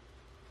well.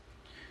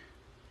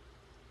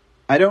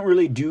 I don't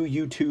really do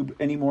YouTube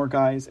anymore,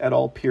 guys, at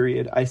all,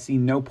 period. I see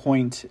no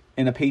point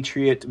in a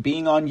patriot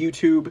being on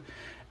YouTube,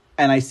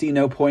 and I see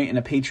no point in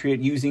a patriot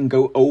using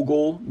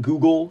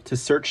Google to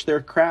search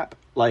their crap.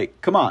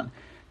 Like, come on,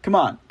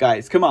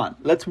 guys, come on.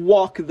 Let's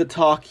walk the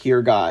talk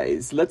here,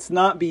 guys. Let's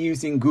not be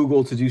using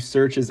Google to do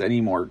searches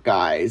anymore,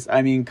 guys.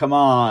 I mean, come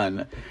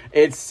on.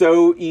 It's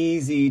so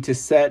easy to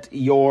set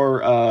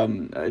your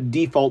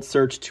default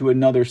search to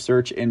another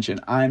search engine.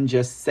 I'm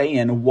just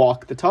saying,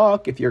 walk the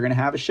talk. If you're going to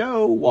have a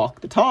show,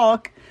 walk the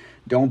talk.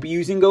 Don't be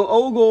using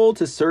Google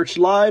to search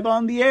live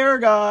on the air,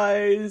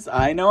 guys.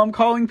 I know I'm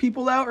calling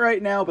people out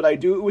right now, but I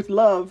do it with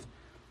love.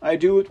 I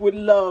do it with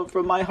love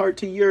from my heart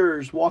to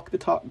yours. Walk the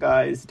talk,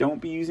 guys. Don't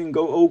be using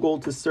Google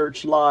to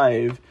search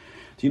live.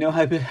 Do you know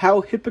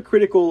how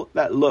hypocritical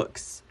that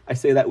looks? I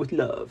say that with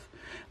love.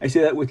 I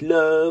say that with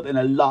love and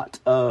a lot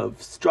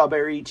of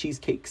strawberry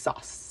cheesecake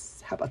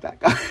sauce. How about that,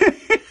 guys?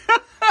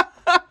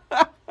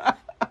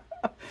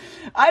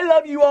 I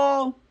love you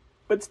all,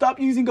 but stop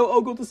using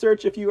Google to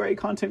search if you are a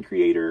content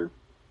creator.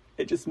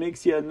 It just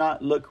makes you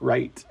not look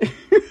right.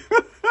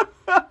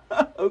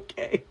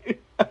 Okay.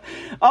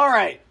 All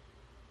right.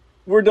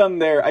 We're done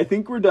there. I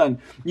think we're done.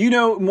 You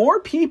know, more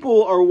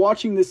people are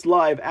watching this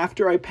live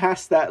after I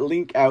passed that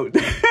link out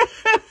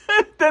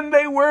than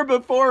they were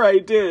before I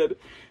did.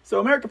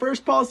 So, America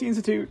First Policy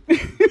Institute.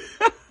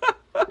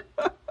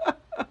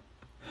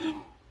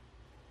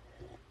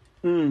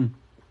 Two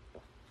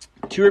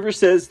Rivers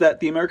says that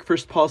the America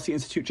First Policy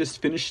Institute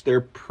just finished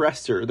their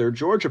presser, their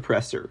Georgia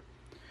presser.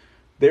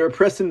 They're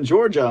pressing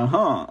Georgia,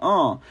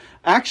 huh?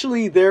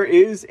 Actually, there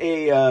is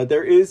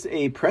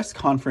a press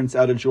conference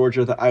out of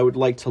Georgia that I would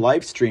like to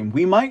live stream.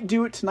 We might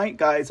do it tonight,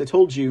 guys. I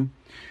told you.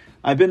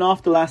 I've been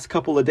off the last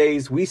couple of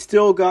days. We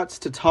still got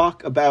to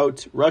talk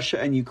about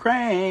Russia and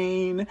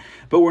Ukraine,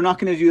 but we're not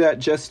going to do that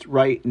just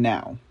right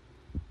now.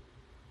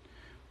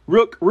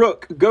 Rook,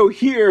 go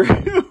here.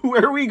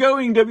 Where are we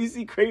going,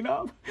 W.C.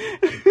 Kranov?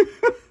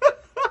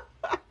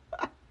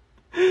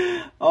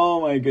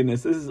 Oh my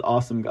goodness, this is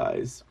awesome,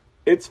 guys.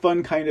 It's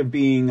fun kind of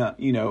being,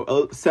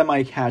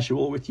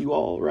 semi-casual with you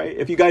all, right?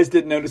 If you guys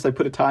didn't notice, I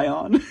put a tie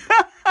on.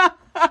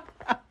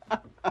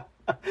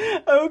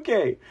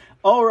 Okay,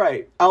 all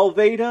right.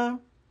 Alveda,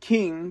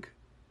 King,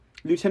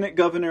 Lieutenant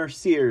Governor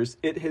Sears,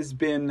 it has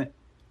been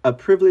a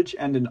privilege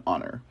and an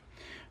honor.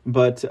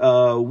 But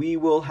we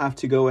will have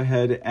to go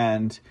ahead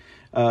and,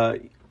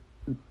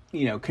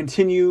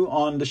 continue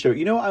on the show.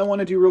 You know what I want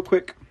to do real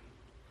quick?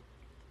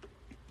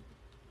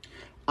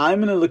 I'm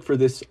going to look for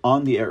this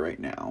on the air right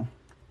now.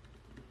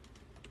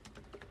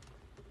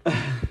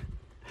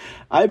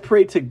 I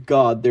pray to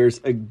God there's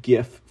a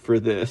GIF for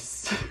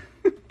this.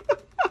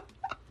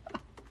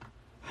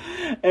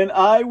 And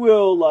I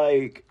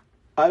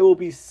will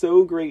be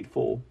so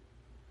grateful.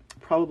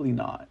 Probably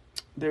not.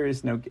 There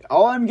is no GIF.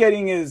 All I'm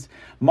getting is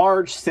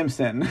Marge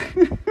Simpson.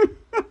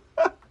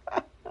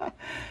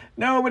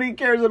 Nobody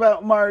cares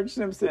about Marge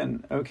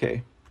Simpson.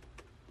 Okay.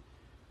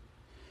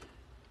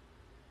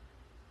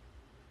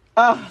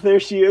 Ah, there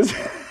she is.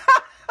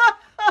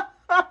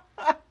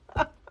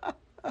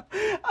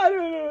 I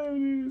don't know what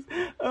it is.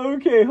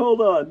 Okay,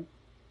 hold on.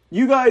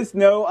 You guys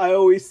know I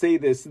always say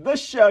this.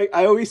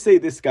 I always say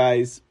this,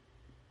 guys.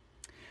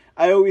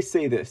 I always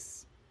say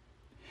this.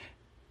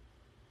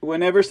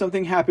 Whenever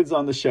something happens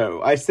on the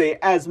show, I say,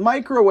 as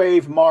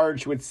Microwave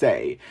Marge would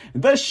say,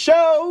 the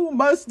show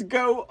must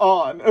go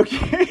on.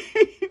 Okay?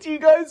 Do you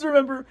guys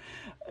remember?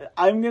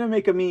 I'm going to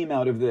make a meme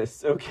out of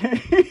this,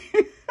 okay?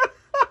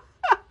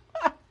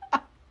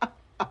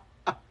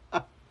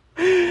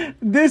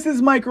 This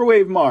is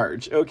Microwave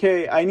Marge,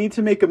 okay? I need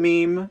to make a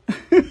meme.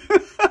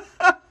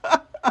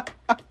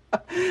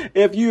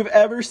 If you've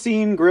ever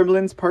seen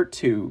Gremlins Part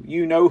 2,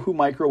 you know who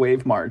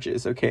Microwave Marge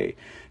is, okay?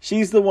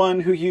 She's the one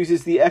who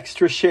uses the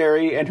extra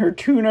sherry in her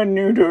tuna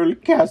noodle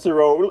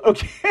casserole,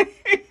 okay?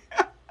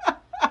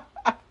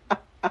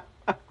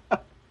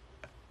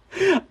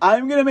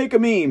 I'm gonna make a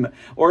meme,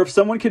 or if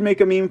someone can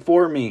make a meme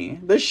for me,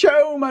 the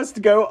show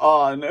must go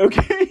on,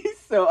 okay?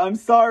 So I'm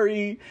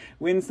sorry,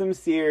 Winsome,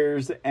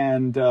 Sears,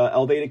 and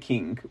Alveda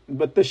King,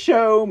 but the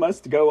show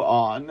must go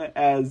on,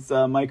 as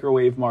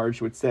Microwave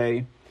Marge would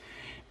say.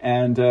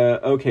 And,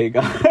 okay,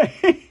 guys.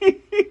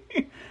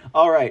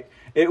 All right.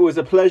 It was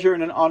a pleasure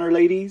and an honor,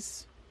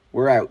 ladies.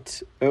 We're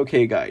out.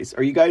 Okay, guys.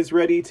 Are you guys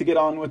ready to get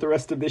on with the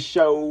rest of this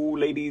show,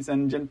 ladies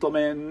and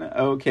gentlemen?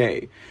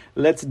 Okay.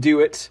 Let's do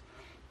it.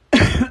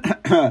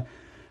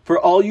 For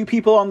all you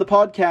people on the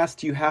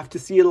podcast, you have to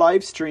see a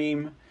live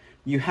stream.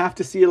 You have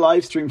to see a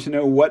live stream to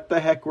know what the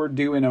heck we're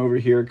doing over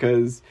here,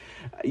 because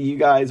you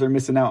guys are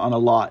missing out on a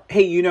lot.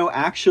 Hey,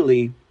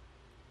 actually,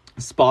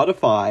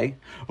 Spotify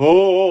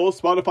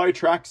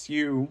tracks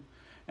you,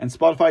 and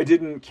Spotify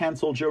didn't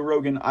cancel Joe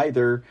Rogan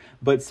either,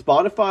 but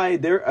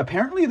Spotify,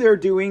 they're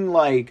doing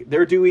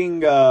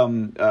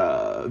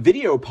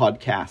video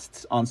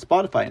podcasts on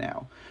Spotify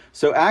now.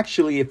 So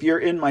actually, if you're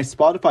in my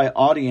Spotify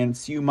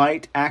audience, you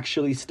might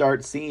actually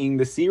start seeing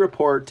the C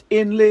Report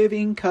in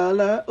living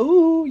color.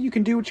 Ooh, you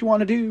can do what you want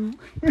to do.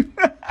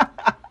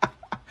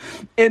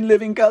 In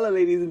living color,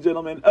 ladies and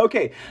gentlemen.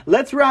 Okay,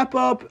 let's wrap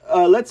up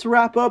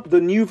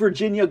the new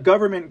Virginia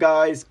government,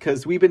 guys,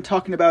 because we've been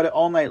talking about it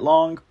all night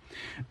long.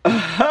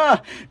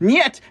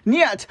 Niet,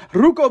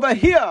 Rook over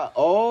here.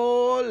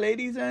 Oh,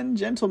 ladies and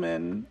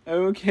gentlemen.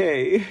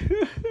 Okay.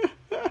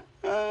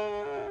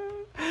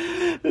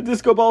 The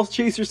Disco Balls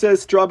Chaser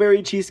says,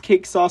 strawberry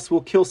cheesecake sauce will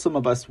kill some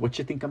of us. What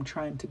you think I'm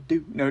trying to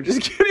do? No,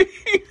 just kidding.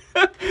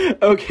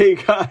 Okay,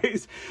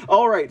 guys.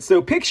 All right,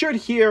 so pictured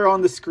here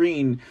on the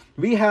screen,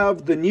 we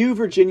have the new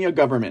Virginia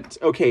government.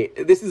 Okay,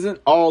 this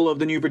isn't all of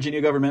the new Virginia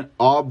government,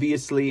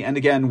 obviously. And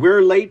again,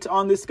 we're late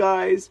on this,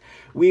 guys.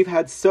 We've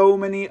had so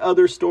many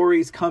other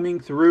stories coming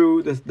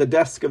through the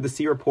desk of the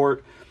C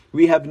Report.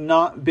 We have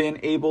not been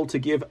able to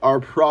give our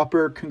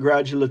proper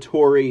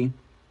congratulatory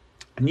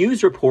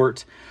news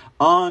report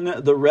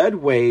on the red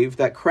wave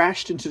that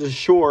crashed into the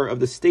shore of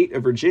the state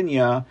of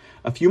Virginia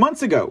a few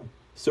months ago.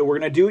 So we're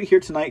going to do it here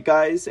tonight,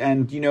 guys.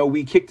 And,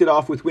 we kicked it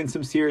off with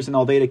Winsome, Sears, and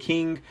Alveda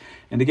King.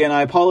 And again,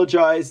 I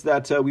apologize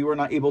that we were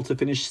not able to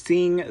finish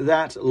seeing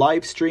that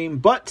live stream,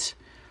 but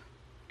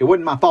it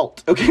wasn't my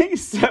fault. Okay,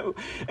 so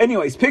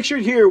anyways,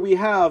 pictured here, we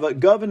have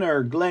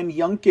Governor Glenn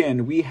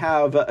Youngkin. We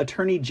have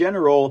Attorney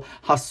General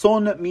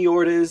Hassan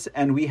Miyares,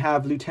 and we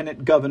have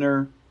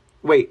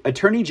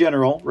Attorney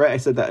General, right? I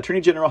said that.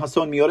 Attorney General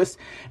Hassan Miyares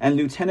and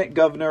Lieutenant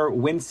Governor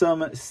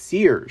Winsome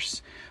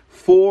Sears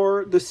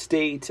for the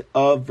state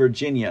of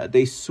Virginia.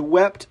 They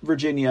swept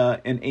Virginia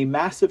in a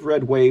massive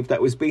red wave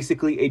that was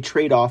basically a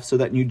trade-off so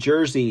that New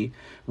Jersey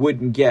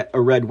wouldn't get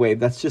a red wave.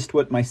 That's just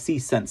what my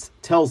C-sense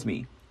tells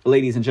me,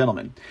 ladies and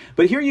gentlemen.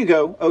 But here you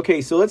go.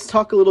 Okay, so let's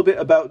talk a little bit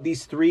about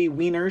these three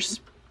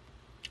wieners.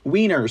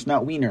 Wieners,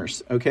 not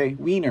wieners, okay?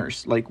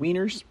 Wieners, like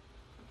wieners.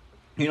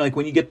 Like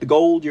when you get the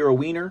gold, you're a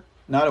wiener.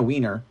 Not a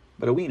wiener,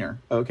 but a wiener.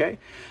 Okay.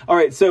 All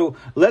right. So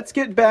let's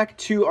get back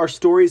to our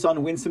stories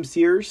on Winsome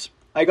Sears.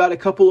 I got a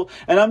couple,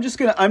 and I'm just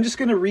gonna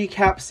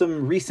recap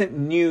some recent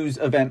news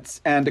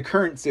events and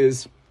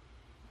occurrences,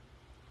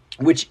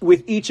 which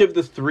with each of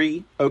the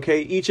three,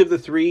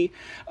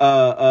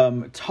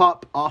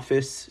 top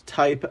office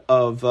type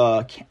of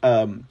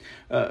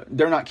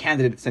they're not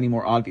candidates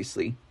anymore,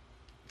 obviously.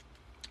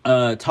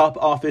 Top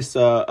office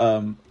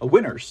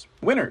winners,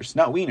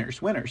 not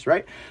wieners, winners,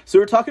 right? So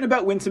we're talking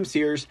about Winsome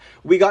Sears.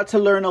 We got to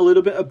learn a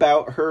little bit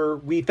about her.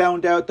 We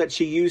found out that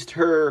she used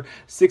her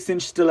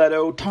 6-inch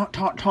stiletto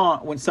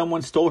taunt when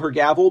someone stole her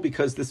gavel,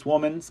 because this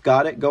woman's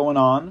got it going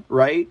on,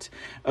 right?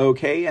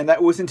 Okay, and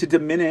that wasn't to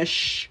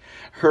diminish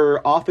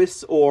her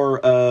office or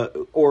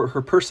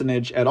her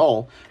personage at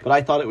all, but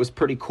I thought it was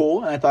pretty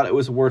cool, and I thought it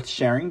was worth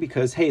sharing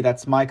because, hey,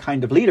 that's my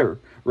kind of leader,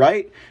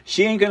 right?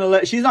 She's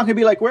not gonna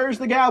be like, where's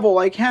the gavel?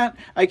 I can't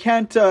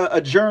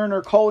adjourn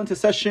or call into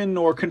session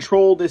or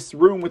control this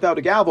room without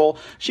a gavel.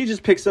 She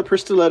just picks up her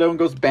stiletto and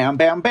goes bam,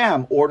 bam,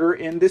 bam, order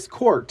in this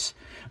court.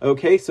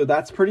 Okay, so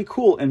that's pretty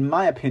cool in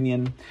my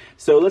opinion.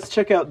 So let's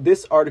check out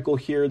this article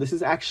here. This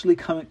is actually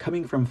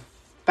coming from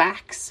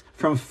facts,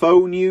 from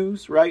Faux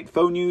News, right?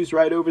 Faux News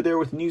right over there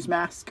with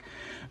Newsmask.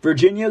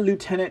 Virginia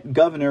Lieutenant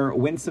Governor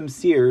Winsome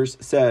Sears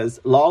says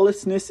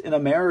lawlessness in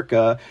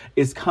America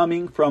is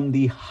coming from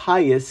the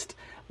highest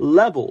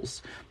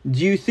levels.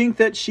 Do you think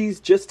that she's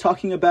just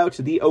talking about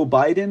the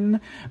Biden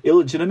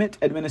illegitimate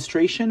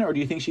administration, or do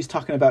you think she's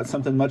talking about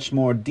something much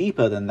more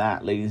deeper than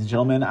that, ladies and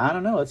gentlemen? I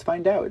don't know. Let's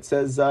find out. It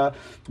says,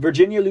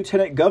 Virginia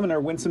Lieutenant Governor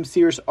Winsome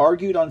Sears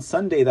argued on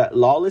Sunday that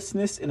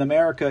lawlessness in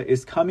America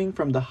is coming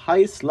from the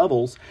highest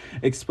levels,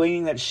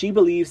 explaining that she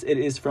believes it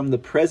is from the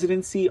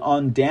presidency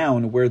on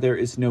down where there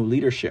is no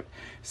leadership.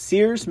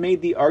 Sears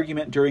made the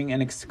argument during an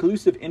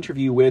exclusive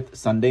interview with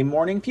Sunday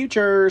Morning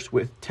Futures,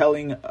 with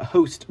telling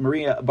host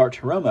Maria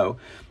Bartiromo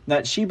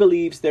that she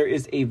believes there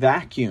is a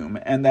vacuum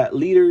and that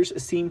leaders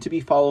seem to be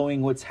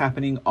following what's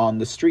happening on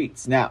the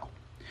streets. Now,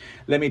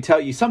 let me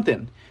tell you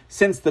something.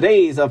 Since the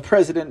days of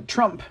President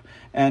Trump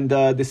and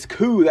this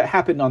coup that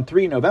happened on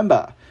 3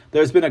 November,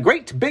 there's been a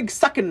great big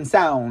sucking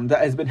sound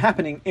that has been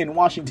happening in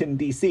Washington,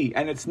 D.C.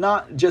 And it's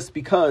not just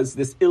because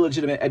this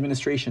illegitimate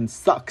administration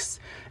sucks.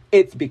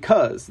 It's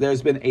because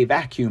there's been a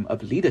vacuum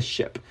of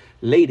leadership,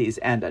 ladies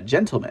and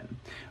gentlemen.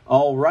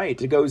 All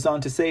right, it goes on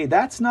to say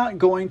that's not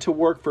going to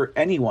work for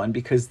anyone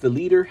because the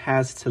leader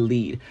has to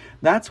lead.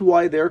 That's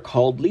why they're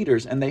called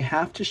leaders, and they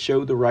have to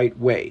show the right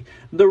way,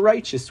 the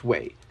righteous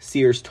way,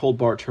 Sears told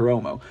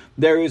Bartiromo.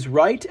 There is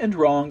right and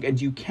wrong, and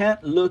you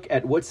can't look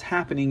at what's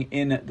happening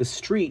in the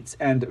streets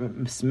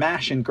and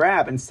smash and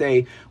grab and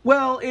say,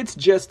 well, it's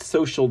just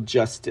social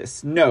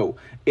justice. No,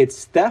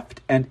 it's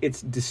theft, and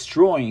it's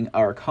destroying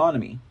our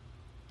economy.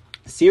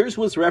 Sears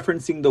was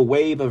referencing the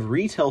wave of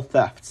retail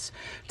thefts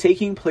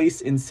taking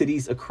place in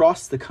cities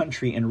across the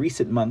country in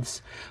recent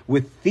months,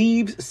 with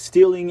thieves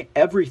stealing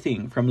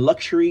everything from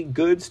luxury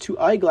goods to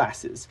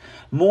eyeglasses.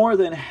 More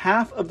than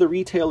half of the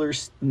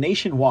retailers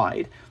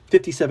nationwide,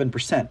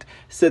 57%,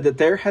 said that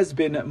there has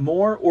been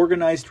more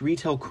organized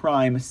retail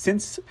crime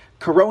since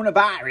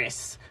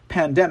coronavirus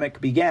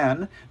pandemic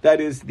began. That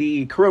is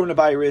the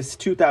coronavirus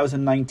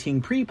 2019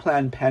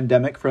 pre-planned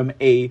pandemic from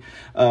a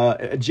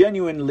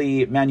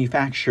genuinely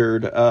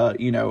manufactured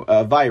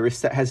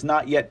virus that has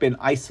not yet been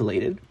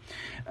isolated.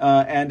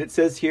 And it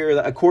says here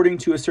that according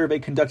to a survey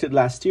conducted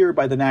last year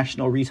by the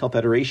National Retail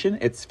Federation,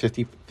 it's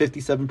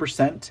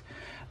 57%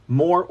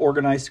 more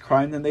organized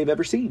crime than they've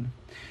ever seen.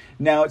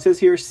 Now, it says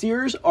here,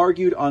 Sears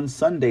argued on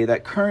Sunday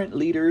that current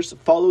leaders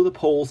follow the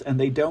polls and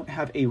they don't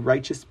have a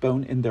righteous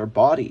bone in their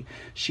body.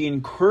 She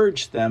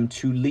encouraged them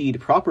to lead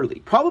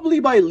properly, probably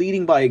by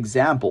leading by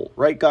example,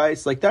 right,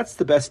 guys? Like, that's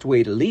the best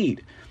way to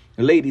lead,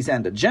 ladies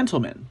and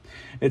gentlemen.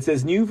 It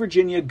says new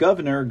Virginia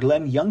Governor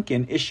Glenn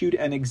Youngkin issued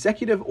an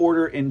executive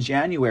order in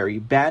January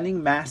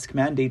banning mask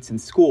mandates in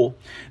school.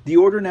 The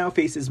order now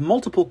faces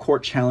multiple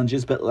court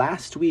challenges, but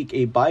last week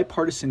a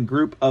bipartisan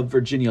group of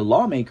Virginia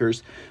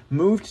lawmakers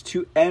moved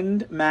to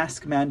end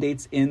mask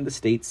mandates in the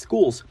state's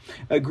schools.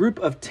 A group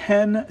of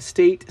 10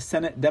 state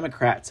Senate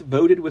Democrats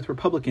voted with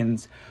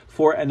Republicans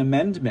for an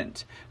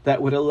amendment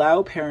that would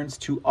allow parents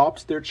to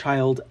opt their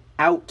child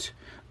out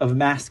of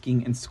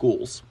masking in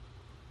schools.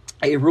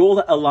 A rule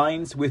that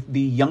aligns with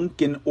the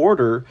Youngkin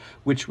order,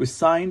 which was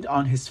signed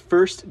on his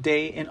first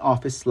day in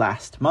office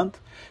last month.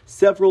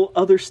 Several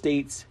other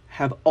states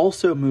have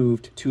also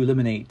moved to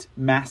eliminate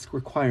mask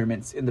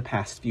requirements in the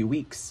past few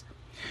weeks.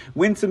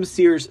 Winsome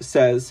Sears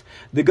says,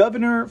 the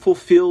governor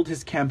fulfilled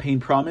his campaign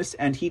promise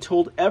and he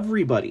told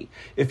everybody,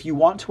 if you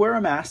want to wear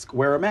a mask,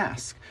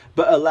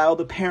 but allow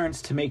the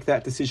parents to make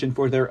that decision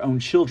for their own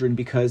children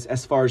because,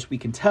 as far as we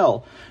can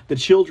tell, the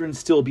children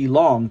still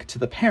belong to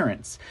the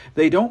parents.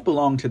 They don't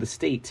belong to the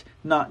state,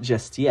 not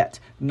just yet,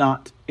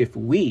 not if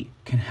we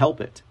can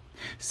help it.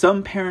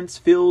 Some parents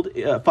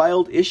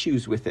filed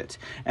issues with it,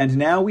 and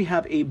now we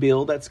have a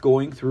bill that's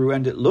going through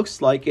and it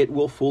looks like it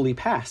will fully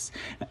pass.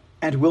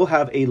 And we'll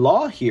have a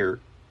law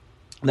here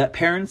that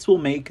parents will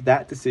make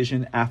that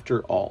decision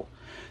after all.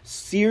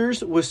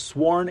 Sears was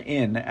sworn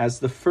in as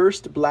the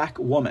first black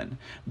woman,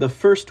 the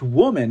first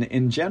woman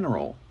in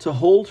general, to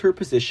hold her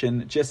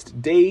position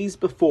just days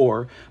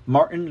before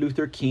Martin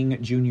Luther King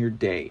Jr.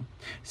 Day.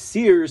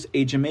 Sears,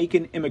 a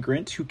Jamaican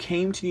immigrant who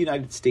came to the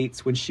United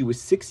States when she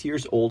was 6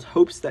 years old,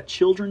 hopes that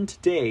children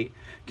today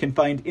can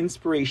find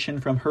inspiration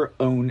from her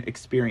own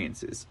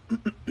experiences.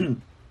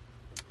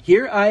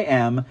 Here I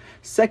am,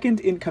 second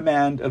in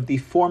command of the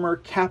former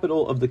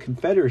capital of the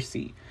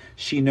Confederacy,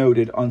 she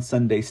noted on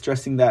Sunday,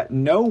 stressing that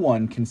no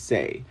one can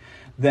say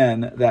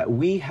then that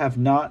we have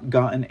not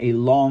gotten a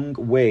long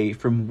way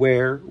from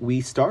where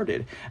we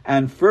started.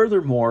 And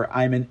furthermore,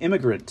 I'm an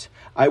immigrant.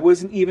 I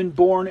wasn't even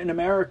born in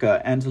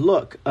America. And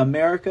look,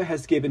 America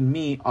has given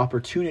me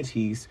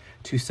opportunities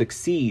to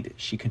succeed,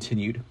 she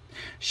continued.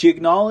 She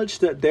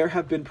acknowledged that there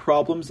have been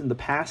problems in the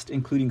past,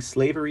 including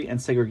slavery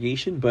and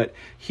segregation, but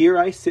here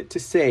I sit to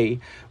say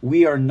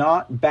we are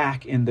not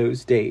back in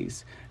those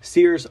days.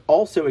 Sears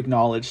also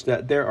acknowledged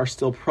that there are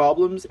still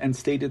problems and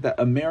stated that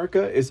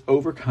America is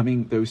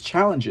overcoming those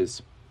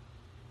challenges.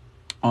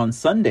 On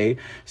Sunday,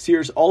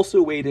 Sears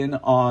also weighed in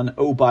on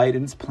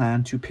Biden's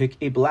plan to pick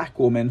a black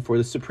woman for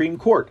the Supreme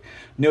Court,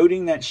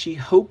 noting that she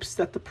hopes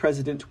that the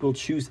president will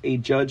choose a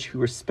judge who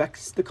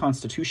respects the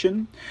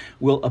Constitution,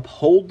 will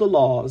uphold the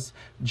laws,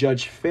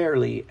 judge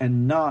fairly,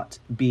 and not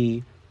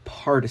be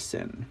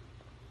partisan.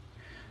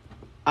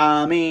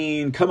 I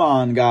mean, come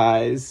on,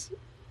 guys.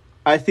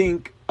 I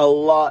think a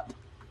lot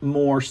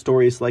more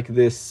stories like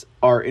this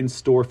are in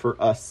store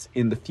for us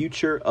in the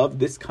future of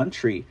this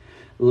country,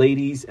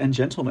 ladies and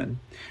gentlemen.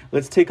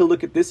 Let's take a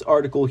look at this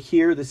article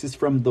here. This is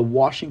from the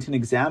Washington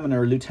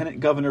Examiner. Lieutenant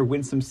Governor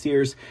Winsome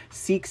Sears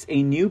seeks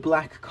a new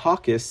black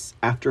caucus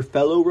after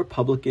fellow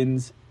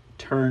Republicans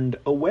turned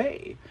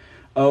away.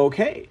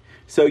 Okay,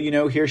 so,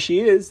 here she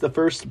is, the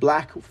first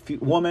black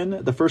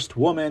woman, the first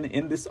woman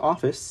in this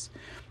office.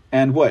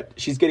 And what?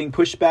 She's getting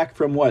pushback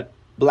from what?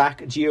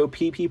 Black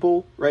GOP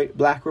people, right?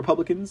 Black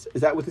Republicans?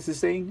 Is that what this is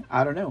saying?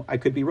 I don't know. I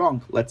could be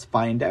wrong. Let's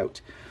find out.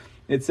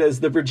 It says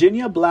the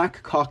Virginia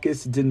Black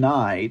Caucus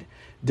denied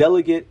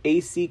Delegate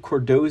A.C.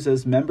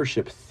 Cordoza's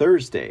membership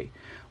Thursday.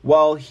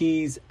 While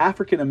he's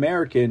African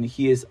American,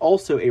 he is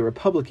also a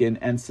Republican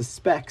and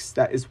suspects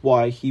that is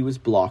why he was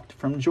blocked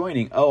from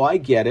joining. Oh, I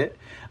get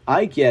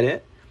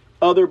it.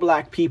 Other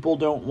black people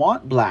don't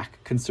want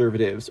black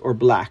conservatives or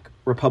black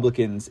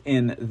Republicans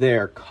in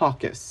their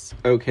caucus.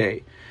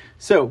 Okay.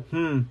 So,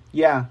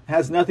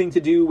 has nothing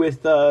to do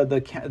with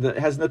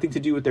has nothing to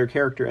do with their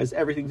character, has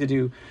everything to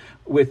do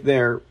with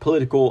their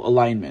political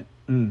alignment.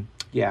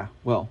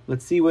 Well,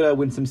 let's see what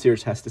Winsome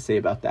Sears has to say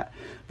about that.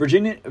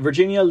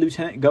 Virginia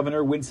Lieutenant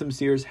Governor Winsome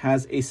Sears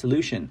has a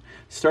solution.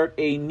 Start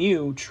a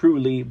new,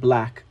 truly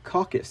black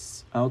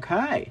caucus.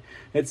 Okay.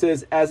 It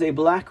says, as a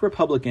black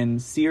Republican,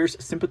 Sears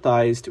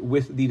sympathized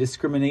with the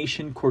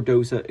discrimination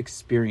Cordoza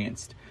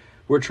experienced.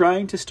 We're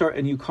trying to start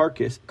a new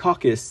caucus,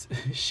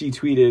 she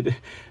tweeted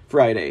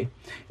Friday.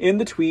 In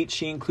the tweet,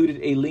 she included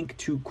a link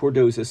to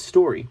Cordoza's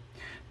story.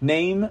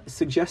 Name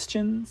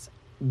suggestions?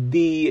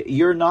 The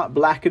You're Not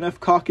Black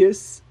Enough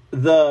caucus,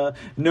 the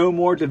No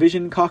More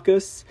Division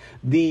caucus,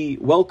 the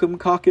Welcome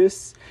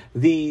caucus,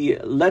 the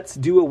Let's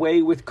Do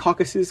Away with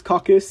Caucuses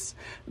caucus,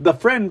 the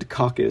Friend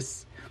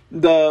caucus,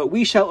 the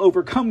We Shall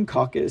Overcome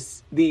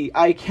caucus, the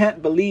I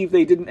Can't Believe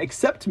They Didn't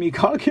Accept Me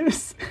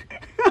caucus,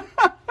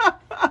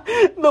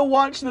 the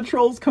Watch the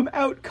Trolls Come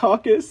Out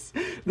caucus,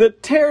 the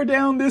Tear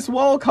Down This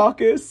Wall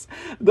caucus,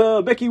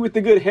 the Becky with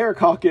the Good Hair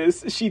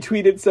caucus. She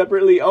tweeted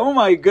separately, oh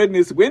my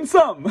goodness,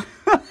 Winsome!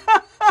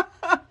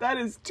 That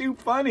is too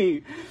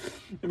funny.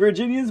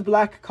 Virginia's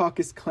Black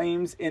Caucus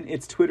claims in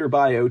its Twitter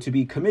bio to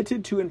be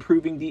committed to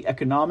improving the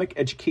economic,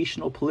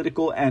 educational,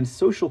 political, and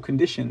social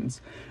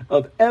conditions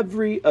of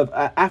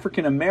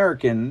African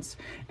Americans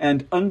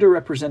and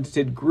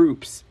underrepresented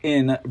groups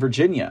in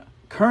Virginia.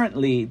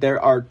 Currently,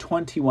 there are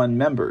 21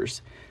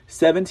 members,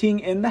 17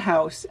 in the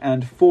House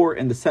and 4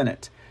 in the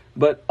Senate,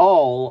 but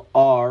all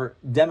are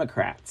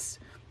Democrats.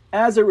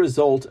 As a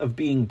result of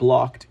being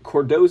blocked,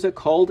 Cordoza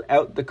called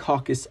out the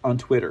caucus on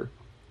Twitter.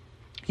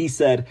 He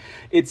said,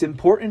 it's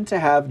important to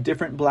have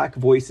different black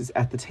voices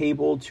at the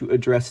table to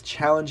address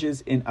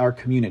challenges in our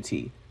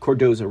community,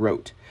 Cordoza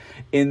wrote.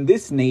 In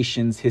this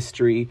nation's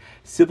history,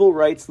 civil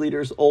rights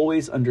leaders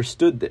always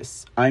understood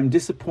this. I'm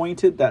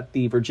disappointed that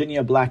the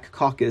Virginia Black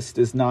Caucus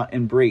does not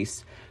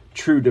embrace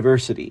true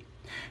diversity.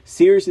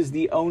 Sears is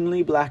the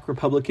only black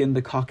Republican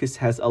the caucus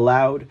has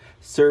allowed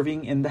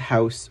serving in the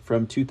House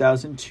from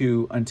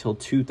 2002 until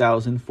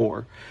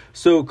 2004.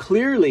 So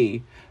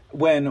clearly,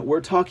 when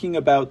we're talking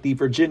about the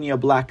Virginia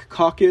Black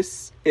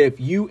Caucus, if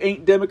you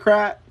ain't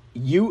Democrat,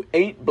 you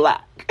ain't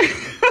black.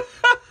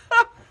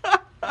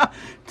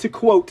 To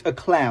quote a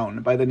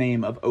clown by the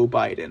name of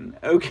Biden.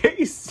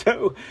 Okay,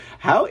 so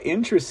how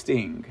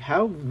interesting.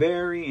 How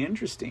very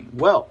interesting.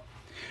 Well,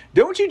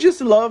 don't you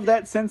just love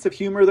that sense of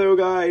humor, though,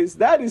 guys?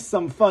 That is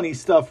some funny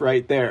stuff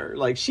right there.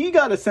 Like, she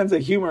got a sense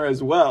of humor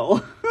as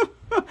well.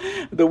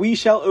 The We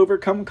Shall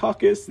Overcome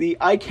caucus, the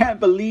I Can't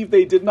Believe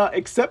They Did Not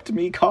Accept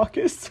Me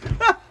caucus.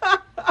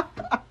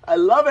 I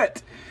love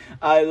it.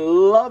 I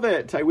love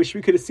it. I wish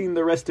we could have seen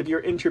the rest of your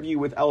interview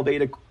with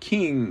Alveda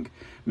King,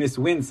 Miss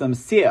Winsome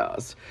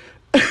Sears.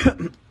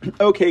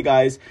 Okay,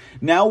 guys,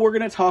 now we're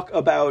going to talk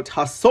about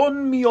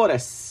Jason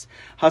Miyares.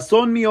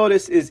 Jason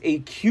Miyares is a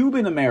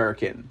Cuban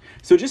American.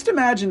 So just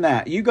imagine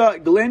that. You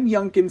got Glenn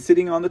Youngkin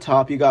sitting on the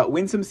top. You got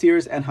Winsome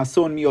Sears and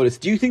Jason Miyares.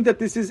 Do you think that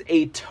this is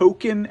a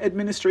token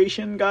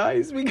administration,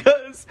 guys?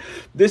 Because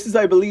this is,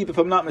 I believe, if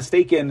I'm not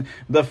mistaken,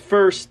 the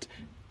first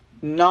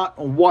not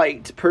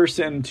white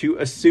person to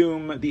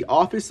assume the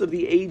office of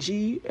the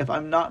AG, if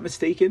I'm not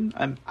mistaken.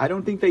 I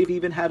don't think they've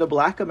even had a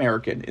black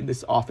American in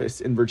this office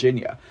in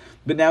Virginia.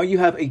 But now you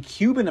have a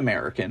Cuban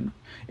American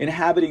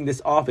inhabiting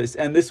this office.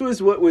 And this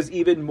was what was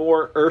even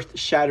more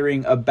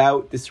earth-shattering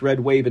about this red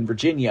wave in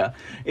Virginia,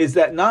 is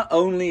that not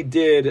only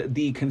did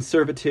the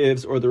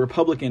conservatives or the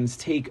Republicans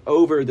take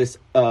over this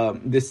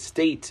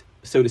state,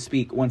 so to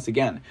speak, once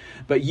again,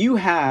 but you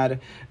had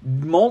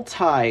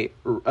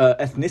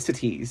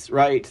multi-ethnicities,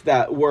 right,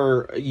 that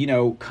were,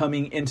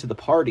 coming into the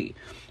party,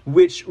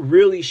 which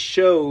really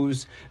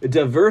shows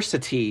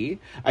diversity.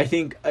 I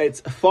think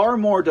it's far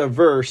more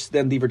diverse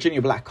than the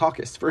Virginia Black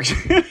Caucus, for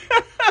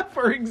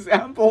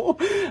example,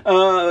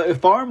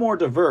 far more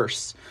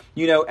diverse,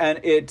 and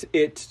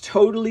it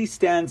totally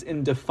stands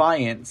in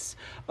defiance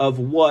of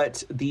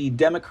what the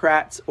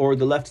Democrats or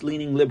the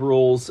left-leaning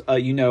liberals,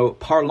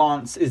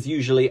 parlance is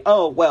usually,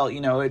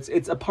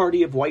 it's a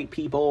party of white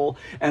people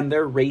and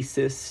they're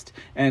racist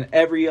and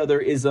every other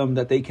ism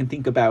that they can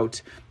think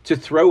about to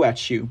throw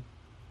at you.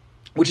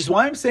 Which is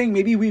why I'm saying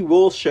maybe we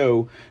will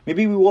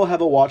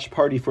have a watch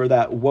party for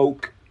that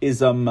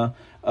wokeism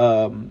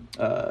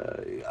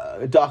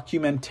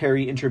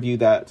documentary interview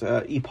that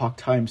Epoch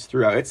Times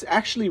threw out. It's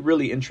actually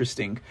really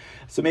interesting.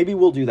 So maybe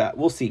we'll do that.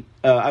 We'll see.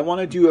 I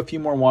want to do a few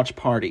more watch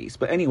parties.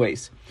 But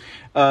anyways,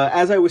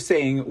 as I was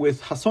saying,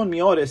 with Jason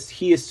Miyares,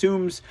 he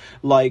assumes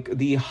like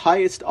the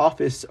highest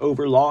office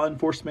over law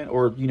enforcement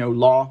or,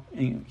 law.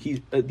 He's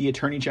the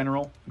Attorney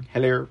General.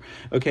 Hello.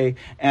 Okay.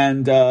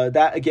 And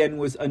that, again,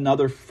 was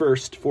another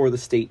first for the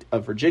state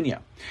of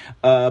Virginia.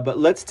 But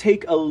let's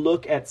take a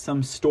look at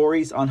some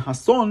stories on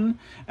Jason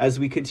as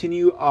we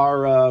continue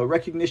our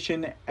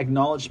recognition,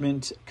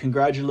 acknowledgement,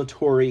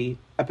 congratulatory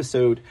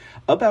episode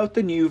about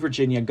the new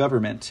Virginia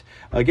government.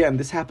 Again,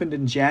 this happened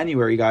in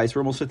January, guys.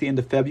 We're almost at the end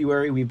of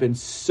February. We've been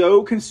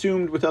so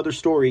consumed with other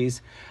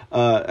stories.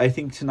 I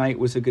think tonight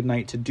was a good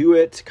night to do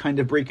it, kind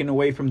of breaking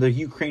away from the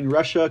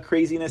Ukraine-Russia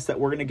craziness that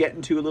we're going to get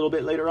into a little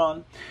bit later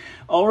on.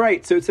 All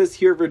right, so it says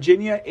here,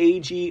 Virginia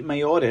AG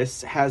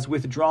Miyares has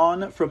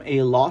withdrawn from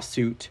a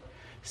lawsuit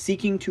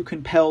seeking to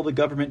compel the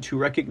government to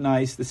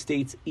recognize the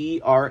state's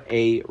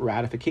ERA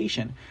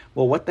ratification.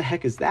 Well, what the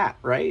heck is that,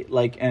 right?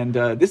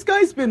 This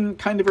guy's been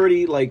kind of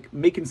already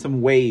making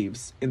some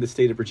waves in the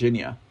state of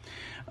Virginia.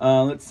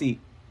 Let's see.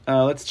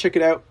 Let's check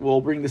it out.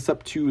 We'll bring this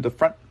up to the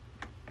front.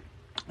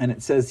 And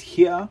it says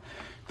here,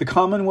 the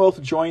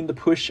Commonwealth joined the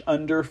push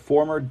under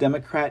former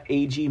Democrat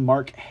AG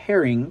Mark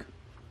Herring.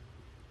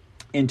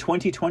 In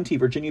 2020,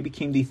 Virginia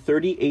became the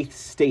 38th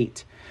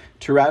state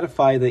to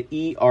ratify the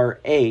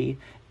ERA,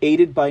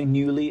 aided by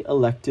newly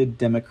elected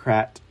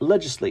Democrat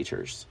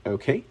legislators.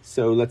 Okay,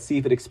 so let's see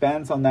if it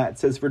expands on that. It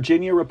says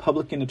Virginia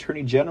Republican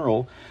Attorney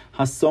General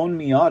Jason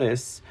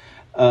Miyares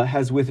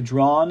has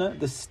withdrawn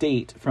the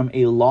state from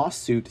a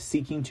lawsuit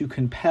seeking to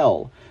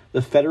compel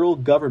the federal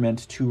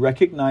government to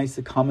recognize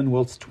the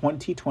Commonwealth's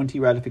 2020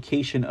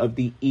 ratification of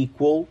the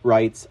Equal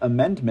Rights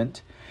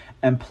Amendment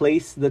and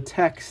place the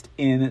text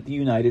in the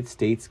United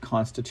States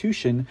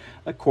Constitution,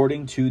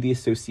 according to the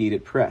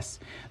Associated Press.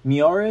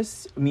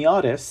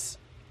 Miyares,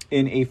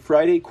 in a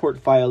Friday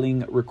court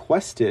filing,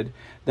 requested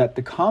that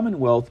the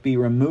Commonwealth be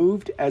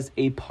removed as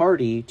a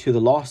party to the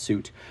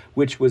lawsuit,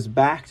 which was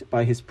backed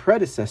by his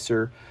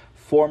predecessor,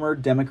 former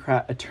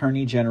Democrat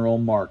Attorney General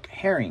Mark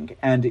Herring,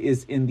 and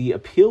is in the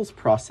appeals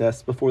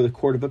process before the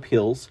Court of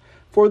Appeals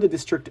for the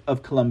District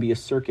of Columbia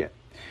Circuit.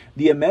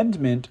 The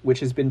amendment,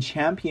 which has been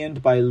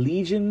championed by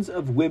legions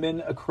of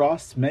women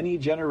across many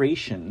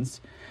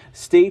generations,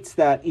 states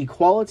that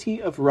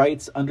equality of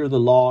rights under the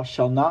law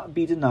shall not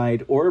be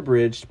denied or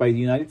abridged by the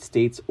United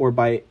States or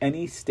by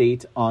any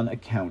state on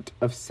account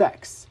of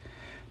sex.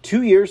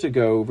 2 years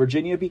ago,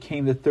 Virginia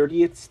became the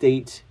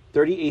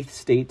 38th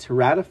state to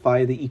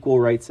ratify the Equal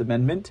Rights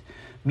Amendment,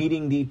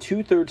 meeting the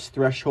 2/3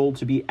 threshold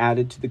to be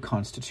added to the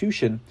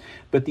Constitution,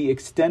 but the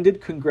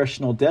extended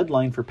congressional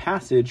deadline for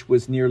passage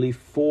was nearly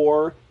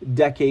 4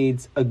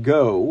 decades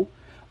ago,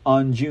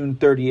 on June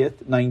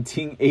 30th,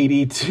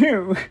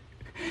 1982.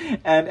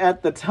 And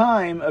at the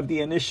time of the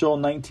initial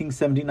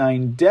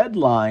 1979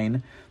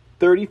 deadline,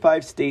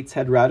 35 states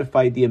had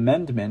ratified the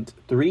amendment,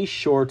 3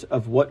 short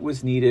of what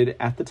was needed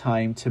at the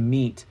time to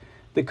meet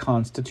the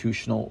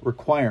constitutional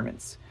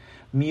requirements.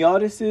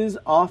 Miyares'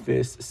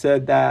 office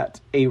said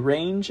that a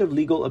range of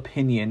legal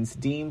opinions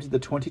deemed the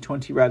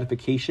 2020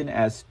 ratification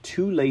as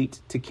too late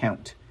to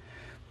count.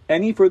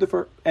 Any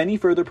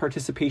further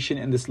participation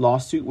in this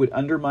lawsuit would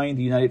undermine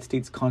the United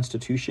States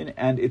Constitution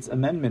and its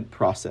amendment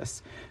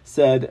process,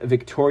 said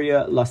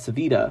Victoria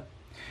Lasavita,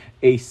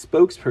 a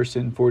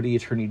spokesperson for the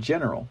Attorney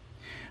General.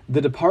 The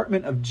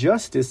Department of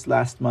Justice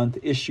last month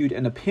issued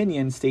an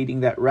opinion stating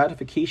that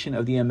ratification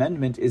of the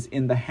amendment is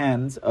in the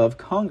hands of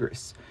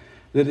Congress.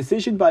 The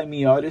decision by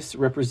Miyares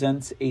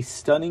represents a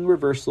stunning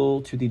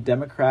reversal to the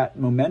Democrat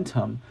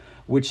momentum,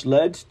 which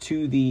led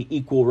to the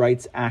Equal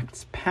Rights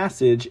Act's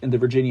passage in the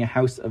Virginia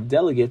House of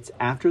Delegates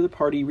after the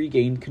party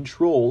regained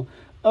control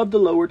of the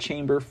lower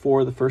chamber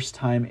for the first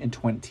time in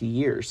 20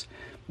 years.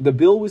 The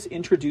bill was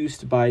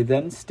introduced by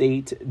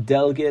then-state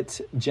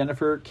Delegate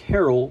Jennifer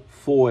Carroll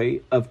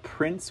Foy of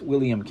Prince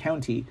William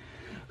County,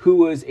 who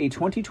was a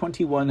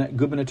 2021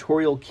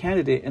 gubernatorial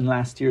candidate in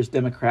last year's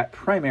Democrat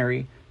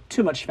primary,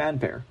 to much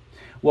fanfare.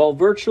 While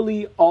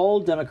virtually all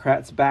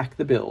Democrats backed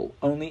the bill,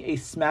 only a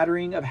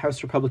smattering of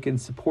House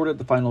Republicans supported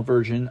the final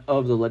version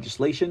of the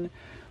legislation.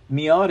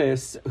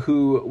 Miyares,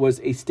 who was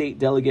a state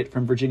delegate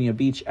from Virginia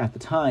Beach at the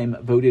time,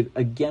 voted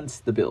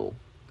against the bill.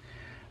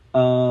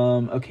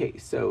 Okay,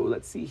 so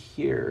let's see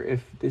here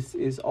if this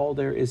is all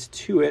there is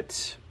to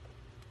it.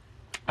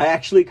 I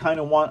actually kind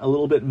of want a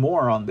little bit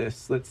more on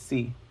this. Let's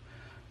see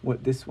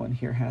what this one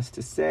here has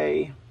to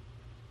say.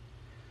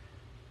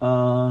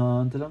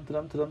 I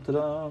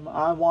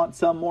want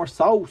some more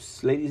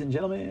sauce, ladies and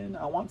gentlemen.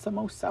 I want some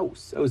more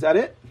sauce. Oh, is that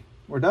it?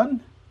 We're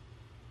done?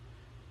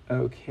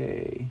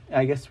 Okay,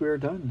 I guess we're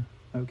done.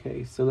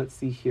 Okay, so let's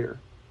see here.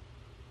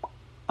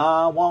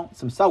 I want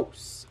some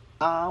sauce.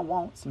 I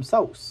want some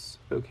sauce.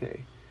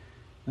 Okay,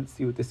 let's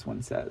see what this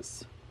one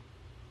says.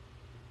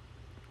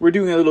 We're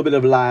doing a little bit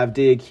of live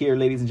dig here,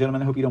 ladies and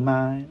gentlemen. I hope you don't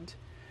mind.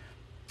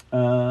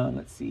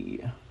 Let's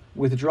see.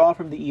 Withdraw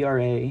from the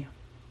ERA.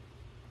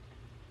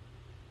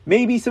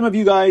 Maybe some of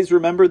you guys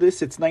remember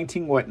this. It's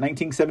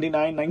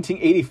 1979,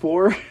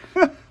 1984?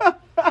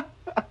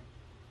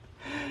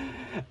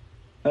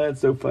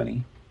 That's so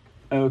funny.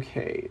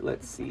 Okay,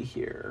 let's see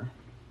here.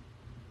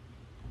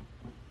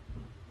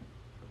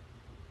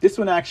 This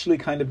one actually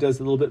kind of does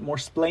a little bit more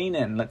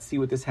splaining. Let's see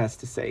what this has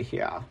to say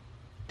here.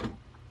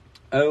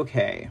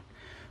 Okay.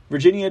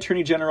 Virginia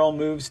Attorney General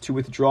moves to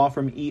withdraw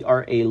from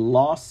ERA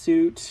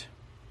lawsuit.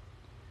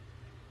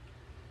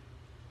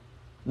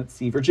 Let's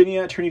see.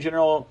 Virginia Attorney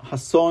General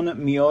Hassan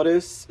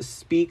Miyares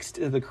speaks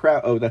to the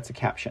crowd. Oh, that's a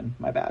caption.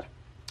 My bad.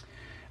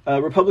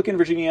 Republican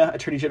Virginia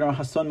Attorney General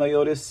Hassan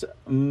Miyares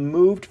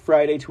moved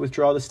Friday to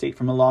withdraw the state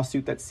from a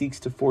lawsuit that seeks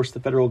to force the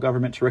federal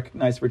government to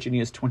recognize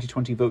Virginia's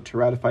 2020 vote to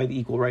ratify the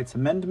Equal Rights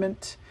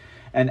Amendment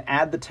and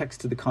add the text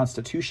to the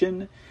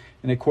Constitution.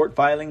 In a court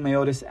filing,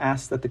 Miyares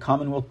asked that the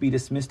Commonwealth be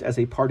dismissed as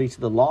a party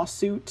to the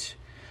lawsuit.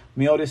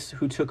 Miyares,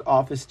 who took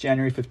office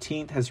January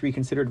 15th, has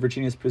reconsidered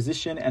Virginia's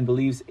position and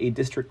believes a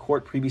district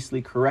court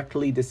previously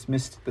correctly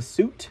dismissed the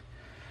suit.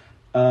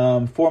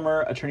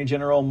 Former Attorney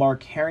General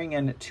Mark Herring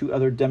and two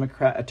other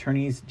Democrat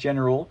attorneys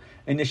general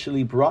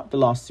initially brought the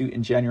lawsuit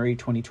in January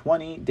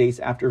 2020, days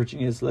after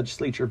Virginia's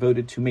legislature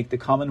voted to make the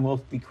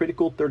Commonwealth the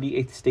critical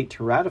 38th state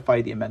to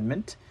ratify the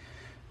amendment.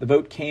 The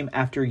vote came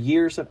after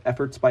years of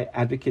efforts by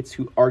advocates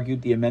who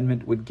argued the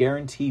amendment would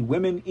guarantee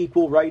women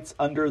equal rights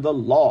under the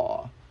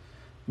law.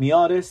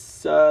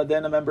 Miyares,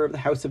 then a member of the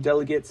House of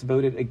Delegates,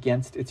 voted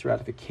against its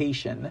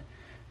ratification.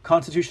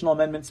 Constitutional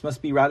amendments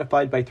must be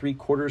ratified by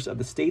 3/4 of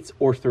the states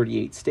or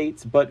 38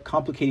 states, but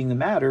complicating the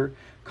matter,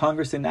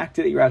 Congress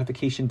enacted a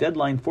ratification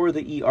deadline for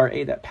the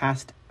ERA that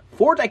passed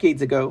 4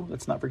 decades ago,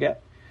 let's not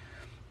forget.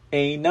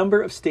 A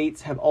number of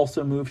states have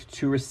also moved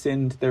to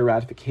rescind their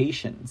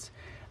ratifications.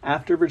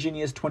 After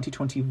Virginia's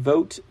 2020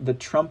 vote, the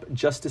Trump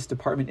Justice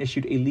Department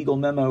issued a legal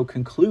memo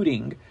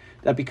concluding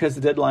that because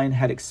the deadline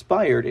had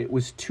expired, it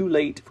was too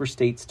late for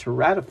states to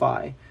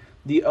ratify.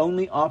 The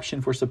only option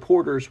for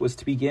supporters was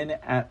to begin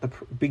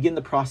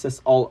the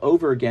process all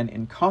over again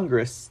in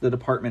Congress, the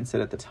department said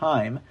at the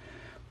time.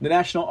 The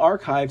National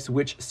Archives,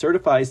 which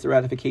certifies the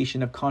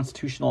ratification of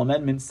constitutional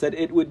amendments, said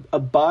it would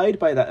abide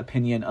by that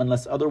opinion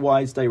unless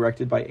otherwise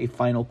directed by a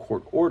final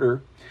court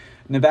order.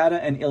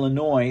 Nevada and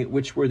Illinois,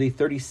 which were the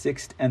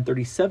 36th and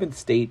 37th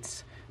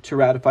states to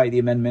ratify the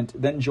amendment,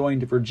 then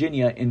joined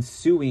Virginia in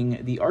suing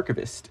the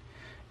archivist.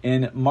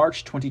 In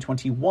March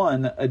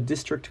 2021, a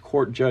district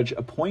court judge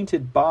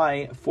appointed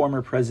by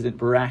former President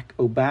Barack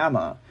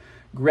Obama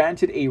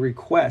granted a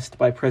request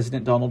by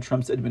President Donald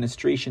Trump's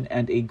administration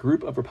and a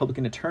group of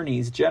Republican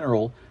attorneys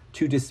general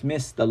to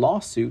dismiss the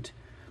lawsuit.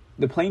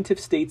 The plaintiff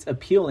states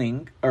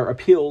appealed,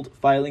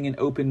 filing an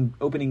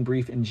opening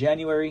brief in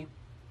January.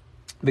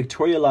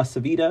 Victoria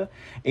Lasavita,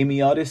 a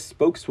Miyares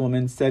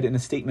spokeswoman, said in a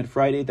statement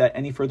Friday that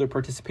any further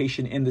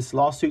participation in this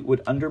lawsuit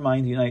would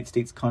undermine the United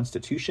States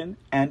Constitution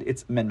and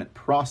its amendment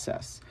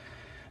process.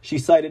 She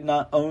cited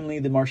not only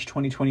the March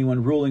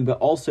 2021 ruling, but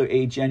also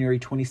a January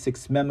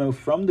 26 memo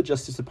from the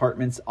Justice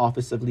Department's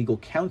Office of Legal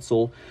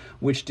Counsel,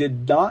 which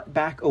did not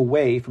back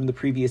away from the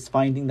previous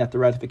finding that the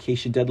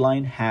ratification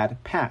deadline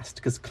had passed.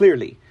 Because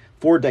clearly,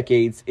 4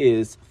 decades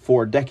is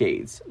 4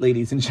 decades,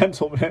 ladies and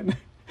gentlemen.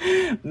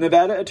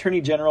 Nevada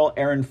Attorney General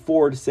Aaron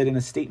Ford said in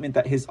a statement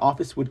that his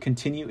office would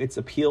continue its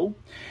appeal.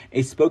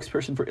 A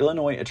spokesperson for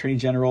Illinois Attorney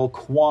General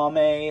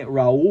Kwame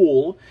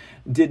Raoul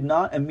did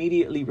not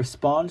immediately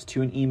respond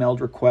to an emailed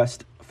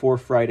request for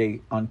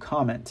Friday on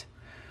comment.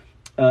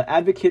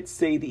 Advocates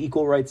say the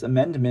Equal Rights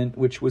Amendment,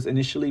 which was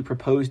initially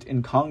proposed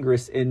in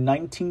Congress in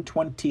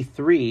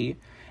 1923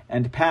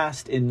 and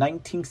passed in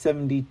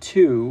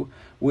 1972,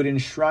 would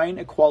enshrine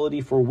equality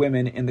for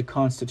women in the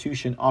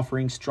Constitution,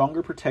 offering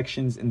stronger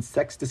protections in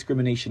sex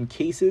discrimination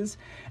cases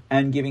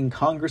and giving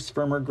Congress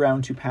firmer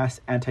ground to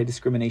pass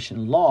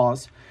anti-discrimination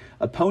laws.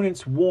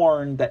 Opponents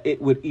warn that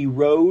it would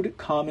erode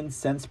common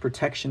sense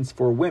protections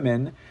for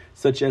women,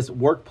 such as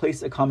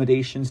workplace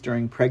accommodations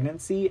during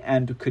pregnancy,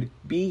 and could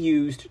be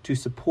used to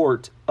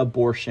support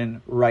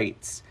abortion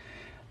rights.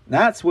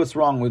 That's what's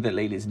wrong with it,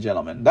 ladies and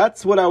gentlemen.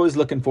 That's what I was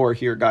looking for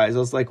here, guys. I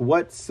was like,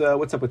 what's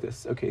up with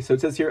this? Okay, so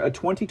it says here, a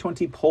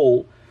 2020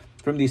 poll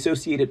from the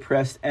Associated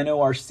Press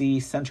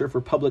NORC Center for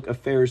Public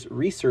Affairs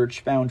Research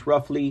found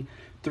roughly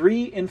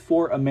 3 in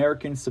 4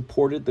 Americans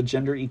supported the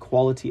Gender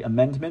Equality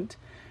Amendment.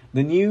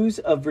 The news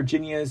of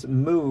Virginia's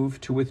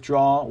move to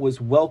withdraw was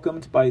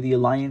welcomed by the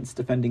Alliance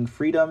Defending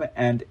Freedom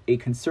and a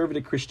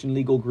conservative Christian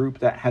legal group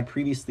that had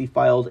previously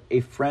filed a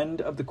friend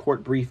of the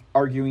court brief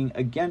arguing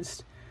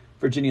against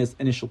Virginia's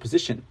initial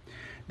position.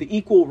 The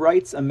Equal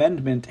Rights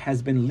Amendment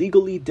has been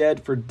legally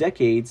dead for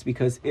decades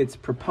because its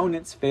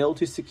proponents failed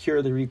to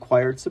secure the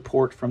required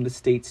support from the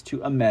states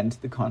to amend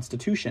the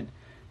Constitution,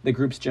 the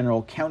group's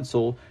general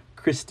counsel,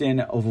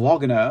 Kristen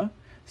Wagner,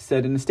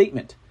 said in a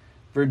statement.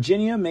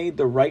 Virginia made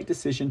the right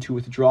decision to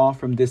withdraw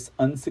from this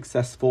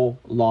unsuccessful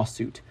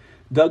lawsuit.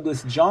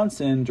 Douglas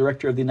Johnson,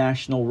 director of the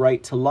National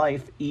Right to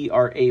Life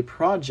ERA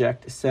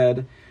project,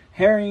 said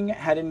Herring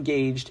had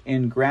engaged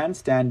in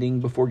grandstanding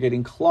before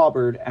getting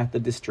clobbered at the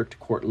district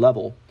court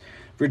level.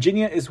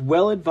 Virginia is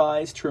well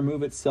advised to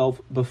remove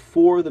itself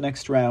before the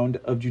next round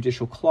of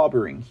judicial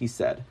clobbering, he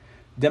said.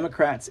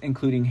 Democrats,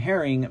 including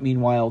Herring,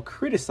 meanwhile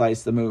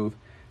criticized the move.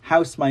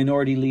 House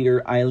Minority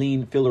Leader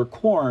Eileen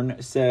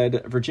Filler-Corn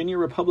said Virginia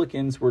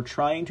Republicans were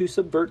trying to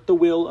subvert the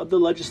will of the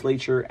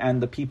legislature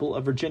and the people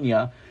of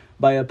Virginia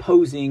by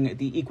opposing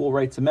the Equal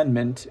Rights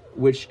Amendment,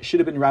 which should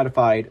have been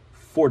ratified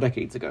 4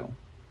 decades ago.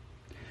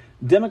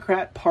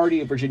 Democrat Party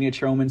of Virginia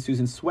Chairwoman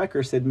Susan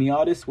Swecker said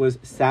Miyares was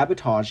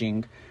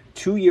sabotaging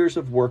 2 years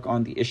of work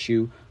on the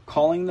issue,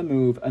 calling the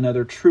move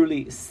another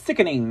truly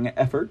sickening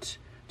effort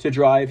to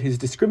drive his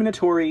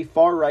discriminatory,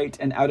 far-right,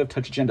 and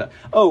out-of-touch agenda.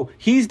 Oh,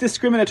 he's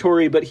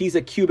discriminatory, but he's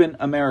a Cuban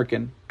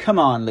American. Come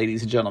on,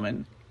 ladies and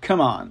gentlemen. Come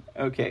on.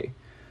 Okay.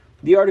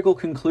 The article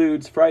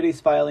concludes,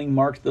 Friday's filing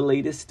marked the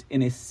latest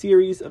in a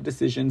series of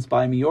decisions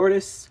by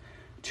Miyares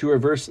to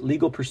reverse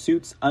legal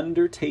pursuits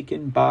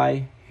undertaken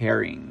by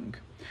Herring.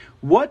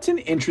 What an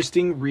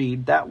interesting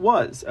read that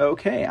was.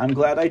 Okay, I'm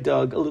glad I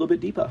dug a little bit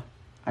deeper.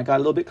 I got a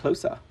little bit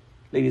closer,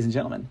 ladies and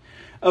gentlemen.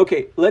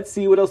 Okay, let's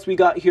see what else we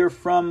got here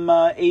from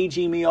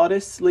AG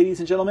Miyares, ladies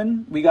and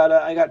gentlemen.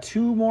 I got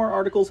 2 more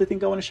articles I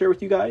think I want to share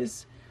with you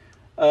guys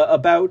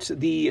about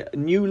the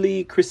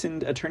newly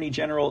christened Attorney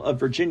General of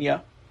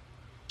Virginia.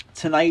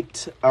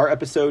 Tonight, our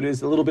episode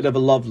is a little bit of a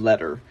love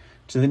letter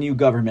to the new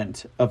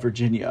government of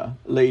Virginia,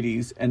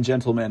 ladies and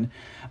gentlemen.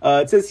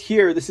 It says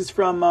here, this is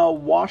from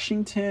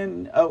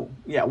Washington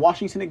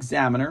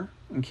Examiner,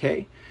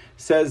 okay,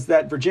 says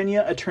that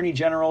Virginia Attorney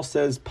General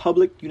says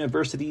public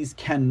universities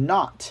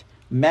cannot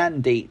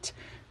mandate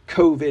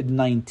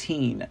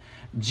COVID-19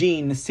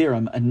 gene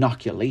serum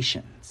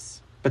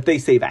inoculations. But they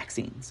say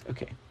vaccines,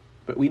 okay.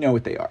 But we know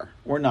what they are.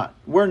 We're not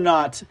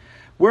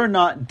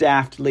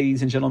daft,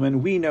 ladies and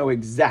gentlemen. We know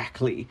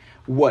exactly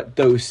what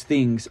those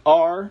things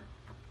are.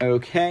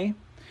 Okay.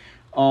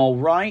 All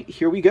right.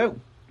 Here we go.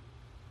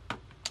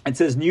 It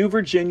says new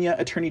Virginia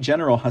Attorney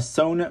General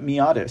Hassan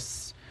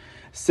Miyares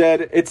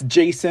said, it's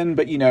Jason,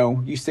 but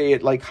you say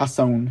it like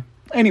Hassan.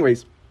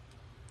 Anyways,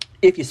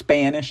 if you're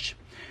Spanish,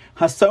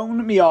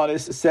 Hassan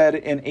Miyares said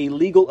in a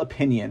legal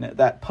opinion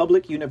that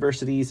public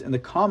universities in the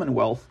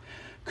Commonwealth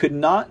could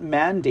not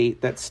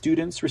mandate that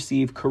students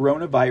receive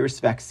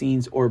coronavirus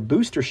vaccines or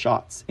booster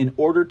shots in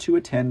order to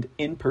attend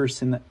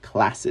in-person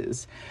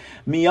classes.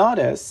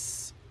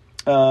 Miyares,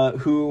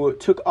 who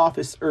took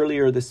office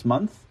earlier this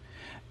month,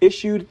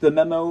 issued the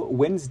memo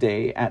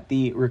Wednesday at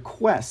the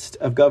request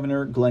of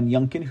Governor Glenn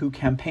Youngkin, who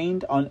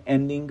campaigned on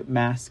ending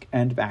mask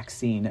and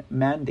vaccine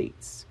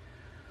mandates.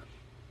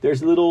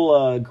 There's a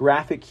little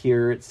graphic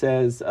here. It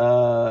says,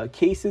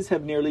 cases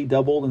have nearly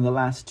doubled in the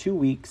last 2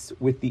 weeks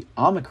with the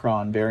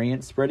Omicron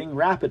variant spreading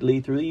rapidly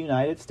through the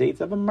United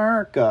States of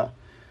America.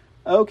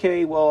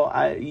 Okay, well,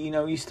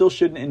 you still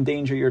shouldn't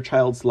endanger your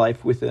child's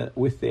life with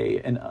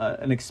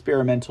an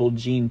experimental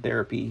gene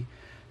therapy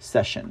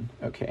session.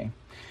 Okay.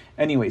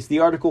 Anyways, the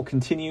article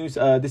continues.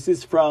 This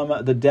is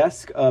from the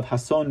desk of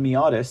Hassan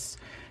Miyares.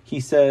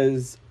 He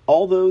says,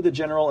 although the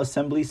General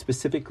Assembly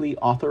specifically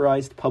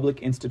authorized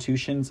public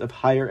institutions of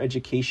higher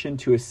education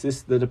to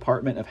assist the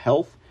Department of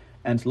Health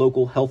and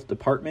local health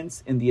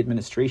departments in the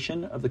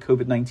administration of the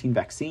COVID-19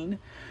 vaccine,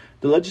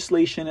 the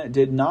legislation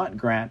did not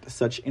grant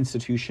such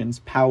institutions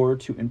power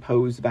to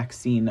impose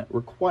vaccine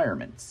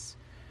requirements.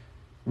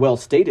 Well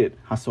stated,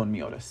 Hassan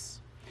Miyares.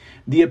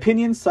 The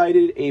opinion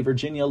cited a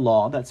Virginia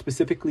law that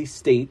specifically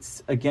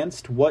states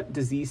against what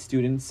disease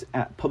students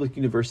at public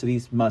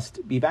universities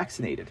must be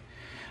vaccinated.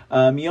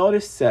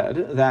 Miyares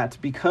said that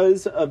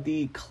because of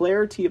the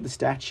clarity of the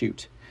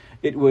statute,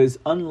 it was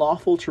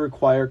unlawful to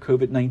require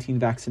COVID-19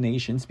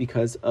 vaccinations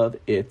because of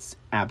its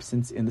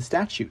absence in the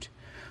statute.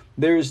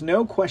 There is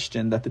no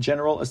question that the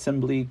General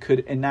Assembly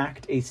could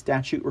enact a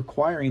statute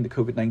requiring the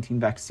COVID-19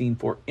 vaccine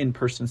for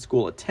in-person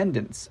school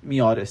attendance,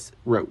 Miyares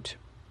wrote.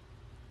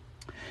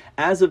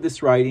 As of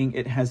this writing,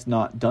 it has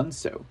not done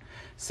so.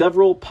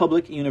 Several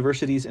public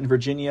universities in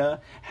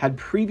Virginia had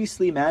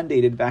previously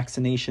mandated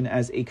vaccination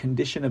as a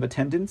condition of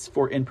attendance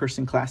for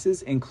in-person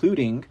classes,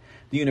 including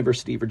the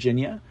University of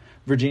Virginia,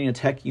 Virginia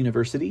Tech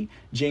University,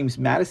 James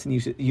Madison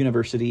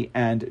University,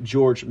 and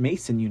George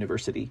Mason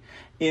University.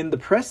 In the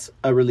press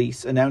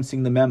release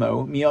announcing the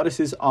memo,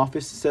 Miyares'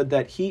 office said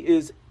that he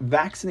is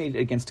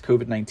vaccinated against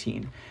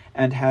COVID-19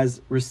 and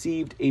has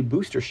received a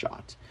booster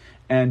shot,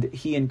 and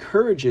he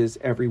encourages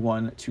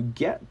everyone to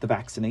get the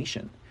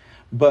vaccination.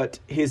 But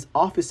his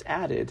office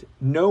added,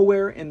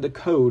 nowhere in the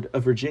Code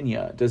of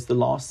Virginia does the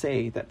law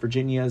say that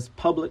Virginia's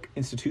public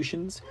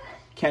institutions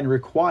can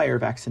require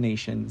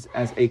vaccinations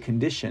as a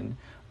condition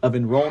of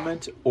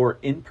enrollment or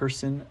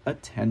in-person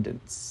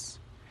attendance.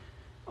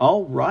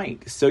 All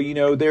right. So,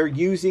 they're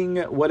using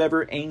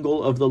whatever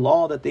angle of the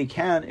law that they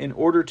can in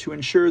order to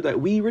ensure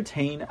that we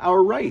retain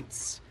our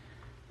rights,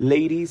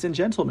 ladies and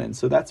gentlemen.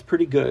 So that's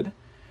pretty good.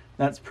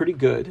 That's pretty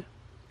good.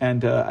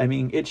 And,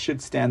 it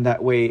should stand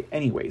that way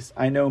anyways.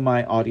 I know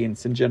my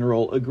audience in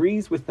general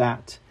agrees with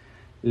that.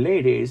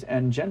 Ladies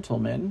and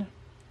gentlemen.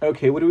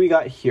 Okay, what do we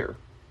got here?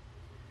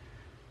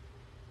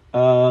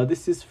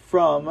 This is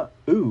from,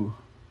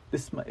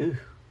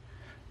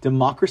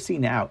 Democracy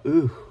Now!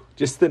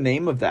 Just the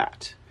name of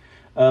that.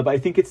 But I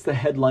think it's the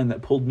headline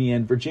that pulled me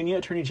in. Virginia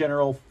Attorney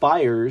General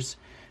fires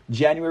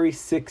January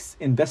 6th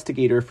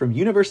investigator from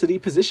university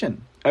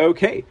position.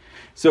 Okay,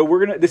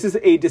 so this is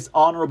a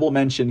dishonorable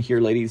mention here,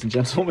 ladies and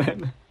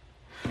gentlemen.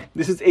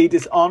 This is a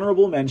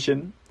dishonorable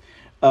mention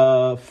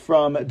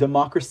from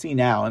Democracy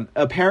Now! And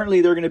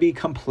apparently they're going to be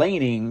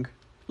complaining,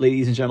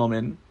 ladies and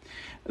gentlemen,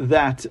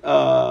 that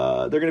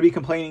they're going to be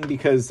complaining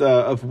because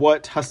of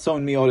what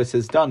Hassan Miyares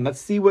has done.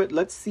 Let's see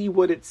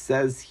what it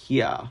says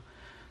here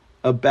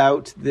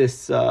about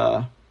this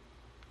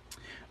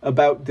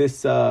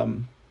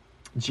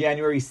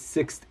January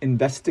 6th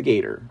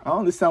investigator.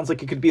 Oh, this sounds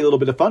like it could be a little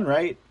bit of fun,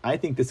 right? I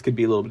think this could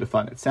be a little bit of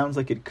fun. It sounds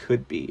like it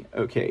could be.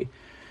 Okay.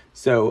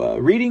 So,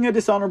 reading a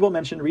dishonorable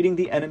mention, reading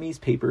the enemy's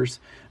papers,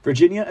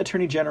 Virginia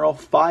Attorney General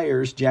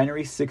fires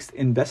January 6th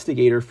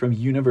investigator from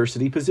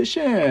university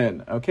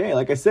position. Okay,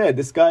 like I said,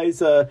 this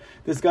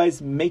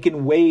guy's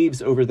making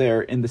waves over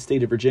there in the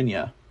state of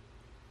Virginia.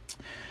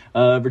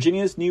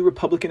 Virginia's new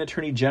Republican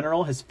Attorney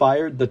General has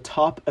fired the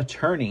top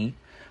attorney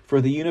for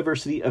the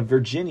University of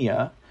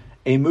Virginia,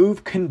 a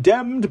move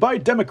condemned by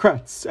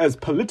Democrats as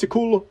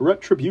political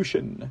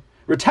retaliation,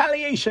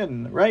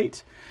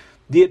 right?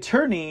 The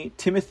attorney,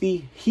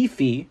 Timothy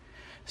Heafy,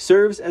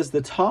 serves as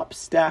the top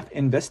staff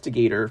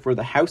investigator for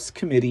the House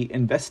committee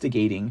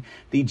investigating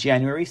the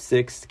January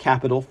 6th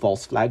Capitol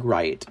false flag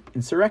riot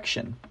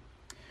insurrection.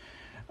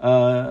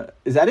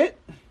 Is that it?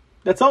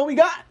 That's all we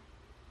got?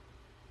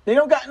 They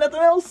don't got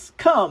nothing else?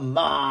 Come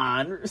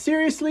on.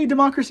 Seriously,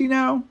 Democracy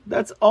Now!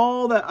 That's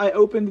all that I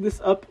opened this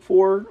up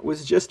for,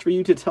 was just for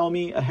you to tell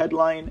me a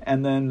headline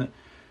and then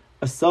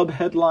a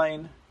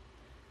sub-headline.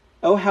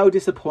 Oh, how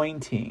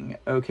disappointing.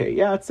 Okay,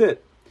 yeah, that's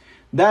it.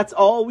 That's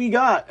all we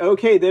got.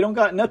 Okay, they don't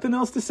got nothing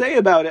else to say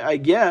about it, I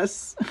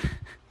guess.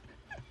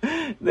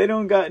 They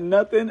don't got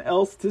nothing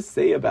else to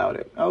say about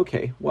it.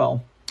 Okay,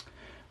 well,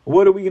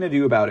 what are we going to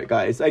do about it,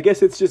 guys? I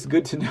guess it's just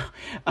good to know.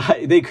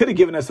 They could have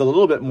given us a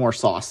little bit more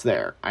sauce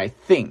there, I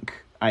think.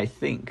 Hey,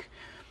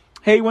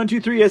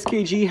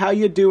 123SKG, how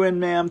you doing,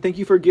 ma'am? Thank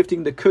you for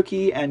gifting the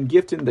cookie and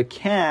gifting the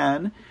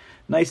can.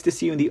 Nice to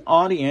see you in the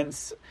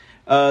audience.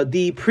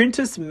 The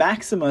Printus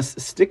Maximus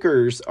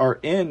stickers are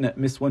in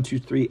Miss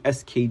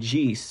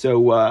 123SKG.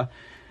 So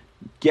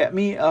get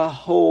me a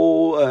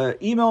whole,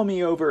 email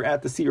me over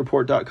at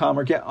thecreport.com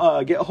or get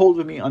a hold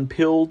of me on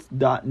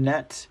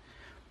pilled.net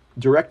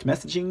direct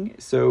messaging.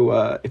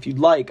 So if you'd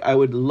like, I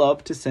would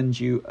love to send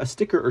you a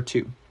sticker or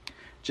two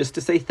just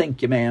to say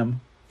thank you,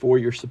 ma'am, for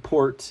your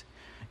support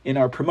in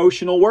our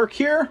promotional work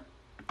here.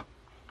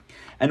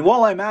 And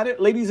while I'm at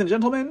it, ladies and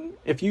gentlemen,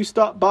 if you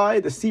stop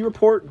by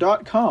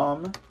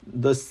thecreport.com,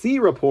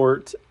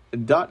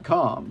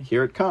 thecreport.com,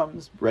 here it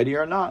comes, ready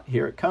or not,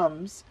 here it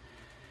comes,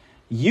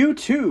 you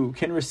too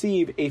can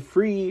receive a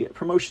free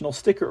promotional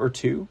sticker or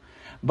two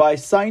by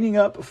signing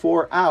up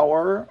for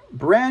our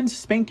brand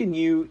spanking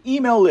new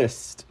email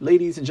list,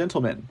 ladies and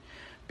gentlemen,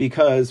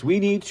 because we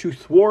need to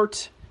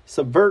thwart,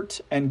 subvert,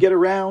 and get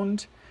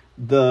around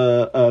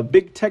the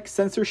big tech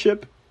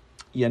censorship.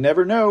 You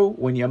never know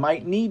when you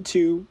might need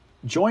to.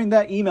 Join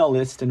that email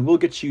list and we'll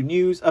get you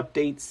news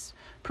updates,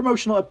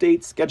 promotional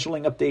updates,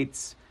 scheduling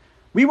updates.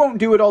 We won't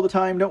do it all the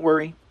time, don't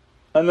worry.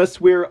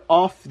 Unless we're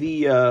off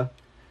the air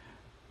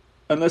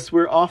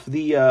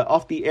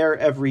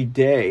every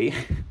day.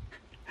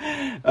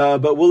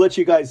 But we'll let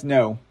you guys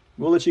know.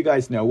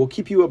 We'll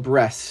keep you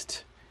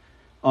abreast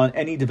on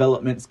any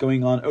developments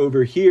going on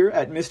over here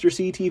at Mr.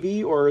 C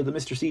TV or the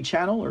Mr. C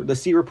channel or the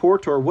C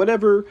Report or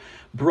whatever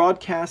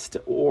broadcast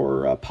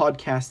or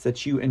podcast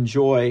that you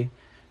enjoy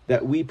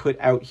that we put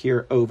out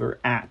here over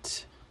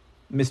at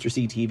Mr.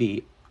 C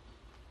TV.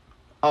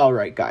 All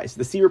right, guys,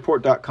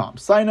 thecreport.com.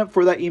 Sign up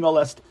for that email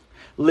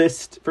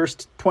list.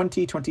 First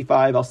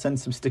 25, I'll send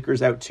some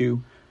stickers out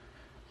too.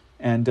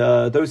 And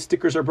those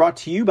stickers are brought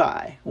to you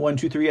by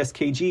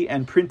 123SKG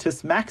and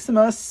Printus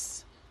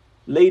Maximus.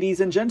 Ladies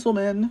and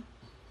gentlemen,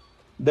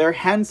 they're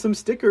handsome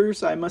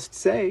stickers, I must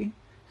say.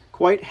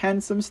 Quite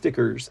handsome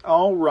stickers.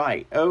 All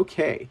right,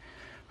 okay.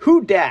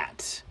 Who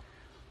dat?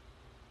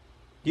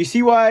 You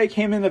see why I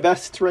came in the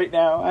vest right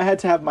now? I had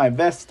to have my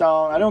vest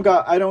on. I don't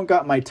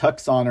got my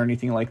tux on or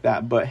anything like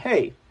that. But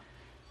hey,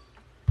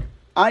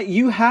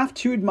 you have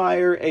to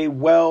admire a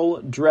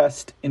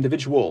well-dressed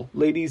individual,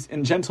 ladies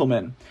and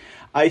gentlemen.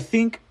 I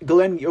think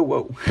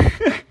whoa.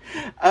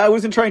 I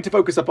wasn't trying to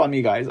focus up on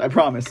me, guys, I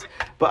promise.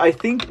 But I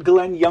think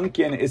Glenn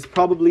Youngkin is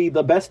probably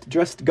the best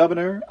dressed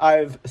governor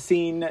I've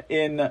seen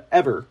in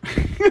ever.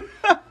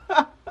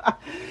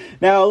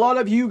 Now, a lot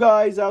of you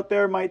guys out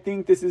there might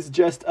think this is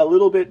just a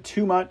little bit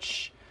too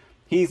much.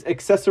 He's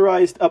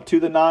accessorized up to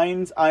the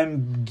nines.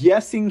 I'm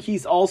guessing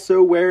he's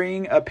also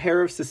wearing a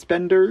pair of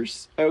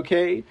suspenders,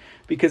 okay?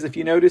 Because if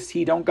you notice,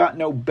 he don't got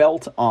no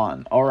belt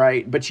on, all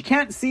right? But you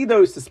can't see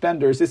those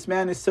suspenders. This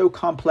man is so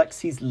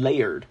complex, he's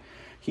layered.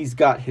 He's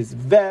got his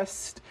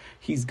vest.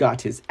 He's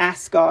got his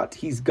ascot.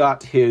 He's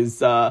got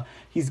his what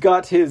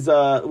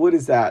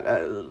is that?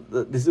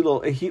 This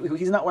little,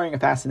 he's not wearing a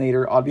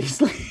fascinator,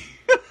 obviously.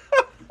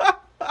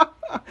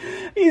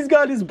 He's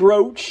got his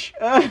brooch,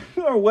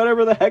 or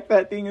whatever the heck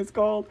that thing is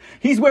called.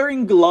 He's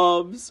wearing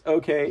gloves,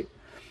 okay?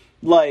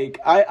 Like,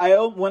 I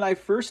when I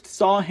first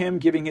saw him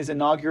giving his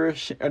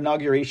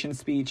inauguration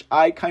speech,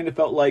 I kind of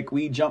felt like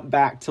we jumped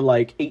back to,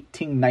 like,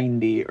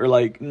 1890 or,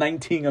 like,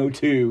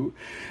 1902,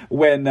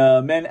 when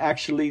men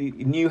actually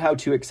knew how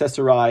to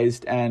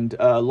accessorize and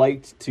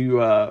liked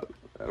to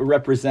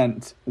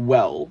represent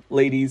well,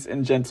 ladies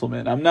and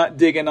gentlemen. I'm not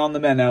digging on the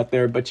men out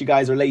there, but you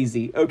guys are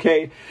lazy,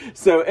 okay?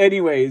 So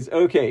anyways,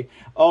 okay.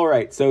 All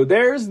right, so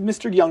there's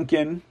Mr.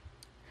 Youngkin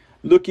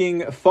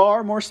looking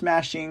far more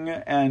smashing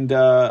and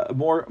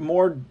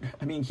more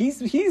I mean,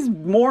 he's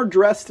more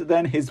dressed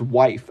than his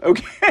wife,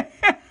 okay?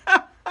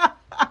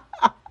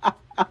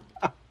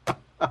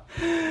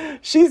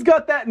 She's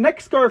got that neck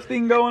scarf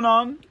thing going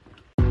on.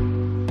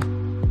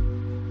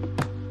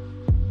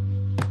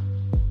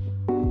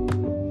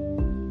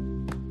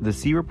 The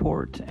C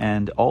Report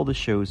and all the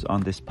shows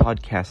on this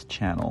podcast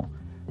channel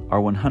are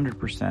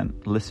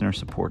 100% listener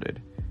supported.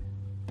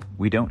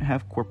 We don't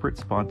have corporate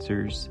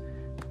sponsors.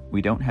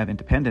 We don't have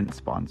independent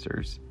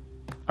sponsors.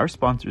 Our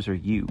sponsors are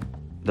you,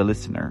 the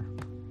listener.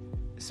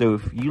 So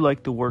if you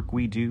like the work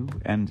we do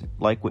and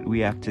like what we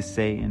have to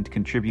say and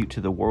contribute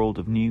to the world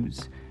of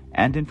news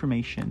and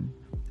information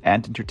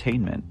and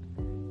entertainment,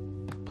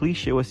 please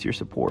show us your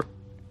support.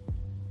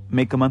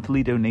 Make a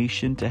monthly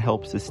donation to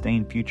help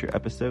sustain future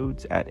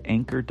episodes at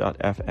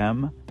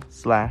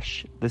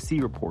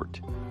anchor.fm/thecreport.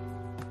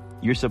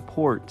 Your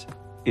support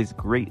is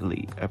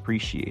greatly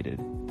appreciated.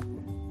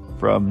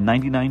 From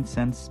 99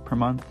 cents per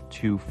month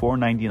to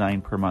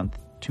 $4.99 per month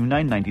to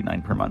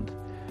 $9.99 per month.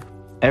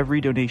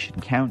 Every donation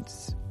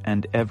counts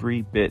and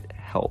every bit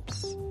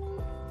helps.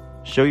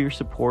 Show your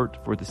support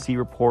for the C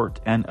Report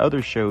and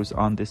other shows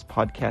on this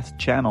podcast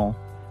channel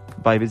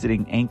by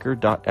visiting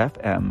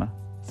anchor.fm/the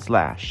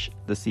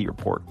C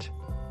Report.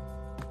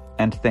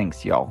 And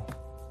thanks, y'all.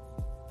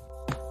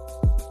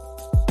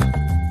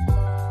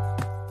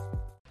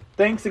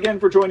 Thanks again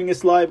for joining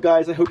us live,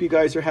 guys. I hope you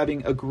guys are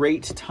having a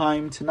great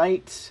time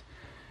tonight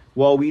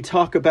while we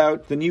talk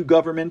about the new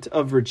government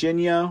of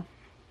Virginia.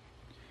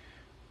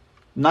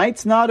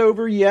 Night's not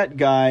over yet,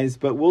 guys,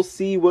 but we'll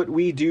see what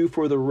we do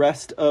for the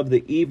rest of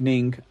the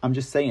evening. I'm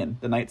just saying,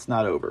 the night's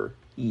not over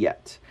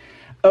yet.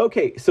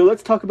 Okay, so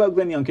let's talk about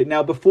Glenn Youngkin.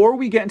 Now, before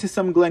we get into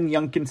some Glenn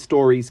Youngkin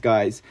stories,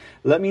 guys,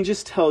 let me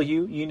just tell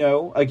you,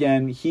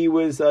 again, he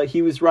was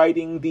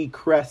riding the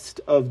crest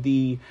of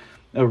the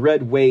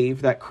red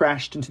wave that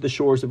crashed into the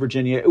shores of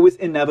Virginia. It was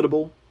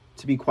inevitable,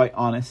 to be quite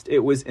honest.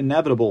 It was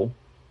inevitable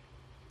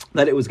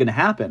that it was going to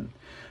happen.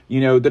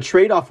 The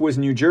trade-off was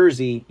New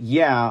Jersey,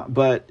 yeah,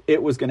 but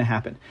it was going to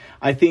happen.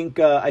 I think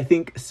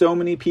so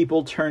many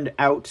people turned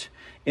out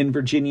in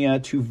Virginia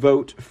to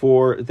vote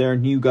for their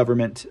new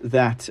government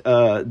that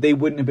they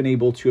wouldn't have been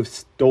able to have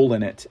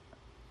stolen it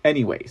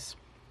anyways.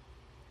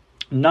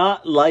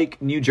 Not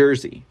like New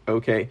Jersey,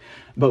 okay?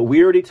 But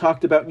we already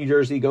talked about New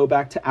Jersey. Go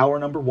back to hour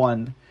number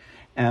 1,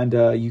 and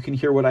you can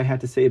hear what I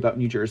had to say about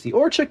New Jersey.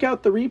 Or check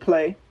out the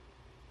replay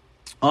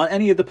on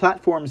any of the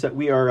platforms that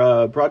we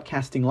are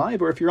broadcasting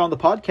live, or if you're on the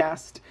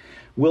podcast,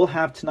 we'll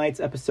have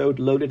tonight's episode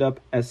loaded up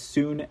as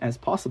soon as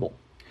possible.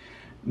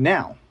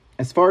 Now,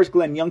 as far as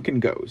Glenn Youngkin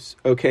goes,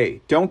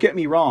 okay, don't get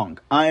me wrong.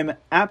 I'm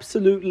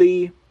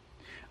absolutely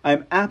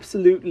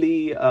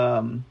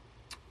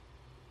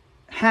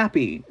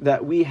happy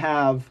that we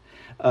have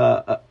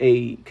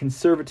a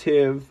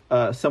conservative,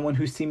 someone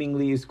who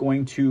seemingly is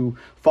going to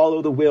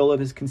follow the will of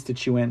his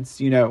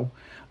constituents,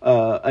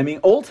 I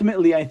mean,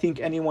 ultimately, I think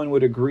anyone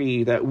would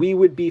agree that we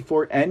would be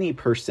for any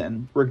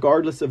person,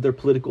 regardless of their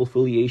political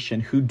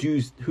affiliation, who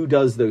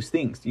does those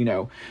things,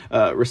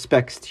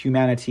 respects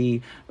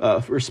humanity,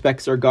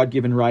 respects our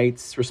God-given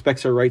rights,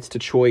 respects our rights to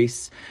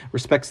choice,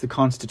 respects the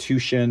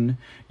Constitution,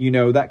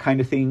 that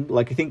kind of thing.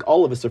 Like, I think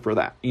all of us are for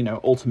that,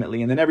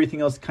 ultimately. And then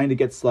everything else kind of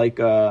gets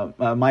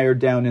mired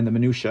down in the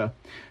minutia,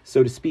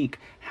 so to speak.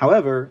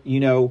 However,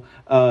 Glenn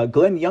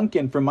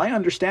Youngkin, from my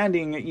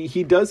understanding,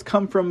 he does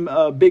come from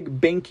a big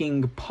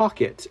banking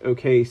pocket.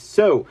 Okay,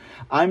 so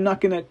I'm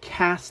not going to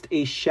cast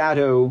a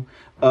shadow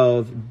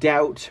of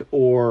doubt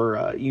or,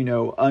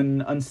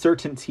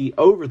 uncertainty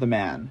over the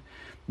man.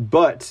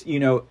 But,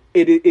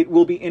 it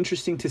will be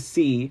interesting to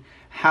see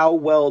how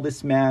well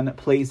this man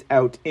plays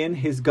out in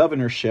his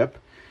governorship,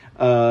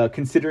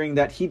 considering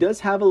that he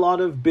does have a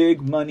lot of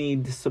big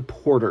moneyed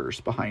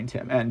supporters behind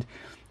him. And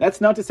that's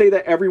not to say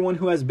that everyone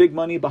who has big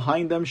money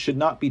behind them should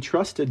not be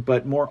trusted,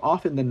 but more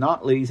often than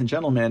not, ladies and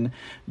gentlemen,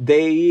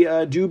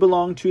 they do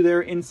belong to their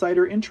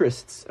insider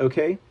interests,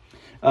 okay?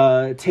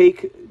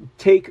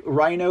 Take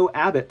Rhino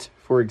Abbott,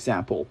 for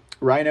example.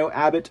 Rhino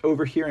Abbott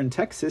over here in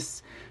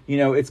Texas,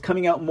 it's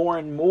coming out more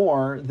and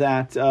more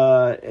that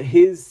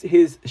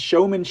his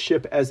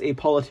showmanship as a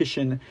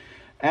politician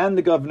and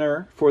the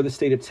governor for the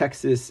state of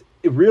Texas,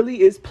 it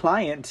really is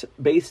pliant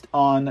based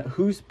on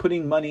who's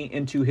putting money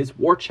into his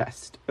war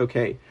chest,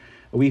 okay?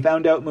 We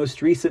found out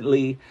most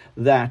recently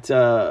that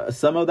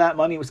some of that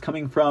money was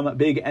coming from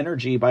big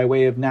energy by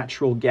way of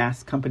natural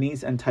gas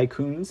companies and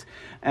tycoons,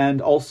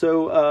 and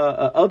also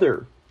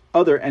other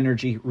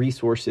energy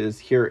resources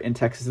here in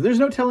Texas. There's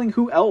no telling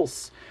who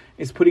else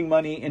is putting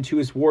money into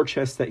his war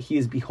chest that he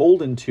is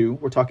beholden to.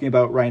 We're talking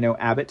about Rhino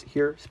Abbott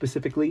here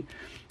specifically,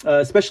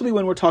 especially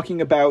when we're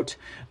talking about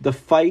the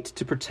fight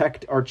to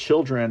protect our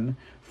children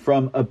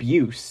from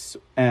abuse.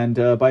 And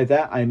by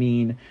that, I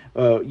mean,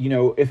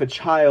 if a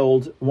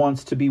child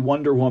wants to be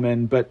Wonder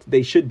Woman, but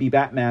they should be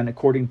Batman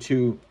according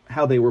to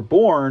how they were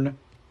born,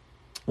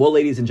 well,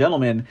 ladies and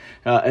gentlemen,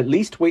 at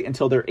least wait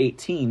until they're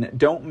 18.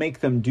 Don't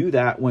make them do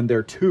that when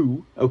they're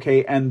 2,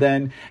 okay? And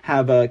then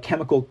have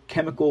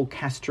chemical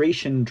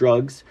castration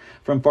drugs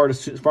from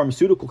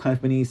pharmaceutical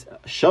companies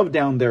shoved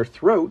down their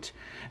throat,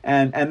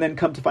 and then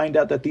come to find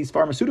out that these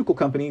pharmaceutical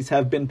companies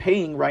have been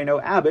paying Rhino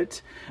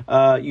Abbott,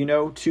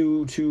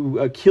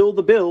 to kill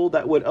the bill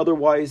that would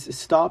otherwise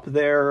stop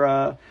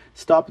their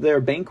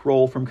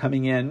bankroll from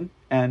coming in,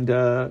 and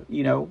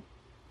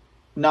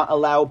not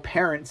allow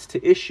parents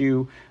to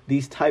issue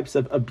these types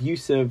of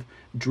abusive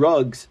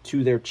drugs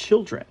to their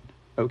children,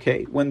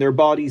 okay, when their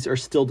bodies are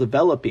still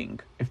developing.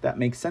 If that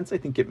makes sense, I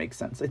think it makes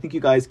sense. I think you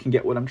guys can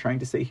get what I'm trying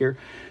to say here.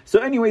 So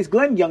anyways,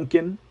 Glenn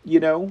Youngkin,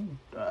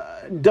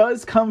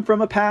 does come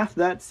from a path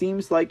that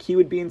seems like he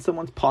would be in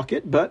someone's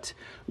pocket, but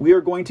we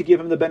are going to give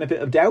him the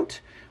benefit of doubt.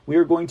 We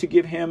are going to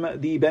give him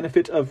the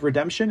benefit of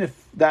redemption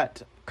if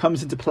that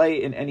comes into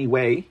play in any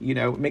way.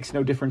 It makes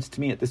no difference to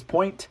me at this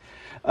point.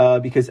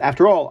 Because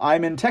after all,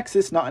 I'm in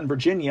Texas, not in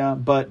Virginia,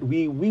 but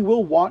we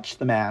will watch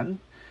the man.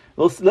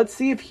 Let's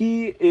see if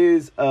he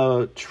is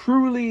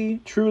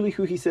truly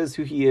who he says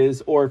who he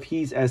is, or if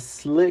he's as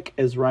slick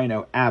as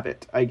Rhino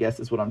Abbott, I guess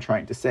is what I'm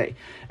trying to say.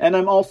 And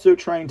I'm also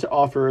trying to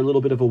offer a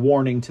little bit of a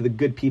warning to the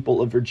good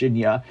people of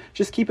Virginia.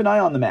 Just keep an eye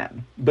on the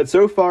man. But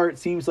so far, it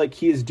seems like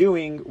he is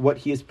doing what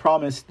he has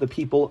promised the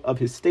people of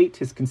his state,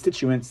 his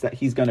constituents, that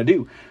he's going to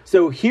do.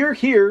 So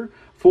here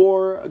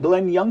for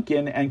Glenn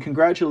Youngkin, and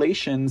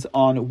congratulations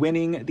on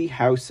winning the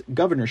House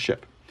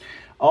governorship.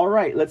 All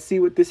right, let's see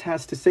what this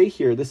has to say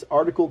here. This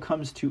article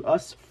comes to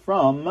us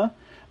from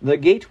the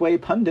Gateway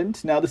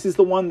Pundit. Now, this is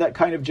the one that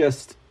kind of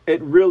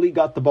it really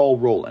got the ball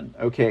rolling,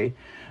 okay?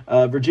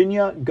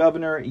 Virginia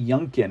Governor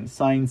Youngkin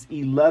signs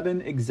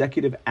 11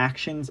 executive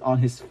actions on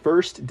his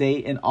first day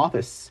in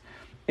office,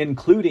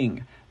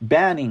 including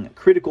banning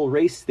critical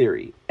race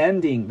theory,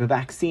 ending the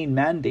vaccine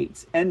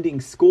mandates,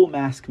 ending school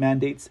mask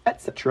mandates,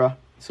 etc.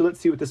 So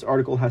let's see what this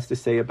article has to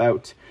say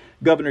about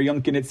Governor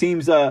Youngkin. It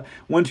seems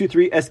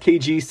 123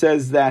 SKG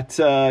says that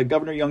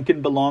Governor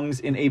Youngkin belongs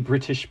in a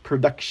British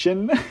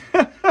production.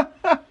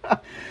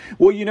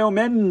 Well,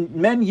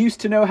 men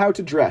used to know how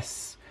to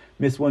dress.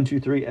 Miss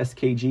 123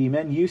 SKG,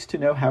 men used to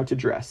know how to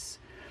dress.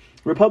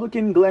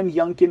 Republican Glenn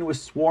Youngkin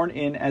was sworn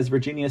in as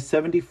Virginia's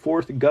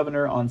 74th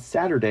governor on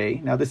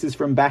Saturday. Now, this is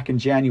from back in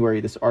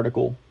January, this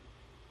article.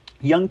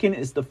 Youngkin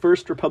is the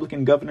first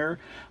Republican governor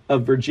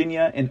of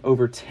Virginia in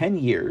over 10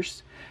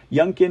 years.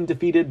 Youngkin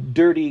defeated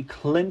dirty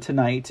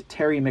Clintonite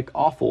Terry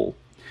McAuliffe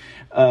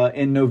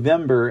in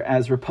November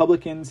as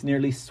Republicans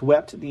nearly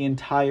swept the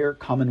entire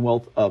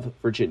Commonwealth of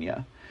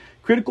Virginia.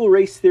 Critical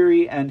race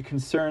theory and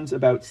concerns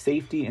about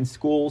safety in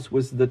schools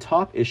was the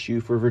top issue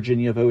for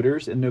Virginia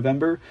voters in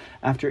November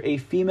after a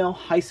female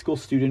high school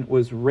student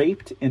was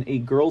raped in a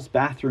girl's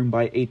bathroom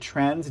by a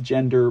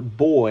transgender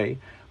boy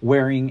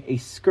wearing a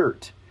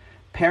skirt.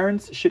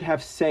 Parents should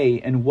have say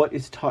in what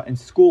is taught in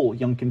school,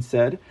 Youngkin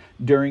said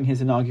during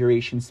his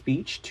inauguration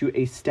speech to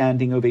a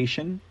standing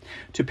ovation.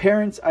 To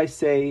parents, I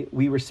say,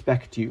 we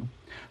respect you.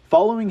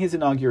 Following his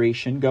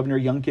inauguration, Governor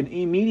Youngkin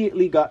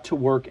immediately got to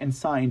work and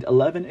signed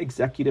 11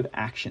 executive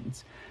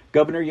actions.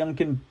 Governor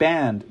Youngkin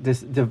banned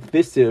this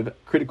divisive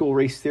critical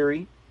race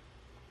theory,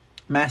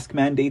 mask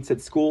mandates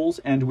at schools,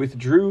 and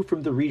withdrew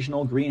from the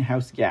Regional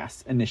Greenhouse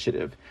Gas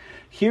Initiative.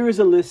 Here is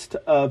a list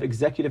of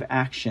executive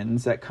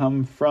actions that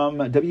come from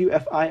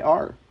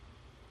WFIR.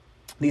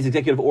 These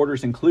executive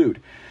orders include: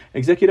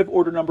 Executive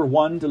Order Number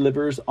 1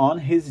 delivers on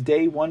his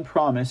Day 1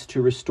 promise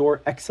to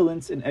restore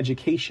excellence in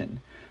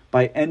education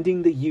by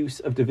ending the use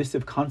of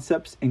divisive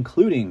concepts,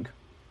 including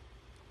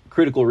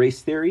critical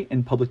race theory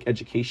in public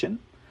education.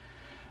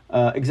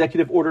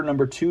 Executive Order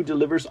Number 2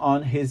 delivers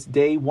on his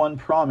Day 1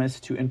 promise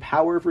to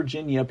empower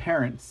Virginia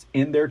parents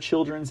in their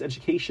children's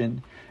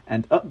education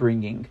and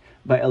upbringing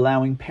by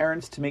allowing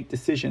parents to make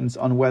decisions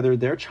on whether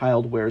their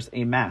child wears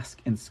a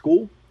mask in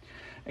school.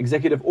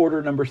 Executive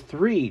Order Number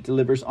 3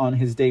 delivers on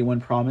his Day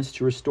 1 promise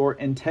to restore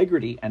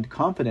integrity and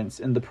confidence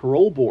in the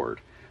parole board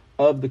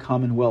of the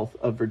Commonwealth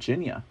of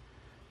Virginia.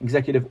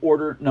 Executive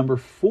Order Number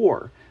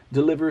 4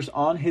 delivers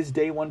on his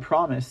Day 1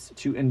 promise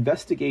to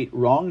investigate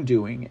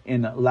wrongdoing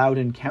in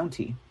Loudoun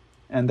County.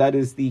 And that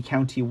is the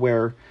county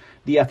where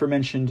the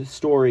aforementioned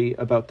story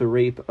about the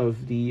rape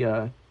of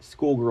the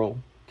schoolgirl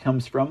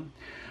comes from.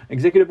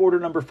 Executive Order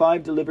Number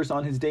 5 delivers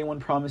on his Day 1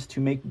 promise to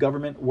make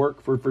government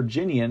work for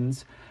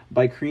Virginians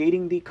by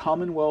creating the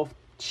Commonwealth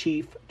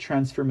Chief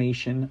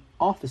Transformation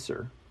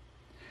Officer.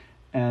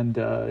 And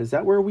is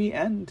that where we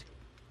end?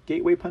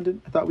 Gateway Pundit?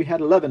 I thought we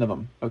had 11 of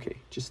them. Okay,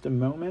 just a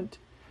moment.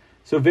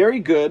 So very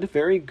good,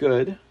 very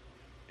good.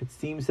 It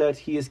seems that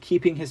he is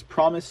keeping his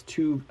promise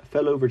to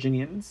fellow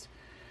Virginians.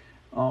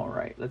 All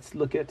right, let's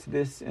look at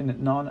this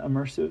in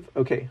non-immersive.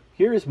 Okay,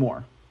 here is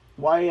more.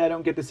 Why I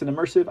don't get this in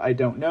immersive, I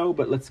don't know,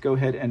 but let's go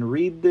ahead and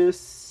read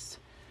this.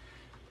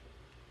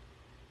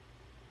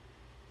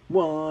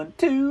 1,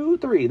 2,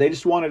 3. They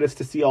just wanted us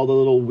to see all the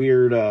little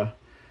weird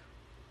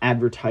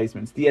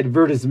advertisements, the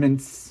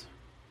advertisements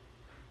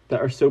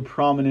that are so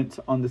prominent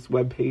on this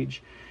webpage.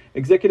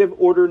 Executive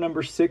Order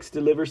Number 6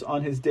 delivers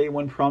on his Day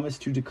 1 promise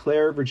to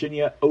declare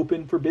Virginia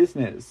open for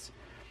business.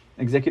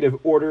 Executive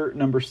Order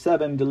Number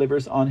 7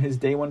 delivers on his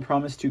Day 1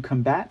 promise to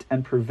combat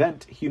and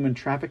prevent human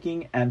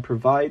trafficking and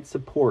provide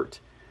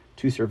support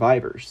to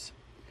survivors.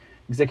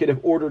 Executive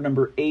Order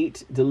Number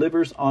 8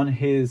 delivers on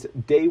his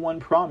Day 1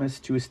 promise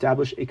to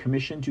establish a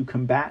commission to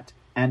combat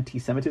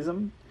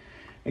anti-Semitism.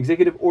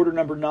 Executive Order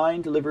Number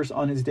 9 delivers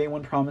on his Day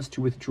 1 promise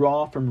to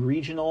withdraw from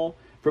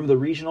the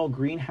Regional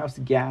Greenhouse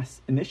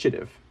Gas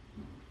Initiative.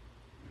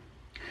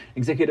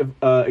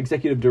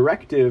 Executive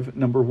Directive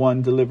Number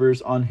 1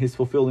 delivers on his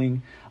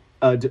fulfilling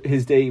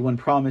his Day 1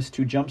 promise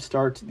to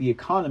jumpstart the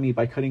economy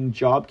by cutting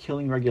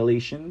job-killing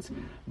regulations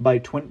by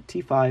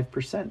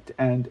 25%.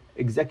 And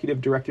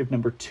Executive Directive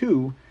Number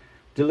 2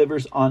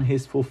 delivers on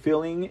his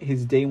fulfilling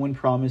his Day 1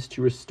 promise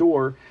to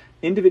restore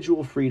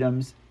individual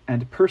freedoms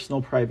and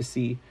personal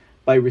privacy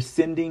by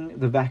rescinding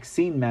the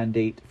vaccine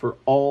mandate for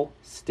all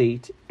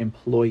state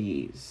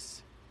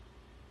employees.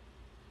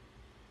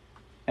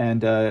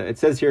 And it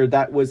says here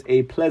that was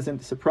a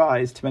pleasant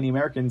surprise to many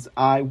Americans.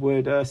 I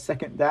would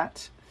second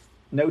that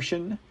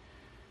notion.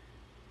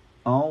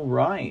 All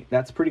right,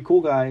 that's pretty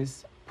cool,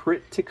 guys.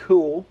 Pretty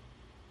cool.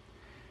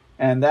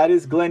 And that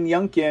is Glenn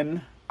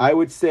Youngkin. I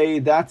would say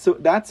that's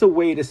a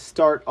way to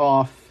start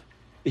off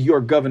your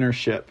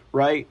governorship,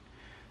 right?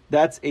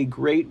 That's a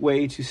great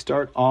way to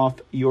start off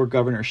your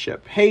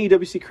governorship. Hey,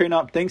 WC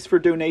Cranop, thanks for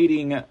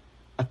donating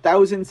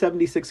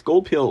 1,076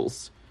 gold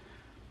pills.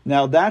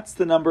 Now, that's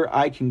the number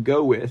I can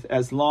go with,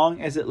 as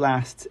long as it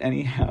lasts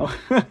anyhow.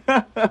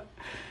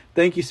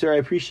 Thank you, sir. I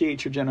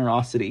appreciate your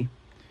generosity.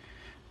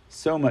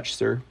 So much,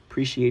 sir.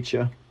 Appreciate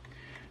you.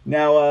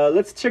 Now,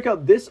 let's check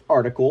out this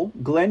article.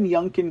 Glenn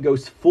Youngkin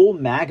goes full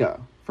MAGA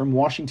from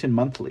Washington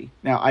Monthly.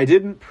 Now, I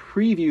didn't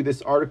preview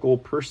this article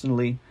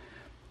personally.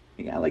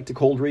 I like to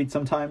cold read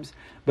sometimes.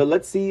 But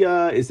let's see,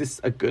 is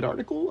this a good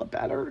article? A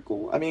bad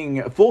article? I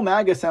mean, full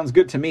MAGA sounds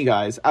good to me,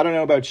 guys. I don't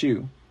know about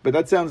you, but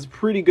that sounds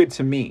pretty good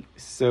to me.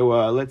 So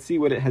let's see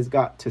what it has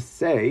got to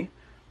say.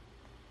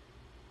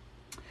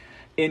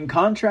 In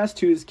contrast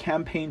to his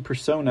campaign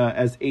persona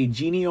as a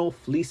genial,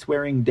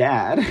 fleece-wearing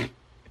dad,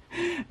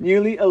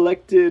 newly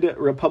elected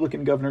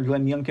Republican Governor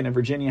Glenn Youngkin of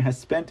Virginia has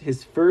spent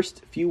his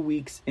first few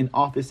weeks in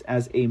office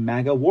as a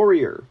MAGA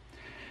warrior.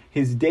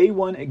 His Day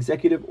 1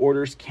 executive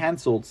orders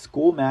canceled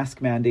school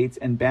mask mandates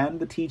and banned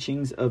the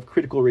teachings of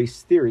critical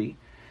race theory.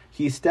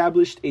 He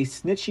established a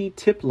snitchy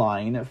tip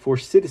line for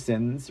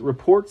citizens'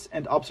 reports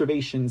and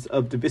observations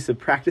of divisive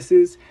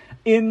practices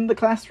in the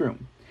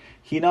classroom.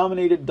 He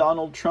nominated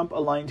Donald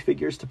Trump-aligned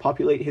figures to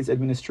populate his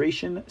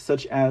administration,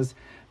 such as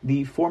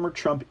the former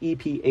Trump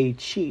EPA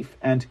chief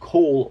and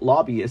coal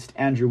lobbyist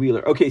Andrew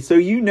Wheeler. Okay, so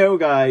you know,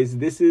 guys,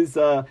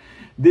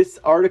 this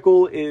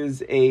article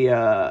is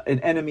an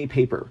enemy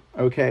paper.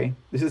 Okay,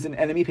 this is an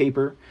enemy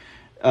paper.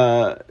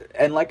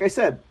 And like I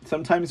said,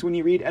 sometimes when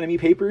you read enemy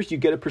papers, you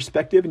get a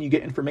perspective and you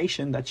get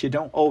information that you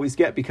don't always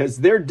get, because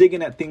they're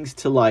digging at things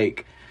to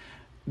like,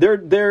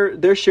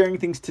 they're sharing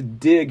things to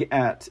dig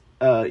at,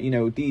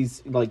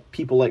 these like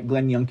people like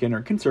Glenn Youngkin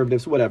or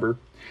conservatives, whatever.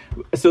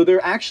 So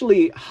they're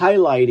actually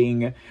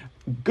highlighting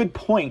good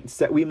points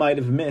that we might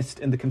have missed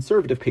in the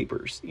conservative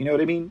papers. You know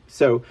what I mean?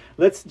 So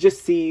let's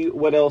just see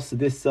what else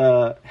this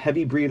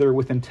heavy breather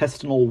with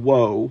intestinal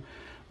woe,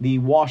 the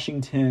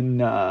Washington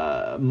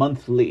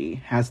Monthly,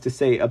 has to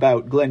say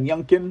about Glenn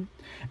Youngkin.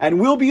 And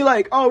we'll be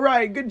like, all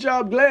right, good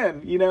job,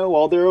 Glenn.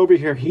 While they're over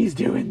here, he's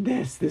doing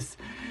this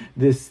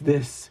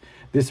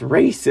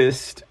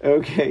racist.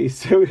 Okay,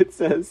 so it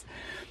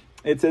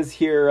says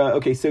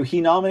here, so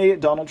he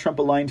nominated Donald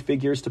Trump-aligned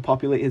figures to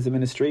populate his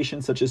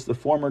administration, such as the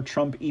former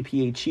Trump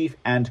EPA chief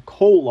and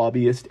coal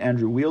lobbyist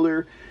Andrew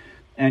Wheeler,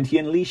 and he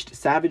unleashed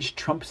savage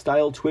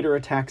Trump-style Twitter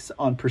attacks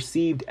on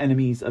perceived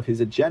enemies of his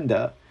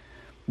agenda.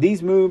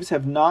 These moves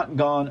have not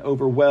gone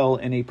over well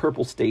in a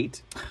purple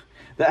state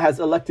that has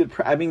elected...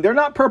 they're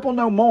not purple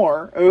no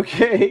more,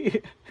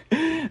 okay?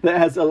 That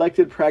has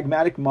elected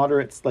pragmatic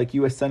moderates like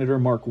U.S. Senator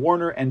Mark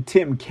Warner and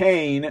Tim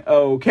Kaine,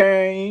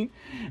 okay?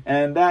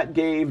 And that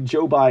gave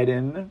Joe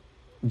Biden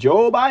a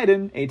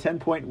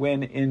 10-point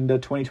win in the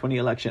 2020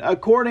 election.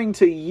 According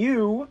to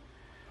you,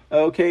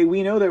 okay,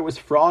 we know there was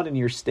fraud in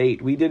your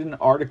state. We did an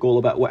article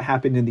about what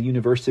happened in the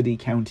university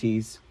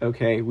counties,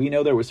 okay? We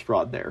know there was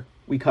fraud there.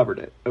 We covered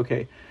it,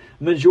 okay?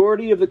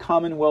 Majority of the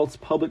Commonwealth's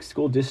public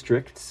school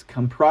districts,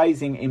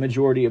 comprising a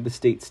majority of the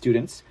state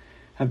students,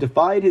 have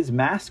defied his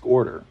mask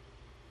order.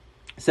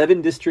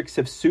 7 districts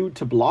have sued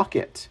to block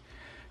it.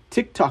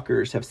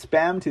 TikTokers have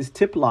spammed his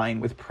tip line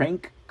with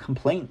prank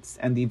complaints,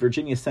 and the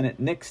Virginia Senate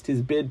nixed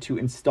his bid to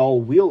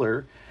install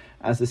Wheeler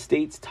as the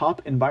state's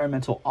top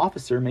environmental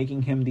officer,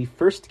 making him the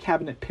first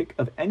cabinet pick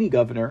of any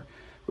governor,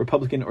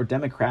 Republican or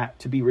Democrat,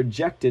 to be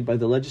rejected by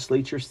the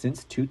legislature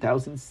since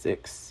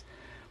 2006.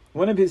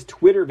 One of his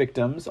Twitter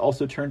victims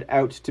also turned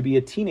out to be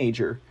a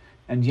teenager,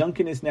 and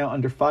Youngkin is now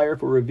under fire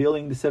for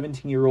revealing the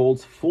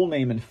 17-year-old's full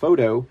name and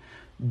photo.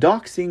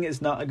 Doxing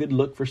is not a good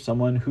look for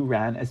someone who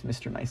ran as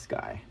Mr. Nice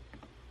Guy.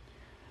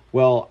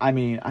 Well, I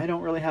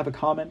don't really have a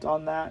comment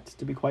on that,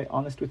 to be quite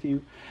honest with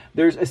you.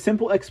 There's a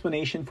simple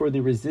explanation for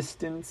the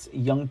resistance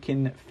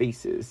Youngkin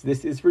faces.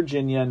 This is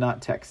Virginia,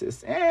 not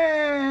Texas.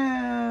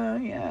 I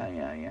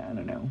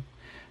don't know.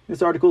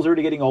 This article's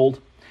already getting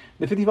old.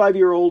 The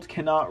 55-year-old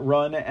cannot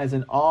run as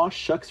an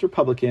aw-shucks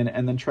Republican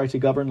and then try to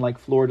govern like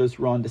Florida's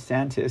Ron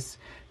DeSantis.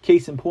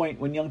 Case in point,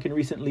 when Youngkin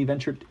recently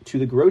ventured to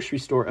the grocery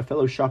store, a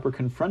fellow shopper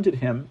confronted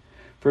him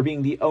for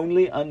being the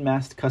only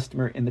unmasked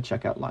customer in the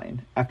checkout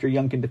line. After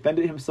Youngkin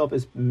defended himself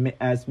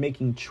as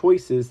making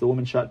choices, the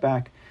woman shot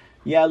back,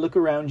 "Yeah, look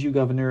around you,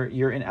 Governor.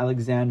 You're in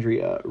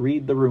Alexandria.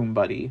 Read the room,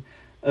 buddy."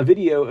 A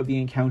video of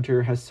the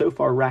encounter has so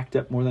far racked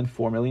up more than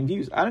 4 million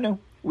views. I don't know.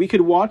 We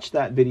could watch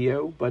that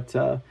video, but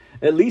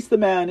at least the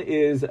man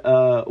is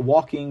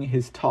walking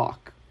his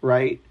talk,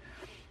 right?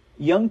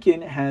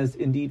 Youngkin has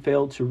indeed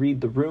failed to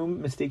read the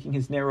room, mistaking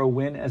his narrow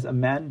win as a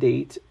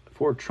mandate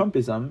for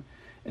Trumpism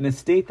in a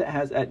state that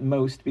has at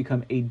most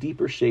become a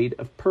deeper shade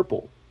of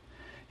purple.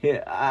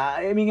 It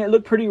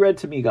looked pretty red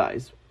to me,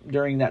 guys,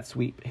 during that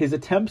sweep. His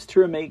attempts to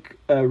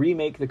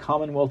remake the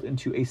Commonwealth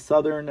into a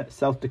southern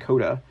South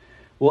Dakota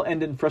will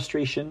end in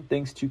frustration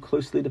thanks to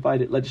closely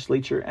divided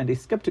legislature and a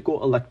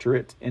skeptical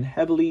electorate in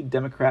heavily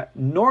Democrat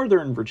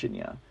Northern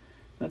Virginia.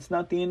 That's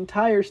not the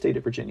entire state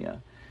of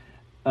Virginia.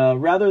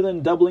 Rather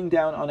than doubling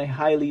down on a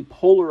highly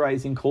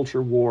polarizing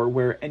culture war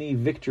where any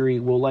victory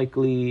will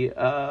likely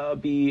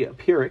be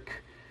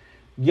Pyrrhic,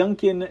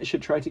 Youngkin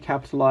should try to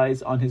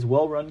capitalize on his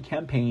well-run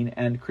campaign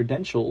and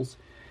credentials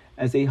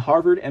as a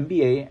Harvard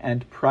MBA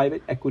and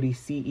private equity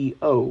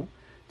CEO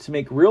to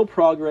make real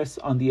progress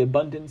on the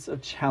abundance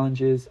of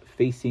challenges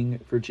facing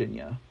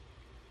Virginia.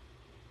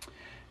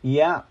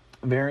 Yeah,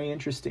 very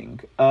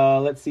interesting.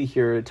 Let's see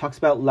here. It talks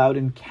about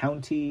Loudoun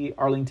County,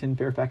 Arlington,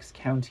 Fairfax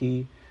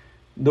County,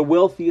 the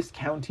wealthiest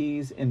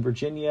counties in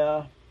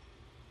Virginia.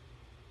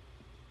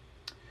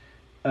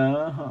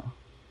 Let's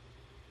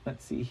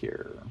see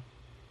here.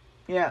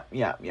 Yeah.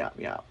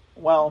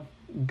 Well,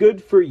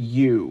 good for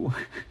you.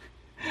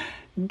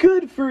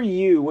 Good for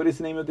you. What is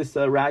the name of this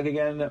rag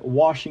again?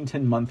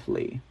 Washington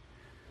Monthly.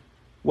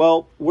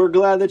 Well, we're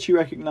glad that you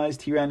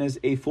recognized he ran as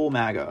a full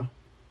MAGA.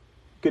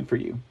 Good for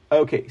you.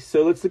 Okay,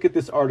 so let's look at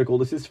this article.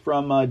 This is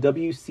from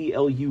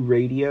WCLU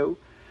Radio.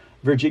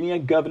 Virginia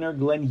Governor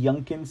Glenn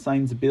Youngkin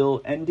signs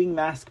bill ending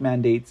mask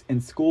mandates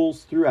in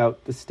schools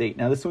throughout the state.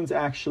 Now, this one's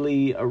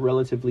actually a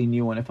relatively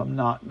new one, if I'm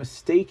not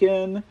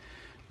mistaken.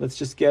 Let's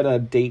just get a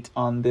date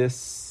on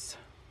this.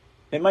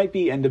 It might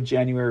be end of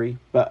January,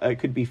 but it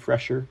could be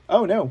fresher.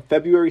 Oh, no,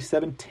 February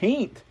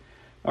 17th.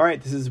 All right,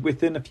 this is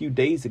within a few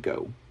days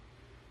ago.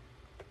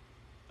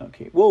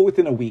 Okay, well,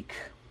 within a week.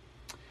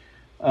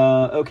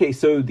 Okay,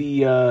 so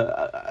the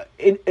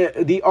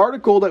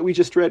article that we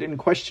just read in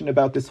question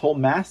about this whole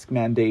mask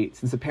mandate,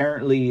 since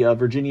apparently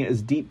Virginia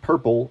is deep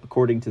purple,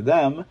 according to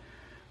them,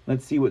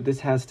 let's see what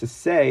this has to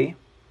say.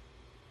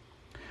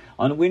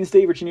 On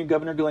Wednesday, Virginia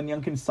Governor Glenn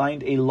Youngkin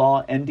signed a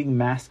law ending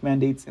mask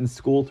mandates in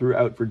school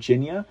throughout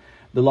Virginia.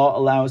 The law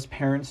allows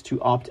parents to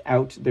opt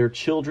out their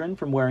children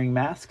from wearing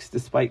masks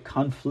despite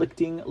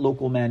conflicting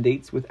local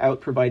mandates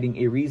without providing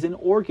a reason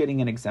or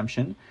getting an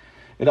exemption.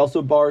 It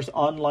also bars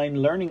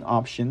online learning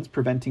options,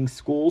 preventing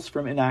schools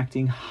from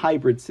enacting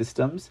hybrid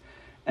systems,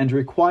 and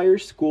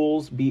requires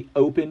schools be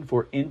open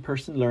for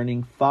in-person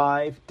learning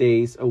 5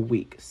 days a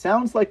week.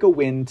 Sounds like a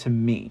win to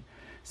me.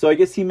 So I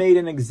guess he made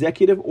an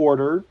executive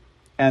order,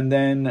 and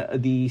then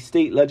the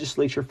state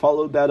legislature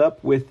followed that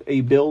up with a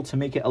bill to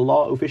make it a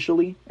law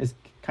officially, is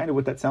kind of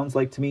what that sounds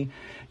like to me.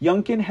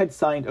 Youngkin had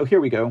signed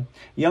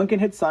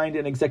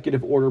an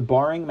executive order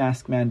barring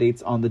mask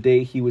mandates on the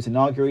day he was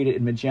inaugurated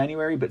in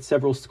mid-January, but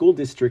several school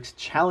districts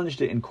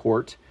challenged it in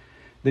court.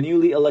 The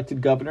newly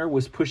elected governor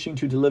was pushing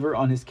to deliver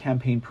on his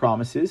campaign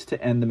promises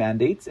to end the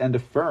mandates and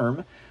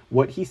affirm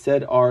what he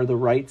said are the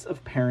rights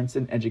of parents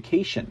in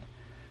education.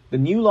 The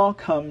new law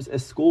comes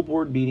as school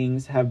board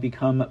meetings have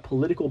become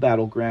political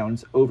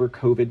battlegrounds over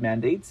COVID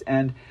mandates,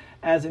 and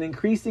as an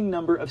increasing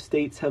number of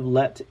states have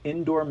let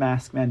indoor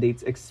mask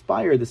mandates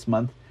expire this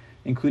month,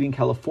 including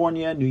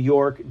California, New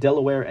York,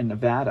 Delaware, and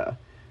Nevada.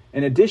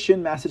 In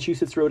addition,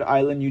 Massachusetts, Rhode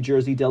Island, New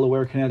Jersey,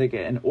 Delaware,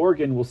 Connecticut, and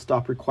Oregon will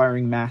stop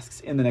requiring masks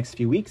in the next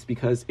few weeks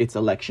because it's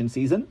election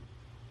season.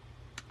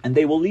 And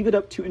they will leave it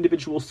up to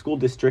individual school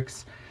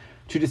districts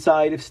to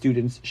decide if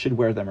students should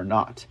wear them or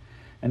not.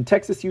 And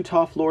Texas,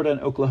 Utah, Florida, and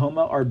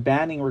Oklahoma are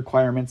banning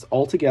requirements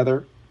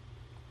altogether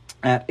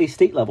at a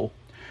state level.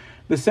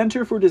 The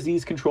Center for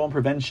Disease Control and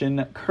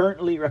Prevention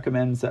currently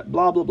recommends that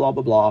blah, blah, blah,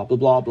 blah, blah, blah,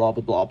 blah, blah,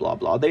 blah, blah, blah,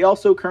 blah. They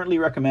also currently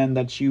recommend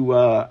that you,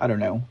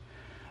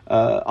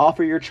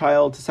 offer your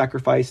child to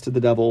sacrifice to the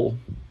devil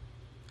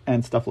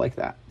and stuff like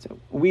that. So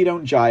we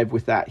don't jive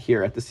with that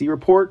here at the C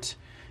Report.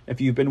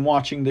 If you've been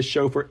watching this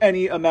show for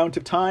any amount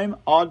of time,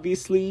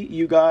 obviously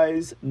you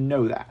guys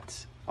know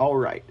that. All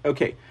right.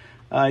 Okay.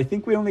 I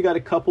think we only got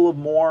a couple of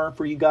more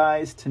for you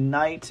guys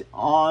tonight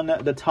on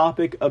the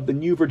topic of the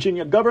new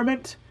Virginia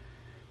government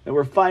that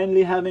we're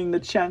finally having the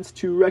chance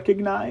to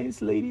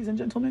recognize, ladies and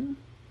gentlemen.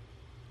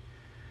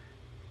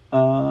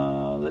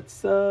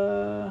 What's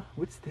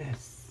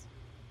this?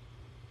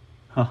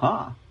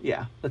 Haha.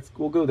 Yeah,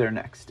 we'll go there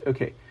next.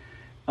 Okay.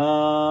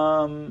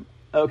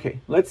 Okay,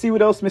 let's see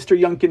what else Mr.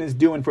 Youngkin is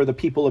doing for the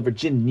people of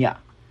Virginia.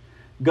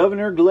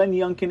 Governor Glenn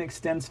Youngkin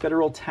extends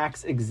federal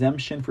tax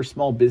exemption for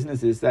small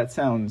businesses. That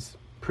sounds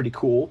pretty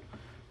cool,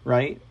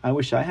 right? I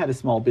wish I had a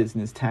small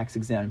business tax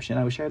exemption.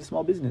 I wish I had a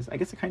small business. I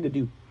guess I kind of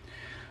do.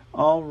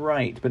 All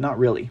right, but not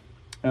really.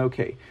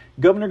 Okay.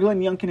 Governor Glenn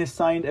Youngkin has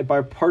signed a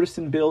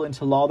bipartisan bill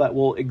into law that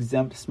will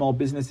exempt small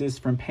businesses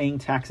from paying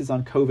taxes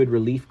on COVID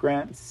relief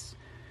grants.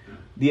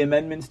 The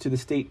amendments to the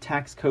state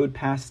tax code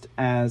passed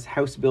as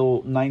House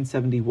Bill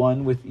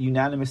 971 with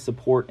unanimous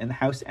support in the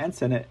House and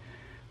Senate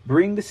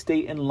bring the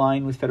state in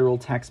line with federal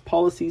tax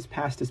policies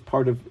passed as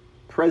part of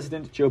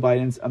President Joe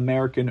Biden's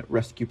American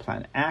Rescue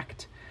Plan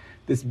Act.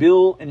 This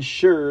bill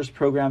ensures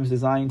programs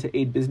designed to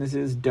aid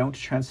businesses don't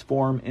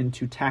transform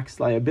into tax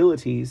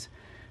liabilities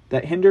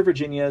that hinder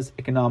Virginia's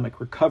economic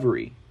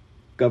recovery.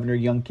 Governor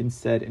Youngkin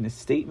said in a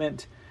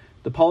statement,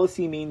 the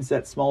policy means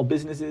that small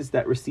businesses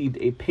that received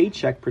a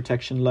paycheck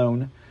protection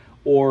loan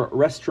or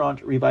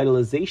restaurant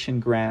revitalization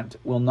grant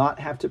will not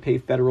have to pay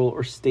federal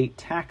or state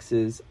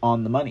taxes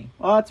on the money.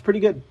 Well, that's pretty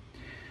good.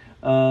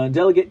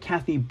 Delegate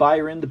Kathy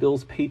Byron, the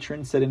bill's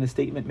patron, said in a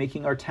statement,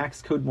 making our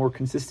tax code more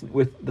consistent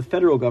with the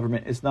federal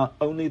government is not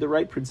only the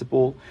right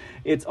principle,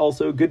 it's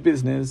also good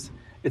business.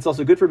 It's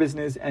also good for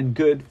business and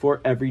good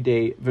for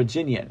everyday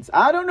Virginians.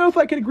 I don't know if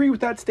I could agree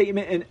with that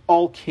statement in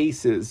all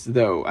cases,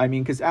 though. I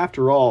mean, because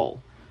after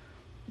all,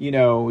 you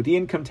know, the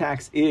income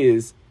tax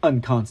is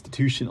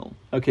unconstitutional.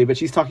 Okay, but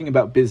she's talking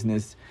about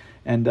business,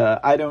 and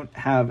I don't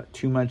have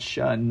too much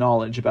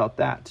knowledge about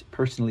that,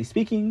 personally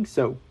speaking,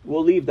 so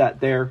we'll leave that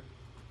there.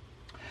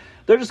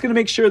 They're just going to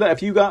make sure that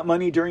if you got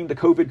money during the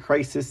COVID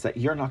crisis, that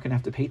you're not going to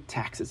have to pay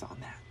taxes on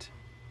that.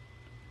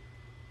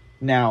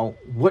 Now,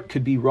 what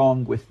could be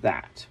wrong with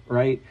that,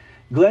 right?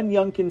 Glenn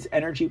Youngkin's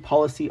energy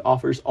policy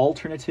offers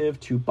alternative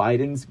to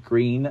Biden's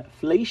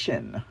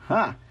greenflation.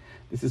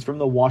 This is from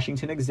the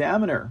Washington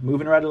Examiner.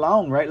 Moving right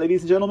along, right,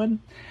 ladies and gentlemen?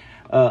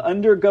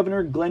 Under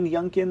Governor Glenn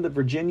Youngkin,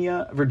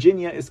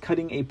 Virginia is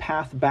cutting a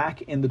path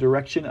back in the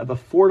direction of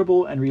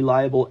affordable and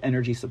reliable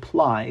energy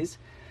supplies.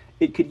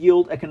 It could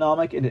yield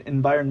economic and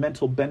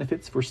environmental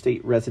benefits for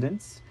state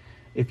residents.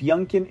 If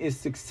Youngkin is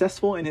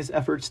successful in his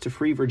efforts to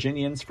free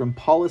Virginians from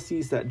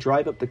policies that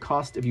drive up the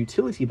cost of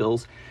utility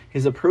bills,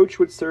 his approach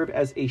would serve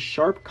as a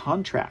sharp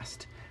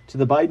contrast to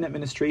the Biden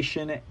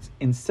administration's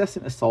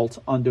incessant assault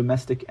on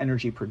domestic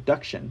energy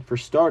production. For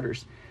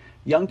starters,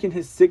 Youngkin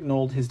has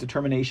signaled his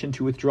determination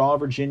to withdraw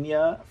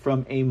Virginia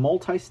from a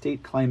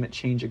multi-state climate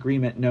change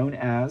agreement known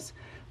as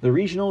the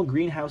Regional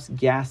Greenhouse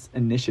Gas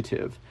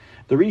Initiative.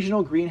 The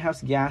Regional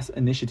Greenhouse Gas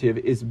Initiative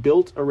is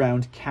built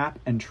around cap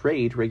and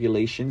trade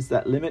regulations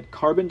that limit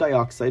carbon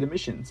dioxide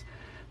emissions.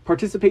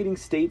 Participating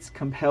states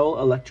compel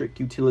electric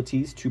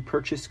utilities to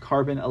purchase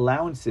carbon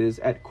allowances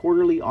at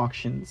quarterly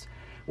auctions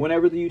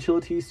whenever the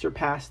utilities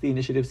surpass the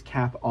initiative's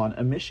cap on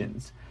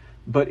emissions.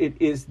 But it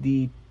is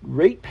the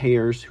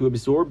ratepayers who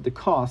absorb the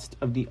cost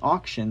of the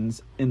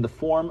auctions in the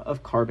form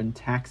of carbon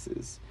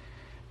taxes.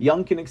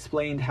 Youngkin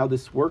explained how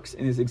this works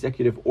in his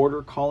executive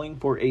order calling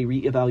for a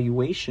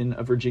reevaluation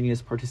of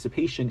Virginia's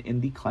participation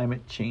in the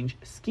climate change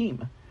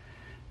scheme.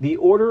 The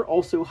order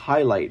also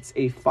highlights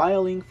a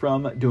filing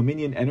from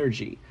Dominion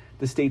Energy,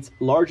 the state's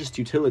largest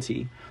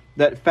utility,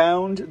 that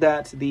found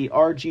that the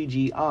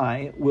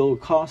RGGI will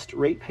cost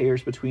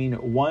ratepayers between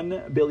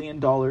 $1 billion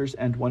and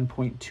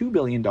 $1.2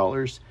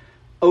 billion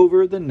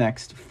over the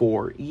next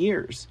 4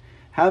 years.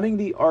 Having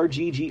the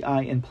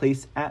RGGI in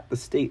place at the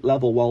state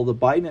level while the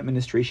Biden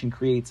administration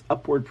creates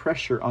upward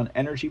pressure on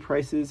energy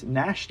prices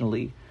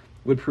nationally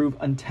would prove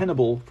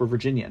untenable for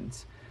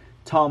Virginians.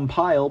 Tom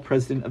Pyle,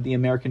 president of the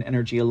American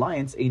Energy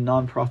Alliance, a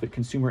nonprofit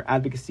consumer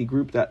advocacy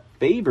group that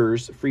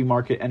favors free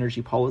market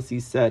energy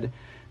policies, said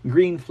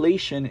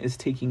greenflation is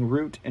taking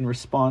root in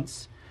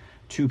response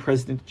to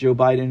President Joe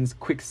Biden's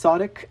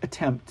quixotic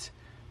attempt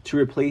to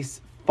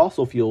replace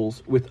fossil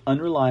fuels with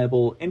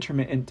unreliable,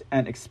 intermittent,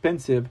 and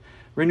expensive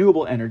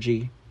renewable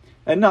energy.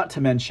 And not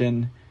to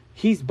mention,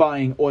 he's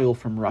buying oil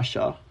from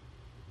Russia.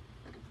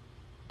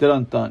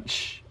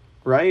 Dun-dun-shh.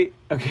 Right?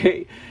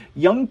 Okay.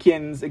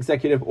 Youngkin's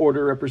executive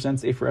order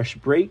represents a fresh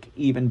break.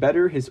 Even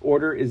better, his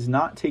order is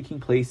not taking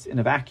place in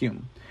a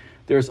vacuum.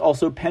 There is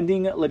also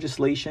pending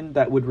legislation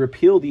that would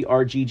repeal the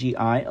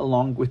RGGI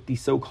along with the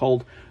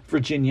so-called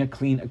Virginia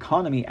Clean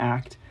Economy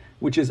Act,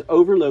 which is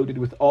overloaded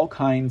with all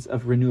kinds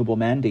of renewable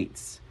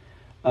mandates.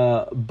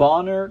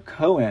 Bonner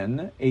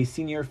Cohen, a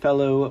senior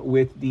fellow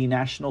with the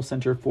National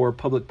Center for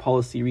Public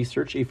Policy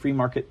Research, a free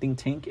market think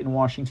tank in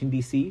Washington,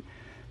 D.C.,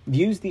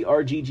 views the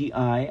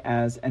RGGI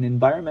as an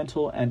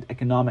environmental and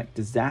economic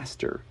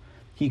disaster.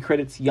 He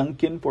credits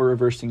Youngkin for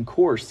reversing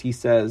course. He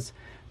says,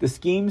 the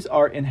schemes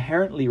are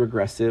inherently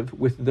regressive,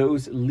 with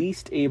those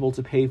least able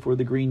to pay for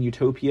the green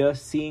utopia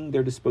seeing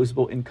their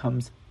disposable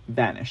incomes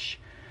vanish.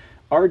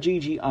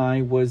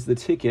 RGGI was the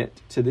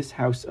ticket to this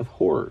house of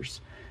horrors,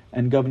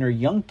 and Governor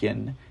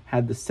Youngkin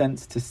had the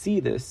sense to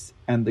see this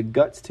and the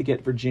guts to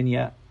get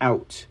Virginia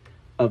out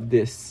of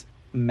this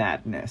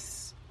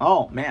madness.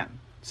 Oh, man.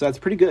 So that's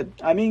pretty good.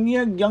 I mean,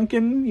 yeah,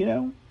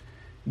 Youngkin,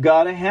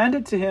 gotta hand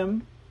it to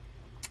him.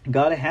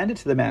 Gotta hand it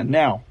to the man.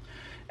 Now,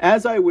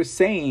 as I was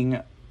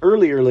saying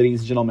earlier, ladies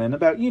and gentlemen,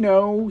 about,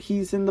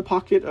 he's in the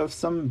pocket of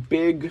some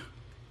big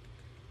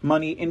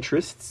money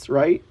interests,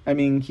 right? I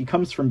mean, he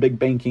comes from big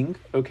banking,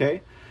 okay?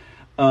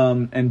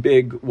 And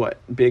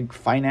big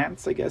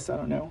finance, I guess. I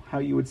don't know how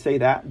you would say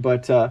that.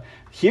 But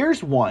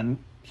here's one.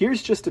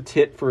 Here's just a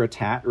tit for a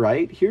tat,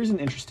 right? Here's an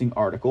interesting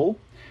article.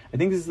 I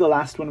think this is the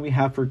last one we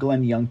have for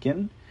Glenn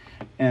Youngkin,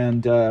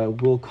 and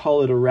we'll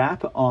call it a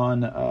wrap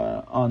on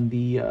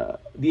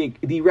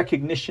the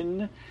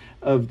recognition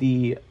of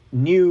the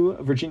new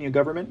Virginia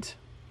government.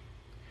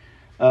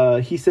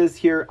 He says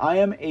here, I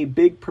am a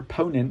big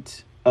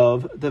proponent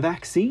of the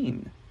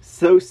vaccine.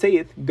 So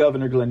saith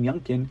Governor Glenn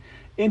Youngkin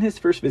in his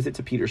first visit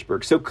to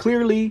Petersburg. So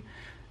clearly,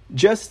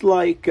 just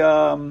like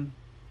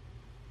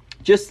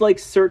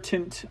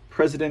certain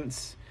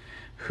presidents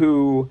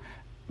who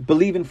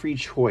believe in free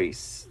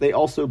choice, they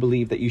also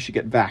believe that you should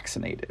get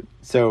vaccinated.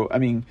 So, I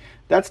mean,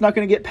 that's not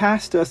going to get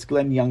past us,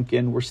 Glenn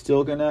Youngkin. We're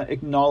still going to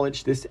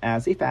acknowledge this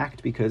as a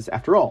fact because,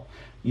 after all,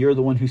 you're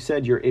the one who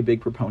said you're a big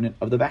proponent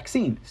of the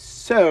vaccine.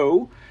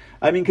 So,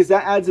 I mean, because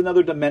that adds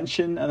another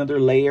dimension, another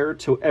layer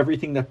to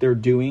everything that they're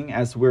doing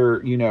as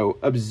we're,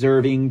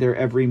 observing their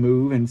every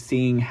move and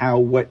seeing how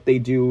what they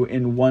do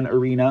in one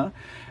arena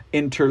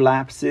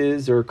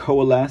interlapses or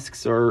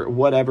coalesces or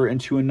whatever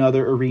into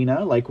another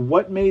arena. Like,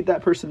 what made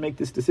that person make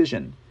this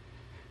decision?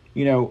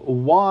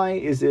 Why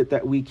is it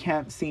that we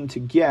can't seem to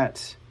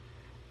get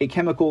a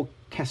chemical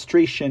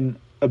castration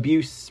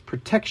abuse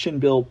protection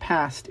bill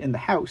passed in the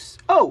House?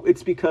 Oh,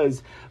 it's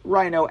because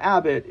Rhino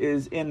Abbott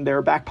is in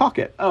their back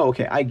pocket. Oh,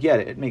 okay, I get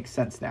it. It makes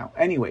sense now.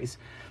 Anyways,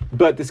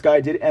 but this guy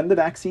did end the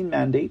vaccine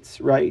mandates,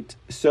 right?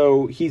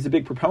 So he's a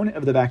big proponent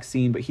of the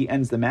vaccine, but he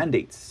ends the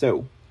mandates.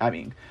 So, I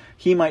mean,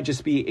 he might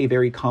just be a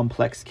very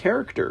complex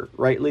character,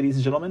 right, ladies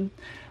and gentlemen?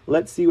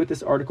 Let's see what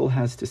this article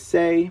has to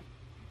say.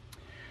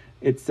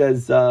 It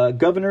says,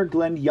 Governor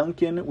Glenn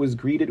Youngkin was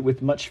greeted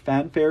with much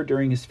fanfare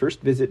during his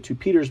first visit to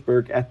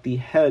Petersburg as the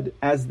head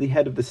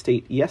of the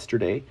state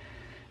yesterday.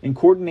 In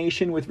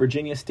coordination with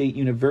Virginia State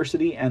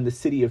University and the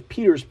city of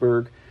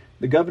Petersburg,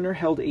 the governor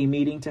held a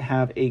meeting to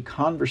have a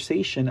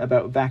conversation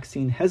about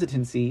vaccine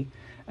hesitancy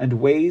and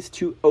ways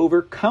to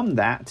overcome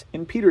that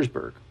in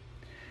Petersburg.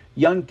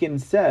 Youngkin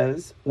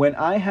says, when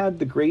I had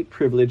the great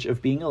privilege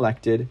of being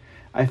elected,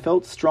 I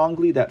felt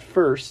strongly that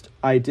first,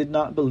 I did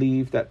not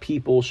believe that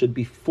people should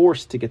be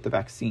forced to get the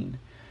vaccine.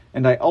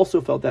 And I also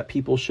felt that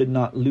people should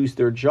not lose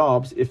their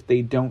jobs if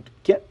they don't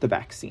get the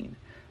vaccine.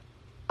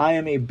 I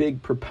am a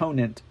big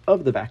proponent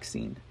of the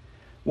vaccine.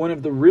 One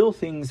of the real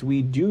things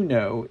we do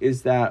know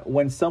is that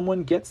when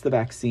someone gets the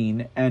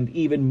vaccine, and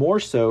even more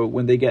so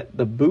when they get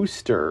the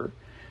booster,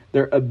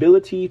 Their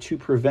ability to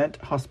prevent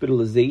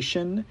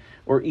hospitalization,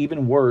 or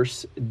even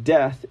worse,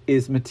 death,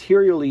 is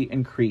materially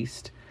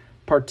increased,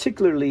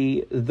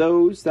 particularly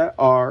those that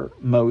are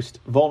most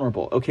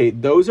vulnerable. Okay,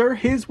 those are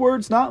his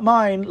words, not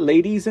mine,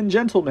 ladies and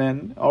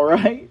gentlemen. All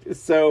right.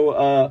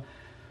 So,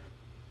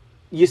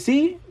 you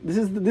see,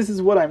 this is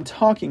what I'm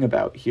talking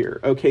about here.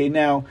 Okay,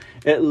 now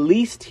at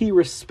least he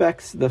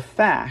respects the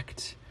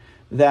fact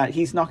that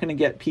he's not going to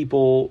get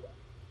people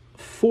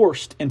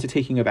forced into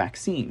taking a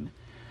vaccine.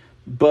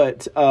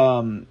 But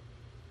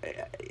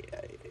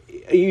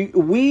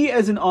we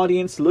as an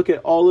audience look at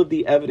all of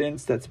the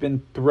evidence that's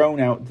been thrown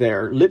out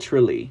there,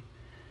 literally,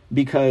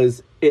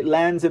 because it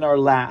lands in our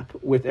lap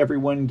with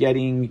everyone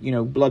getting,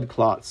 blood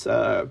clots,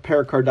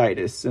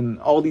 pericarditis, and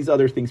all these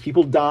other things,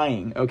 people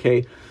dying,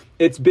 okay?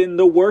 It's been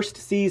the worst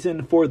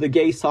season for the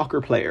gay soccer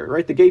player,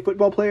 right? The gay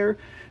football player.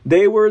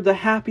 They were the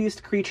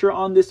happiest creature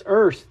on this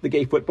earth, the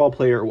gay football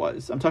player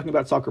was. I'm talking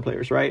about soccer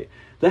players, right?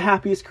 The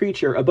happiest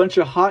creature. A bunch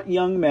of hot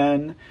young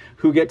men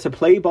who get to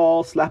play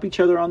ball, slap each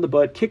other on the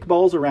butt, kick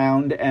balls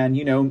around,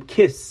 and,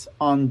 kiss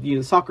on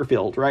the soccer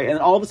field, right? And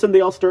all of a sudden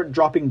they all start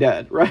dropping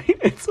dead, right?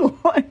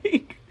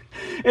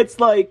 It's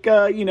like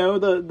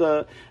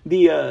the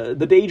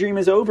daydream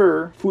is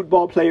over,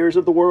 football players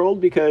of the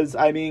world, because,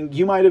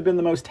 you might have been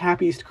the most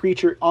happiest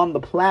creature on the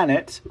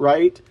planet,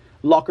 right?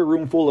 Locker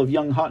room full of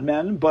young hot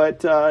men,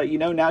 but,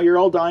 now you're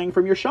all dying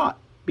from your shot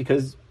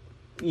because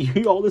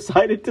you all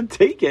decided to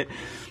take it.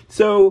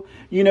 So,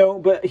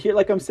 but here,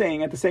 like I'm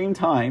saying, at the same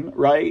time,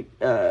 right,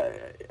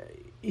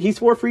 he's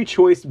for free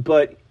choice,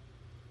 but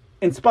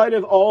in spite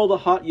of all the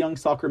hot young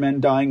soccer men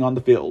dying on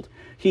the field,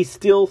 he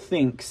still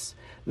thinks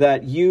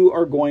that you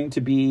are going to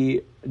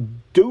be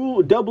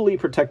doubly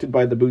protected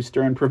by the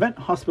booster and prevent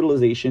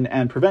hospitalization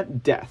and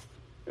prevent death.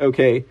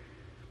 Okay.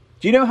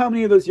 Do you know how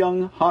many of those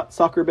young hot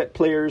soccer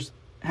players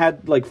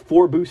had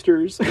 4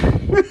 boosters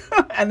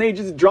and they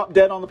just dropped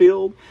dead on the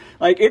field?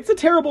 It's a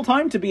terrible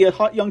time to be a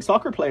hot young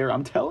soccer player,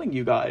 I'm telling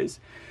you guys,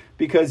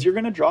 because you're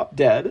going to drop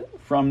dead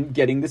from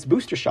getting this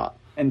booster shot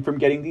and from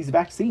getting these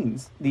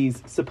vaccines,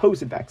 these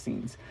supposed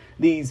vaccines,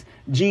 these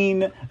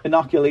gene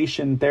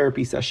inoculation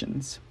therapy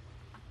sessions.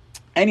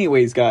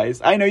 Anyways, guys,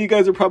 I know you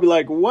guys are probably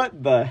like,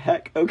 what the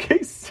heck?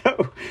 Okay,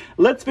 so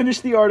let's finish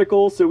the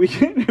article so we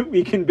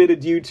can bid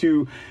adieu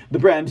to the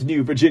brand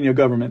new Virginia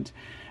government.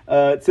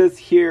 It says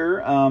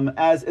here,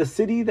 as a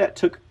city that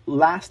took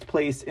last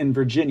place in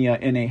Virginia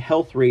in a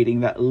health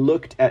rating that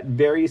looked at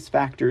various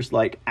factors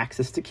like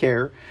access to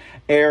care,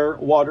 air,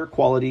 water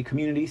quality,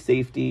 community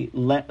safety,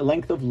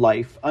 length of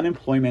life,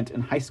 unemployment,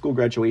 and high school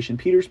graduation,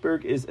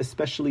 Petersburg is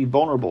especially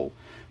vulnerable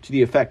to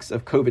the effects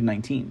of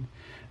COVID-19.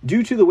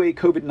 Due to the way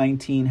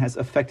COVID-19 has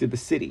affected the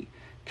city,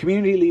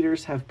 community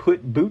leaders have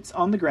put boots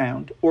on the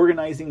ground,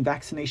 organizing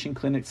vaccination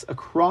clinics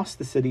across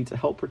the city to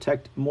help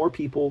protect more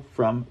people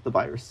from the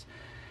virus.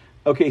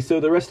 Okay, so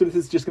the rest of this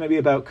is just going to be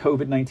about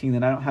COVID-19,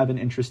 and I don't have an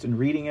interest in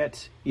reading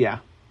it. Yeah,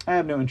 I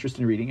have no interest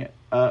in reading it.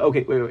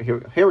 Okay, wait,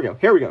 here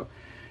we go.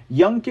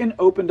 Youngkin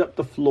opened up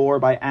the floor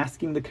by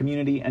asking the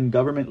community and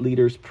government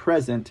leaders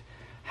present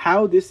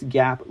how this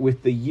gap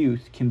with the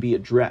youth can be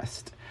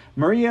addressed.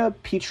 Maria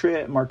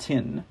Petre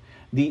Martin,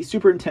 the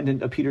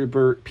superintendent of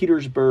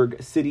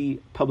Petersburg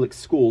City Public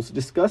Schools,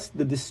 discussed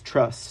the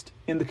distrust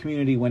in the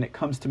community when it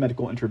comes to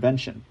medical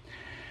intervention.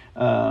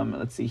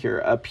 Let's see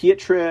here.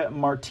 Pietre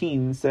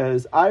Martin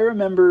says, I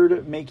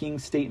remembered making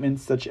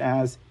statements such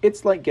as,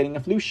 it's like getting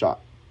a flu shot.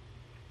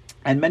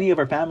 And many of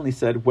our families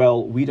said,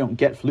 well, we don't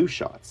get flu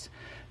shots.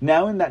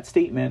 Now in that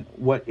statement,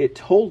 what it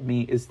told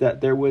me is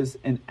that there was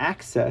an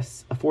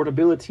access,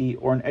 affordability,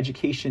 or an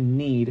education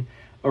need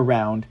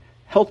around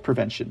health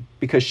prevention,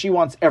 because she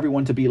wants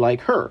everyone to be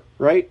like her,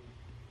 right?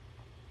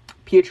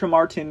 Pietra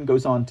Martin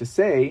goes on to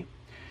say,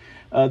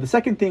 the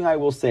second thing I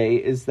will say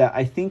is that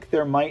I think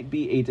there might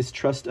be a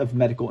distrust of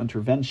medical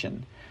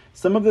intervention.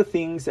 Some of the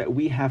things that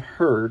we have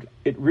heard,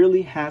 it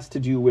really has to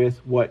do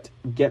with what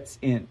gets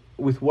in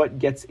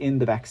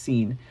the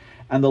vaccine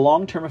and the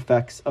long-term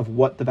effects of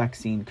what the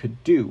vaccine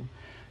could do.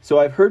 So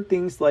I've heard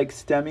things like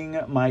stemming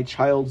my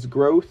child's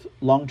growth,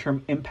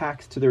 long-term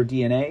impacts to their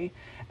DNA,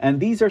 and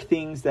these are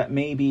things that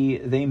maybe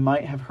they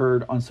might have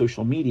heard on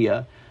social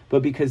media,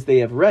 but because they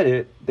have read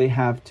it, they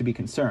have to be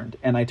concerned.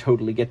 And I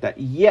totally get that.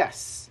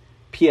 Yes,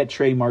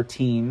 Pietre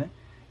Martin,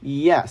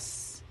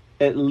 yes,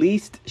 at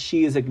least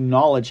she is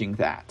acknowledging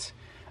that.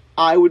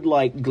 I would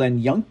like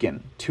Glenn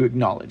Youngkin to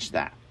acknowledge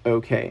that,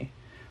 okay?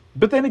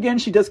 But then again,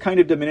 she does kind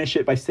of diminish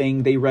it by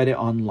saying they read it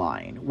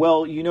online.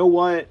 Well, you know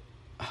what?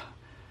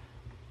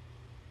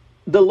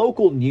 The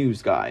local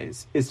news,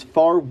 guys, is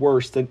far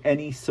worse than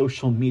any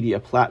social media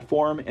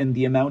platform in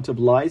the amount of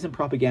lies and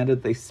propaganda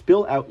they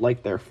spill out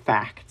like they're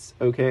facts,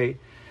 okay?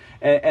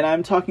 And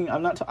I'm talking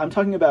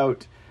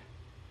about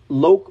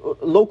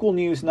local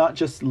news, not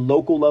just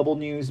local level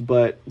news,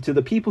 but to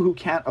the people who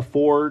can't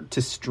afford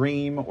to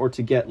stream or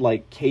to get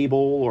like cable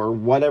or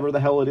whatever the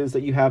hell it is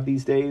that you have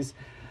these days.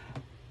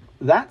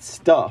 That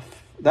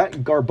stuff,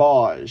 that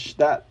garbage,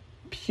 that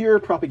pure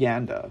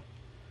propaganda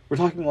We're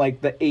talking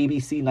like the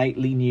ABC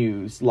Nightly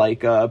News,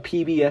 like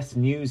PBS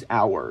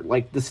NewsHour,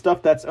 like the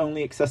stuff that's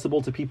only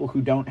accessible to people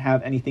who don't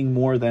have anything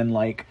more than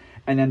like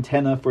an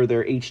antenna for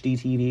their HD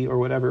TV or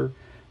whatever.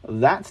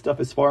 That stuff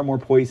is far more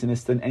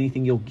poisonous than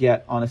anything you'll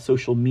get on a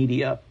social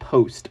media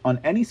post, on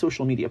any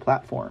social media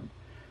platform.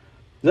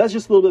 That's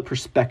just a little bit of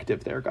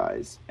perspective there,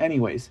 guys.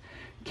 Anyways,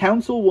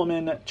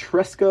 Councilwoman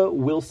Treska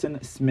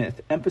Wilson Smith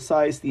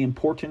emphasized the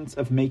importance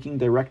of making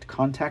direct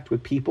contact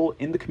with people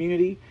in the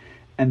community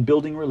and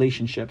building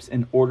relationships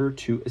in order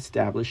to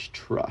establish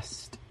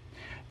trust.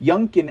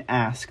 Youngkin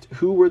asked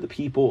who were the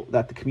people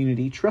that the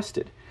community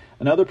trusted.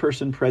 Another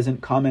person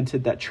present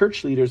commented that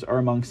church leaders are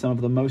among some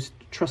of the most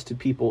trusted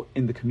people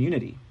in the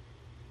community.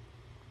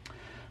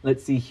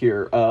 Let's see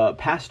here.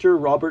 Pastor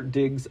Robert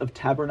Diggs of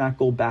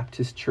Tabernacle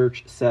Baptist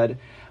Church said,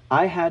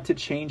 "I had to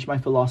change my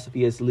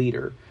philosophy as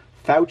leader.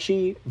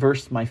 Fauci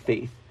versed my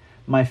faith.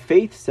 My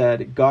faith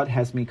said, God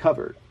has me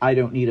covered. I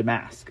don't need a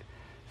mask.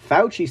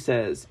 Fauci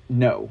says,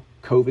 no,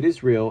 COVID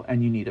is real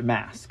and you need a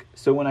mask.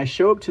 So when I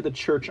show up to the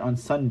church on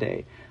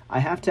Sunday, I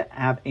have to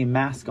have a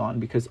mask on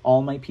because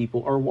all my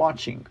people are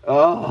watching."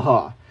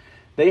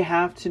 They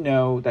have to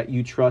know that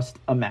you trust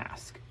a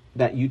mask,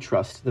 that you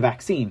trust the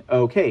vaccine.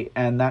 Okay,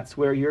 and that's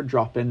where you're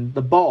dropping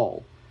the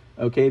ball.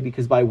 Okay,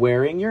 because by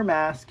wearing your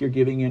mask, you're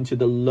giving into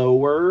the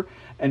lower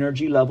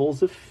energy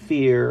levels of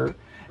fear,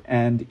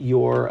 and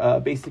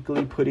you're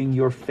basically putting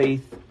your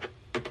faith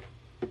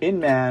in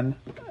man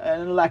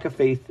and lack of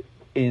faith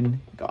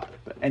in God.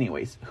 But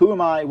anyways, who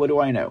am I? What do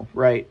I know?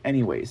 Right?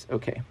 Anyways,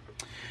 okay.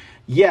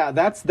 Yeah,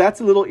 that's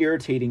a little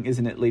irritating,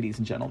 isn't it, ladies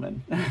and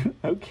gentlemen?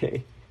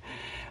 Okay.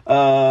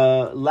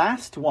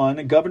 Last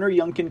one. Governor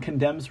Youngkin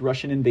condemns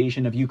Russian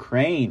invasion of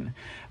Ukraine.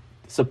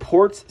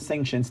 Supports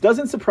sanctions.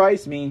 Doesn't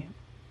surprise me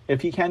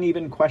if he can't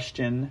even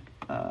question.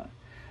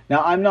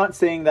 Now, I'm not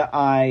saying that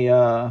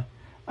I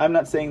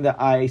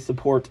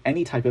support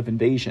any type of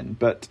invasion,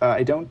 but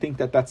I don't think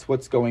that that's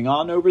what's going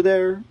on over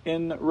there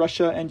in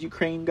Russia and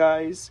Ukraine,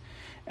 guys.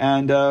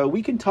 And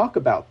we can talk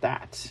about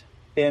that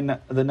in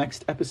the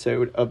next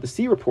episode of the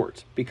C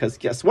Report, because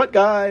guess what,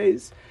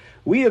 guys?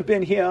 We have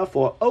been here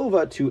for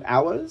over 2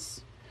 hours.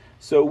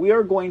 So we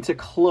are going to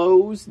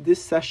close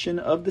this session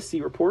of the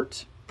C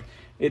Report.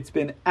 It's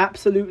been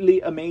absolutely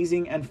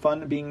amazing and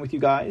fun being with you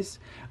guys.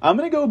 I'm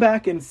going to go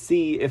back and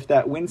see if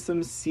that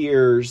Winsome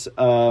Sears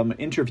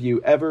interview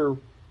ever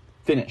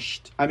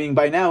finished. I mean,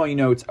 by now I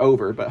know it's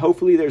over, but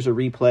hopefully there's a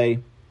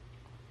replay.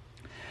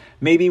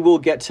 Maybe we'll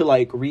get to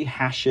like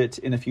rehash it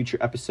in a future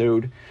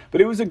episode.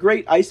 But it was a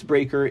great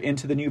icebreaker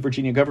into the new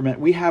Virginia government.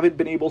 We haven't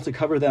been able to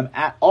cover them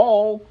at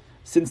all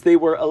since they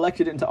were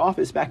elected into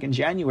office back in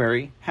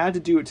January. Had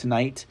to do it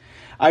tonight.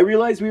 I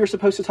realized we were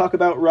supposed to talk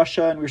about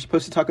Russia and we were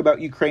supposed to talk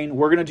about Ukraine.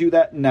 We're going to do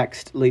that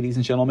next, ladies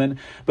and gentlemen.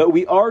 But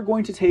we are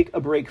going to take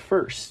a break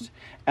first.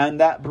 And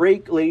that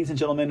break, ladies and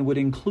gentlemen, would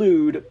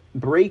include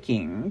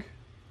breaking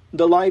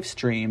the live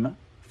stream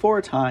for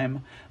a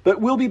time.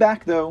 But we'll be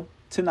back, though,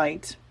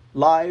 tonight,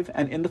 live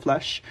and in the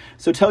flesh.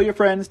 So tell your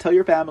friends, tell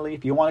your family,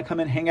 if you want to come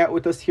and hang out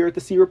with us here at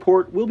the C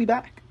Report, we'll be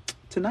back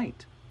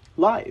tonight,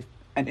 live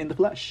and in the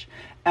flesh.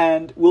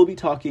 And we'll be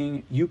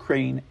talking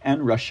Ukraine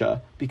and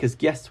Russia, because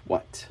guess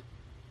what?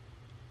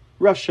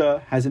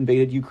 Russia has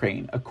invaded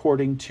Ukraine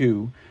according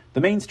to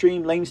the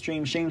mainstream,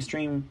 lamestream,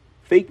 shamestream,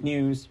 fake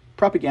news,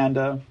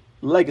 propaganda,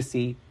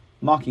 legacy,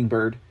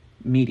 mockingbird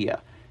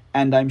media.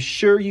 And I'm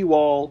sure you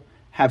all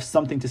have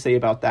something to say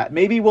about that.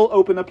 Maybe we'll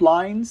open up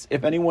lines.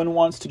 If anyone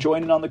wants to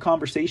join in on the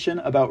conversation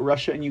about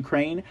Russia and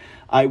Ukraine,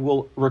 I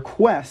will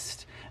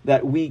request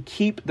that we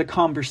keep the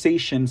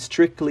conversation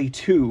strictly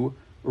to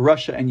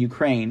Russia and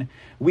Ukraine.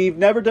 We've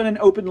never done an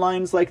open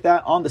lines like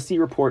that on the C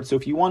Report, so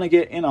if you want to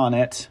get in on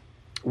it,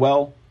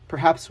 well,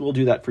 perhaps we'll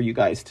do that for you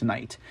guys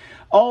tonight.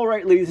 All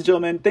right, ladies and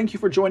gentlemen, thank you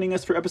for joining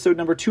us for episode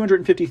number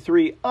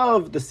 253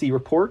 of the C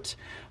Report,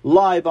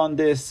 live on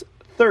this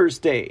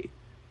Thursday,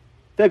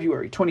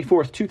 February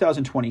 24th,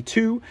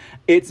 2022.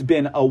 It's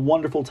been a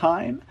wonderful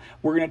time.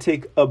 We're going to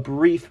take a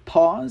brief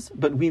pause,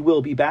 but we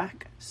will be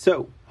back.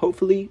 So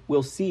hopefully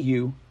we'll see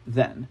you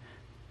then.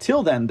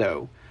 Till then,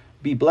 though,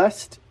 be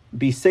blessed,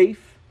 be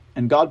safe,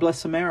 and God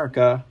bless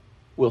America.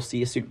 We'll see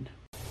you soon.